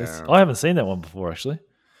 Like I haven't seen that one before actually.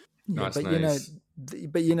 Yeah, that's but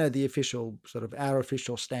nice. the official sort of our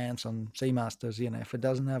official stance on Seamasters, if it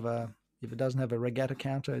doesn't have a regatta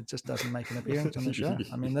counter, it just doesn't make an appearance on the show.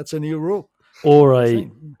 I mean, that's a new rule. Or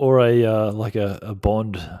a like a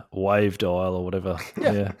Bond wave dial or whatever.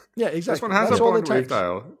 Yeah, exactly. This one has a Bond wave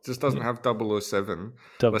dial. It just doesn't have 007.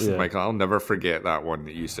 Listen, Michael, I'll never forget that one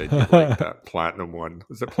that you said you liked, that platinum one.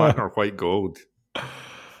 Was it platinum or white gold?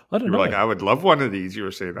 I don't know. Like, I would love one of these. You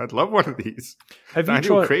were saying, I'd love one of these.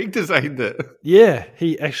 Daniel Craig designed it. Yeah,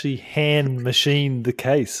 he actually hand machined the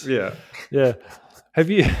case. Yeah. Have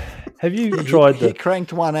you tried He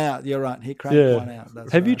cranked one out. You're right. He cranked one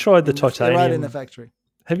out. Have you tried the titanium? Right in the factory.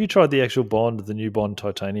 Have you tried the actual Bond, the new Bond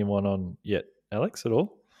titanium one on yet, Alex, at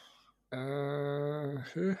all? We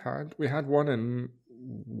had one in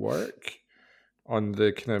work on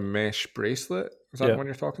the kind of mesh bracelet. Is that the one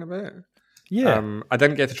you're talking about? Yeah. I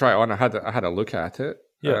didn't get to try it on. I had a look at it.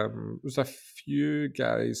 Yeah. There's a few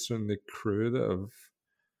guys from the crew that have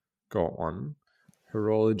got one.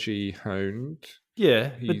 Horology Hound.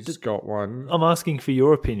 Yeah, he's got one. I'm asking for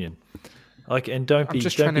your opinion. Like, and don't be. I'm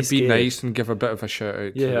just trying to be nice and give a bit of a shout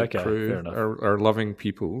out to the crew, fair enough. our loving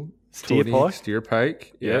people.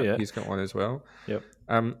 Steerpike. Yeah, he's got one as well. Yep.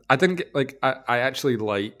 I didn't get I actually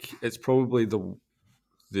like. It's probably the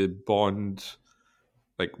Bond,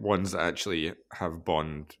 like ones that actually have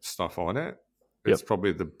Bond stuff on it. It's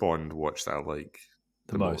probably the Bond watch that I like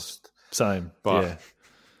the most. Same, but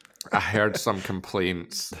I heard some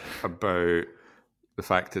complaints about the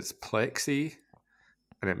fact it's plexi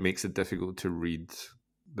and it makes it difficult to read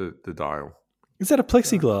the dial. Is that a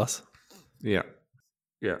plexiglass? Yeah.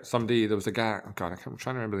 There was a guy. Oh God, I'm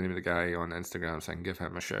trying to remember the name of the guy on Instagram, so I can give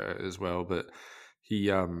him a shout out as well. But he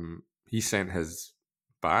sent his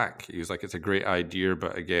back. He was like, "It's a great idea,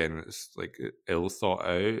 but again, it's like ill thought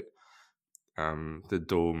out. The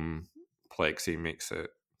dome plexi makes it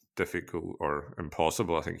difficult or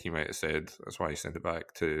impossible." I think he might have said that's why he sent it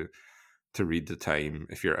back to read the time.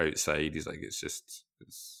 If you're outside, he's like, it's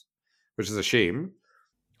which is a shame.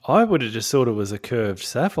 I would have just thought it was a curved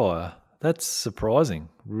sapphire. That's surprising,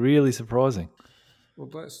 really surprising. Well,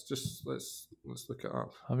 let's look it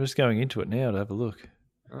up. I'm just going into it now to have a look.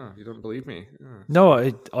 Oh, you don't believe me? Oh, no,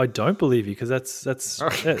 I don't believe you because that's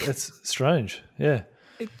strange. Yeah.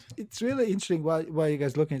 It's really interesting why you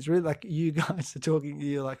guys looking. It's really like you guys are talking.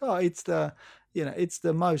 You're like, oh, it's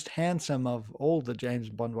the most handsome of all the James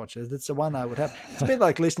Bond watches. It's the one I would have. It's a bit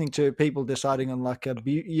like listening to people deciding on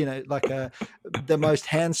the most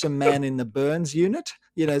handsome man in the Burns unit.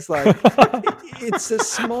 It's like it's a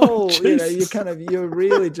small. You're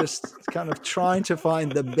really just kind of trying to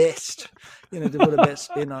find the best. To put a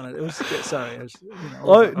best spin on it. It was sorry.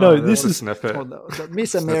 This is snippet. The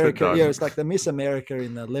Miss America. Yeah, it's like the Miss America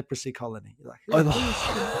in the leprosy colony. You're like,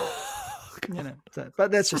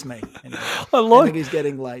 but that's just me. I think he's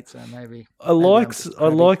getting late, so maybe. I like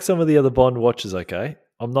some of the other Bond watches. Okay,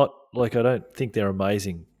 I'm not like I don't think they're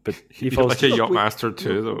amazing, but if I was like a Yachtmaster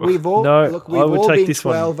too, though. We've all been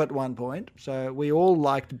 12 at one point, so we all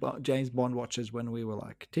liked James Bond watches when we were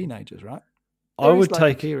like teenagers, right? I would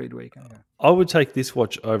take period week. I would take this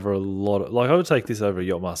watch over a lot of, I would take this over a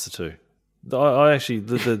Yachtmaster 2. I actually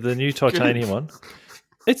the new titanium one.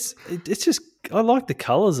 It's just I like the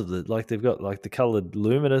colours of it. Like they've got like the coloured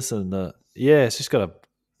luminous and it's just got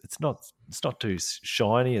it's not too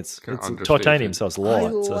shiny. It's titanium, so it's light. I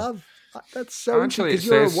love that's so actually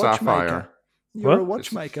interesting because you're a watchmaker. You're a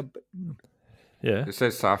watchmaker. Yeah, it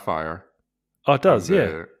says sapphire. Oh, it does.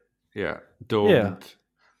 Domed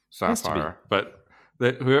sapphire, but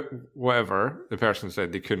whatever the person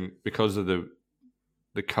said they couldn't because of the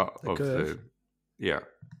cut of curve. You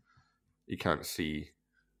can't see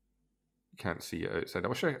it outside.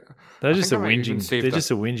 They're just a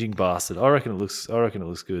whinging bastard. I reckon it looks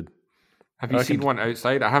good. Have you seen one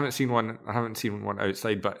outside? I haven't seen one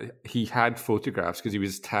outside, but he had photographs because he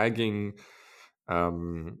was tagging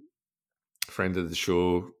friend of the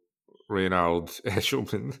show Reynald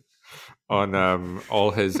Eshelman on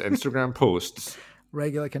all his Instagram posts.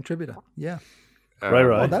 Regular contributor. Yeah. Right.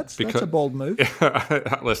 Well, that's a bold move.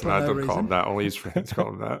 Listen, I don't call him that. Only his friends call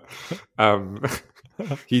him that.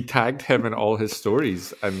 He tagged him in all his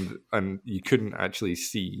stories, and you couldn't actually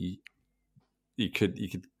see. You could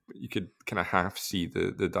kind of half see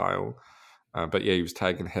the dial, but yeah, he was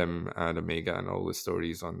tagging him and Omega and all the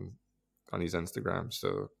stories on his Instagram.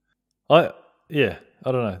 So I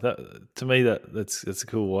don't know. That to me that's a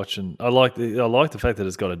cool watch, and I like the fact that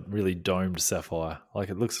it's got a really domed sapphire. Like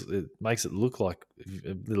it makes it look like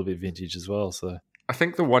a little bit vintage as well. So I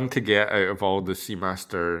think the one to get out of all the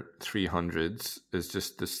Seamaster 300s is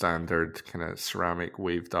just the standard kind of ceramic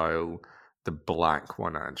wave dial. The black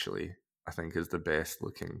one, actually, I think is the best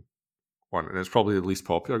looking one, and it's probably the least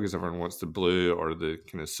popular because everyone wants the blue or the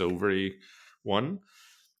kind of silvery one.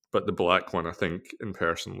 But the black one, I think, in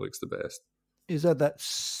person looks the best. Is that the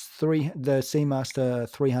Seamaster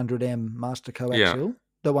 300M Master Coaxial?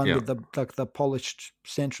 The one with the polished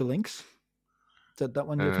central links? Is that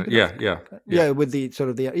one you're thinking of? Yeah, with the sort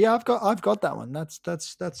of I've got that one.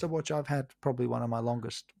 That's a watch I've had, probably one of my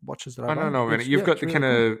longest watches that I've owned. No, you've got the kind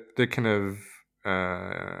of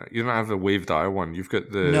you don't have the wave dial one. You've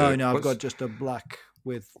got the No, I've got just a black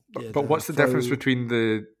with. But what's the difference between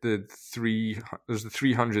the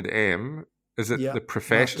 300M? Is it the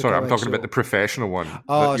professional? Sorry, I'm talking about the professional one.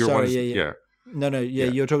 Oh, sorry, yeah. No,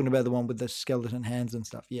 you're talking about the one with the skeleton hands and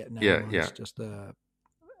stuff. Yeah, no, it's just the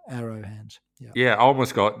arrow hands. Yeah, I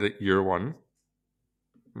almost got your one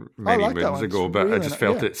many moons ago, but really I just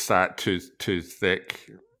felt it sat too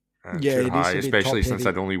thick, too high, especially since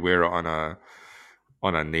I'd only wear it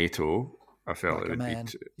on a NATO. I felt like it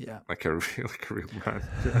would be like a real man.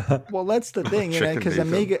 Well, that's the thing, because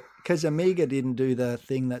Omega didn't do the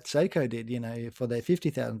thing that Seiko did, for their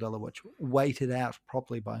 $50,000 watch, wait it out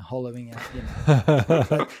properly by hollowing out.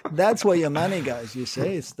 That's where your money goes. You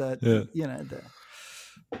see, it's that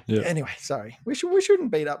Anyway, sorry, we shouldn't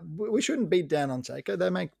beat down on Seiko. They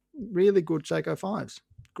make really good Seiko 5s,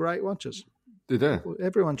 great watches. Do they?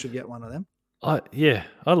 Everyone should get one of them. As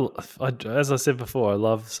I said before, I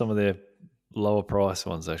love some of their lower price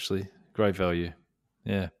ones, actually. Great value.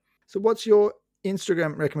 Yeah. So what's your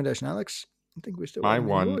Instagram recommendation, Alex? I think we're still. My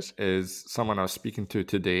one is someone I was speaking to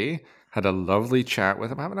today. Had a lovely chat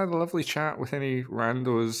with him. I haven't had a lovely chat with any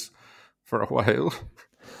randos for a while.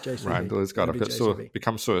 Randos got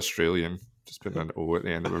become so Australian. Just putting an O at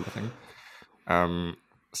the end of everything.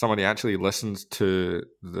 Somebody actually listens to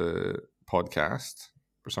the podcast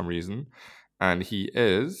for some reason, and he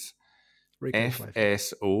is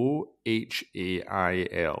FSOHAIL.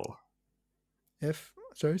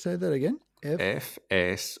 Sorry, say that again.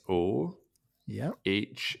 FSOHAIL.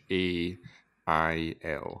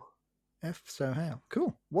 So how?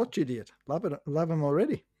 Cool. Watch idiot. Love it. Love him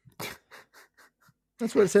already.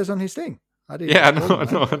 That's what it says on his thing. I didn't know. I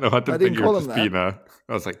didn't think you were just being I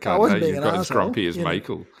was like, God, now you've got as grumpy as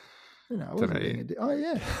Michael. I wasn't being oh,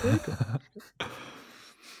 yeah. Very cool.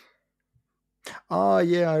 Oh,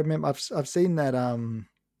 yeah. I remember. I've seen that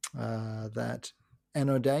that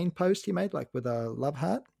Anodain post he made, like with a love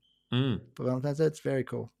heart. For Valentine's Day. It's very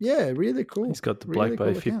cool. Yeah, really cool. He's got the Black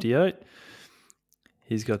Bay 58.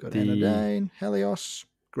 He's got the Anodain, Helios.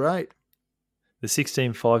 Great. The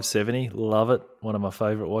 16570, love it. One of my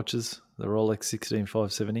favourite watches, the Rolex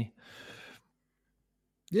 16570.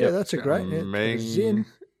 Yeah, that's a great Zin.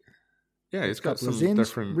 Yeah, it's got some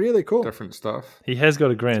different, really cool, different stuff. He has got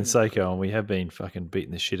a Grand Seiko, and we have been fucking beating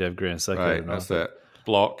the shit out of Grand Seiko. Right, that's it.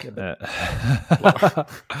 Block. But I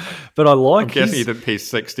like. I'm guessing he didn't pay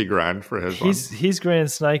 $60,000 for his one. His Grand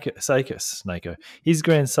Seiko. His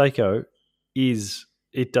Grand Seiko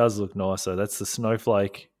it does look nicer. That's the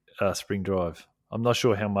Snowflake spring drive. I'm not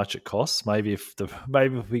sure how much it costs. Maybe if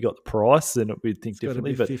we got the price, then we'd think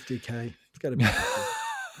differently. But $50,000. It's got to be $50,000.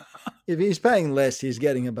 If he's paying less, he's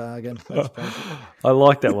getting a bargain. I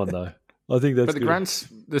like that one though. I think that's. But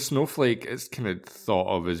the Snowflake is kind of thought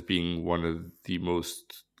of as being one of the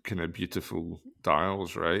most kind of beautiful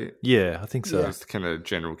dials, right? Yeah, I think so. It's the kind of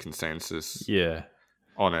general consensus. Yeah.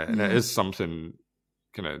 On it, and it is something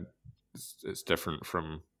kind of. It's different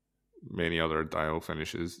from many other dial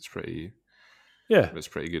finishes. It's pretty. Yeah, it's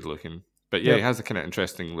pretty good looking. But yeah, it has a kind of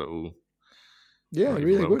interesting little. Yeah,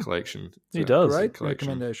 really little good collection. He does. Great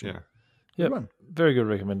recommendation. Yeah, very good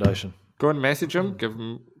recommendation. Go and message him. Give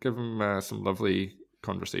him some lovely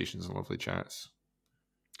conversations and lovely chats.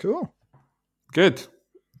 Cool. Good.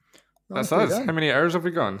 That's us. How many hours have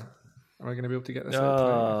we gone? Am I going to be able to get this out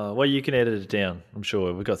today? Well, you can edit it down. I'm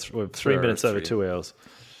sure we're 3 minutes over 2 hours.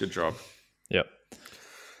 Good job. Yep.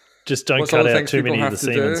 Just don't cut out too many of the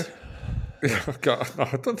Siemens. Oh, God, no,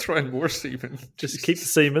 don't throw in more semen. Just keep the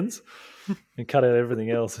Siemens and cut out everything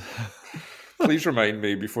else. Please remind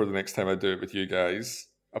me before the next time I do it with you guys,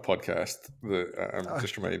 a podcast, that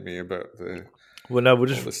just remind me about the... Well, no, we'll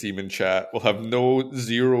just the semen chat. We'll have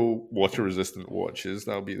zero water resistant watches.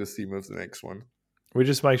 That'll be the theme of the next one. We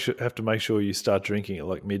just have to make sure you start drinking at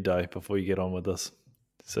like midday before you get on with us.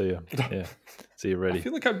 So you're ready. I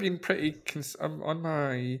feel like I've been pretty. I'm on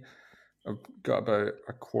my. I've got about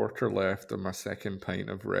a quarter left of my second pint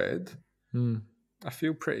of red. I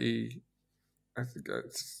feel pretty. I think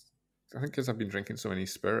because I've been drinking so many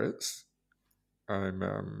spirits, I'm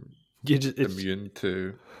immune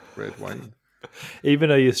to red wine. Even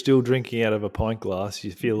though you're still drinking out of a pint glass,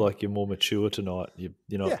 you feel like you're more mature tonight. You're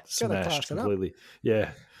not smashed completely.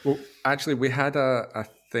 Yeah. Well, actually, we had a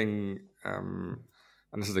thing, and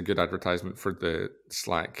this is a good advertisement for the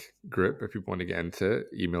Slack group. If people want to get into it,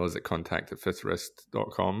 email us at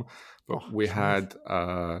contact@fifthwrist.com. But we had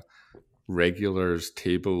a regulars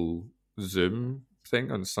table Zoom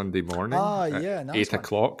thing on Sunday morning at 8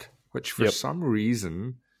 o'clock, which for some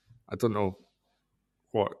reason, I don't know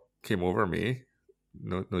what came over me.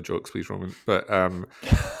 No jokes, please, Roman. But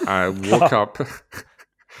I woke up.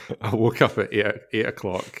 I woke up at 8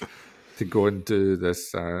 o'clock to go and do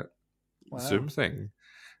this Zoom thing,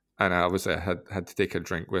 and I obviously had to take a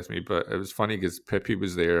drink with me. But it was funny because Pippi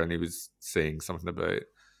was there, and he was saying something about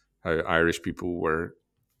how Irish people were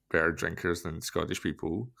better drinkers than Scottish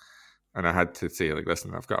people, and I had to say, like,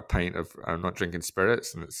 listen, I've got a pint of. I'm not drinking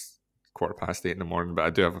spirits, and it's 8:15 in the morning, but I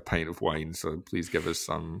do have a pint of wine, so please give us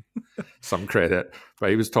some credit. But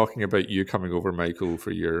he was talking about you coming over, Michael,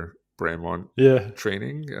 for your Bremont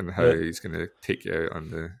training, and how he's going to take you out on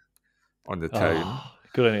the town.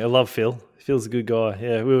 Good on you. I love Phil. Phil's a good guy.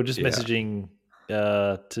 Yeah, we were just messaging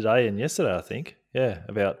today and yesterday, I think. Yeah,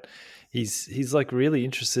 about he's like really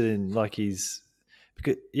interested in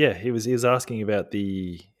he was asking about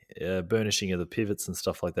the burnishing of the pivots and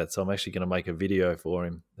stuff like that. So I'm actually going to make a video for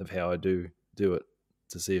him of how I do it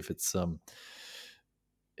to see if it's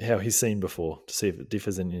how he's seen before, to see if it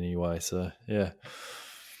differs in any way. So yeah.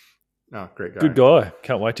 Oh, great guy. Good guy.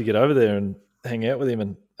 Can't wait to get over there and hang out with him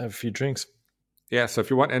and have a few drinks. Yeah, so if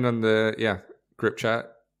you want in on the group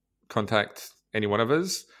chat, contact any one of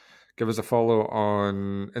us. Give us a follow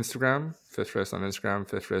on Instagram, Fifth Wrist on Instagram,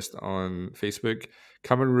 Fifth Wrist on Facebook.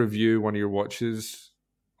 Come and review one of your watches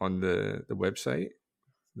on the website.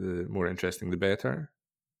 The more interesting, the better.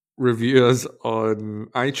 Review us on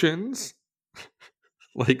iTunes.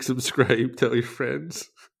 Like, subscribe, tell your friends.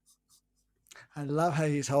 I love how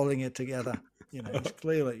he's holding it together. He's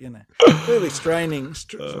clearly, clearly straining,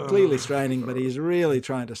 but he's really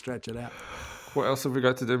trying to stretch it out. What else have we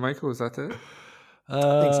got to do, Michael? Is that it?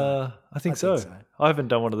 I think so. I haven't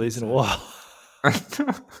done one of these in a while.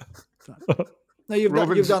 No, you've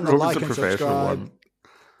done the like and subscribe.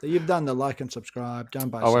 You've done the like and subscribe. Done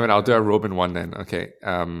by. Oh, wait a minute. I'll do a Robin one then. Okay.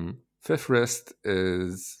 Fifth Wrist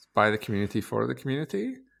is by the community for the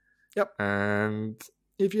community. Yep. And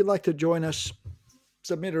if you'd like to join us,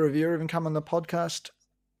 submit a review, or even come on the podcast,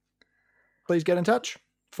 please get in touch.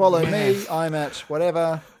 Follow me. I'm at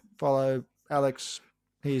whatever. Follow Alex.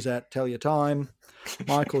 He's at Tell Your Time.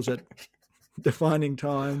 Michael's at Defining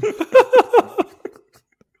Time.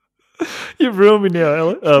 You've ruined me now,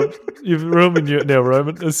 Alex. You've ruined me now,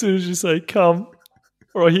 Roman. As soon as you say "come,"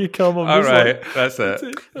 or I hear "come," I'm all right. That's it.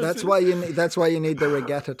 That's why you need the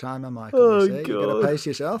regatta timer, Michael. Oh, God. You got to pace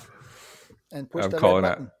yourself and push the calling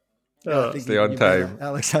red button. Stay on time, better.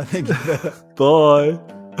 Alex. I think you better. Bye.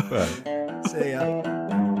 See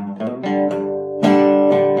ya.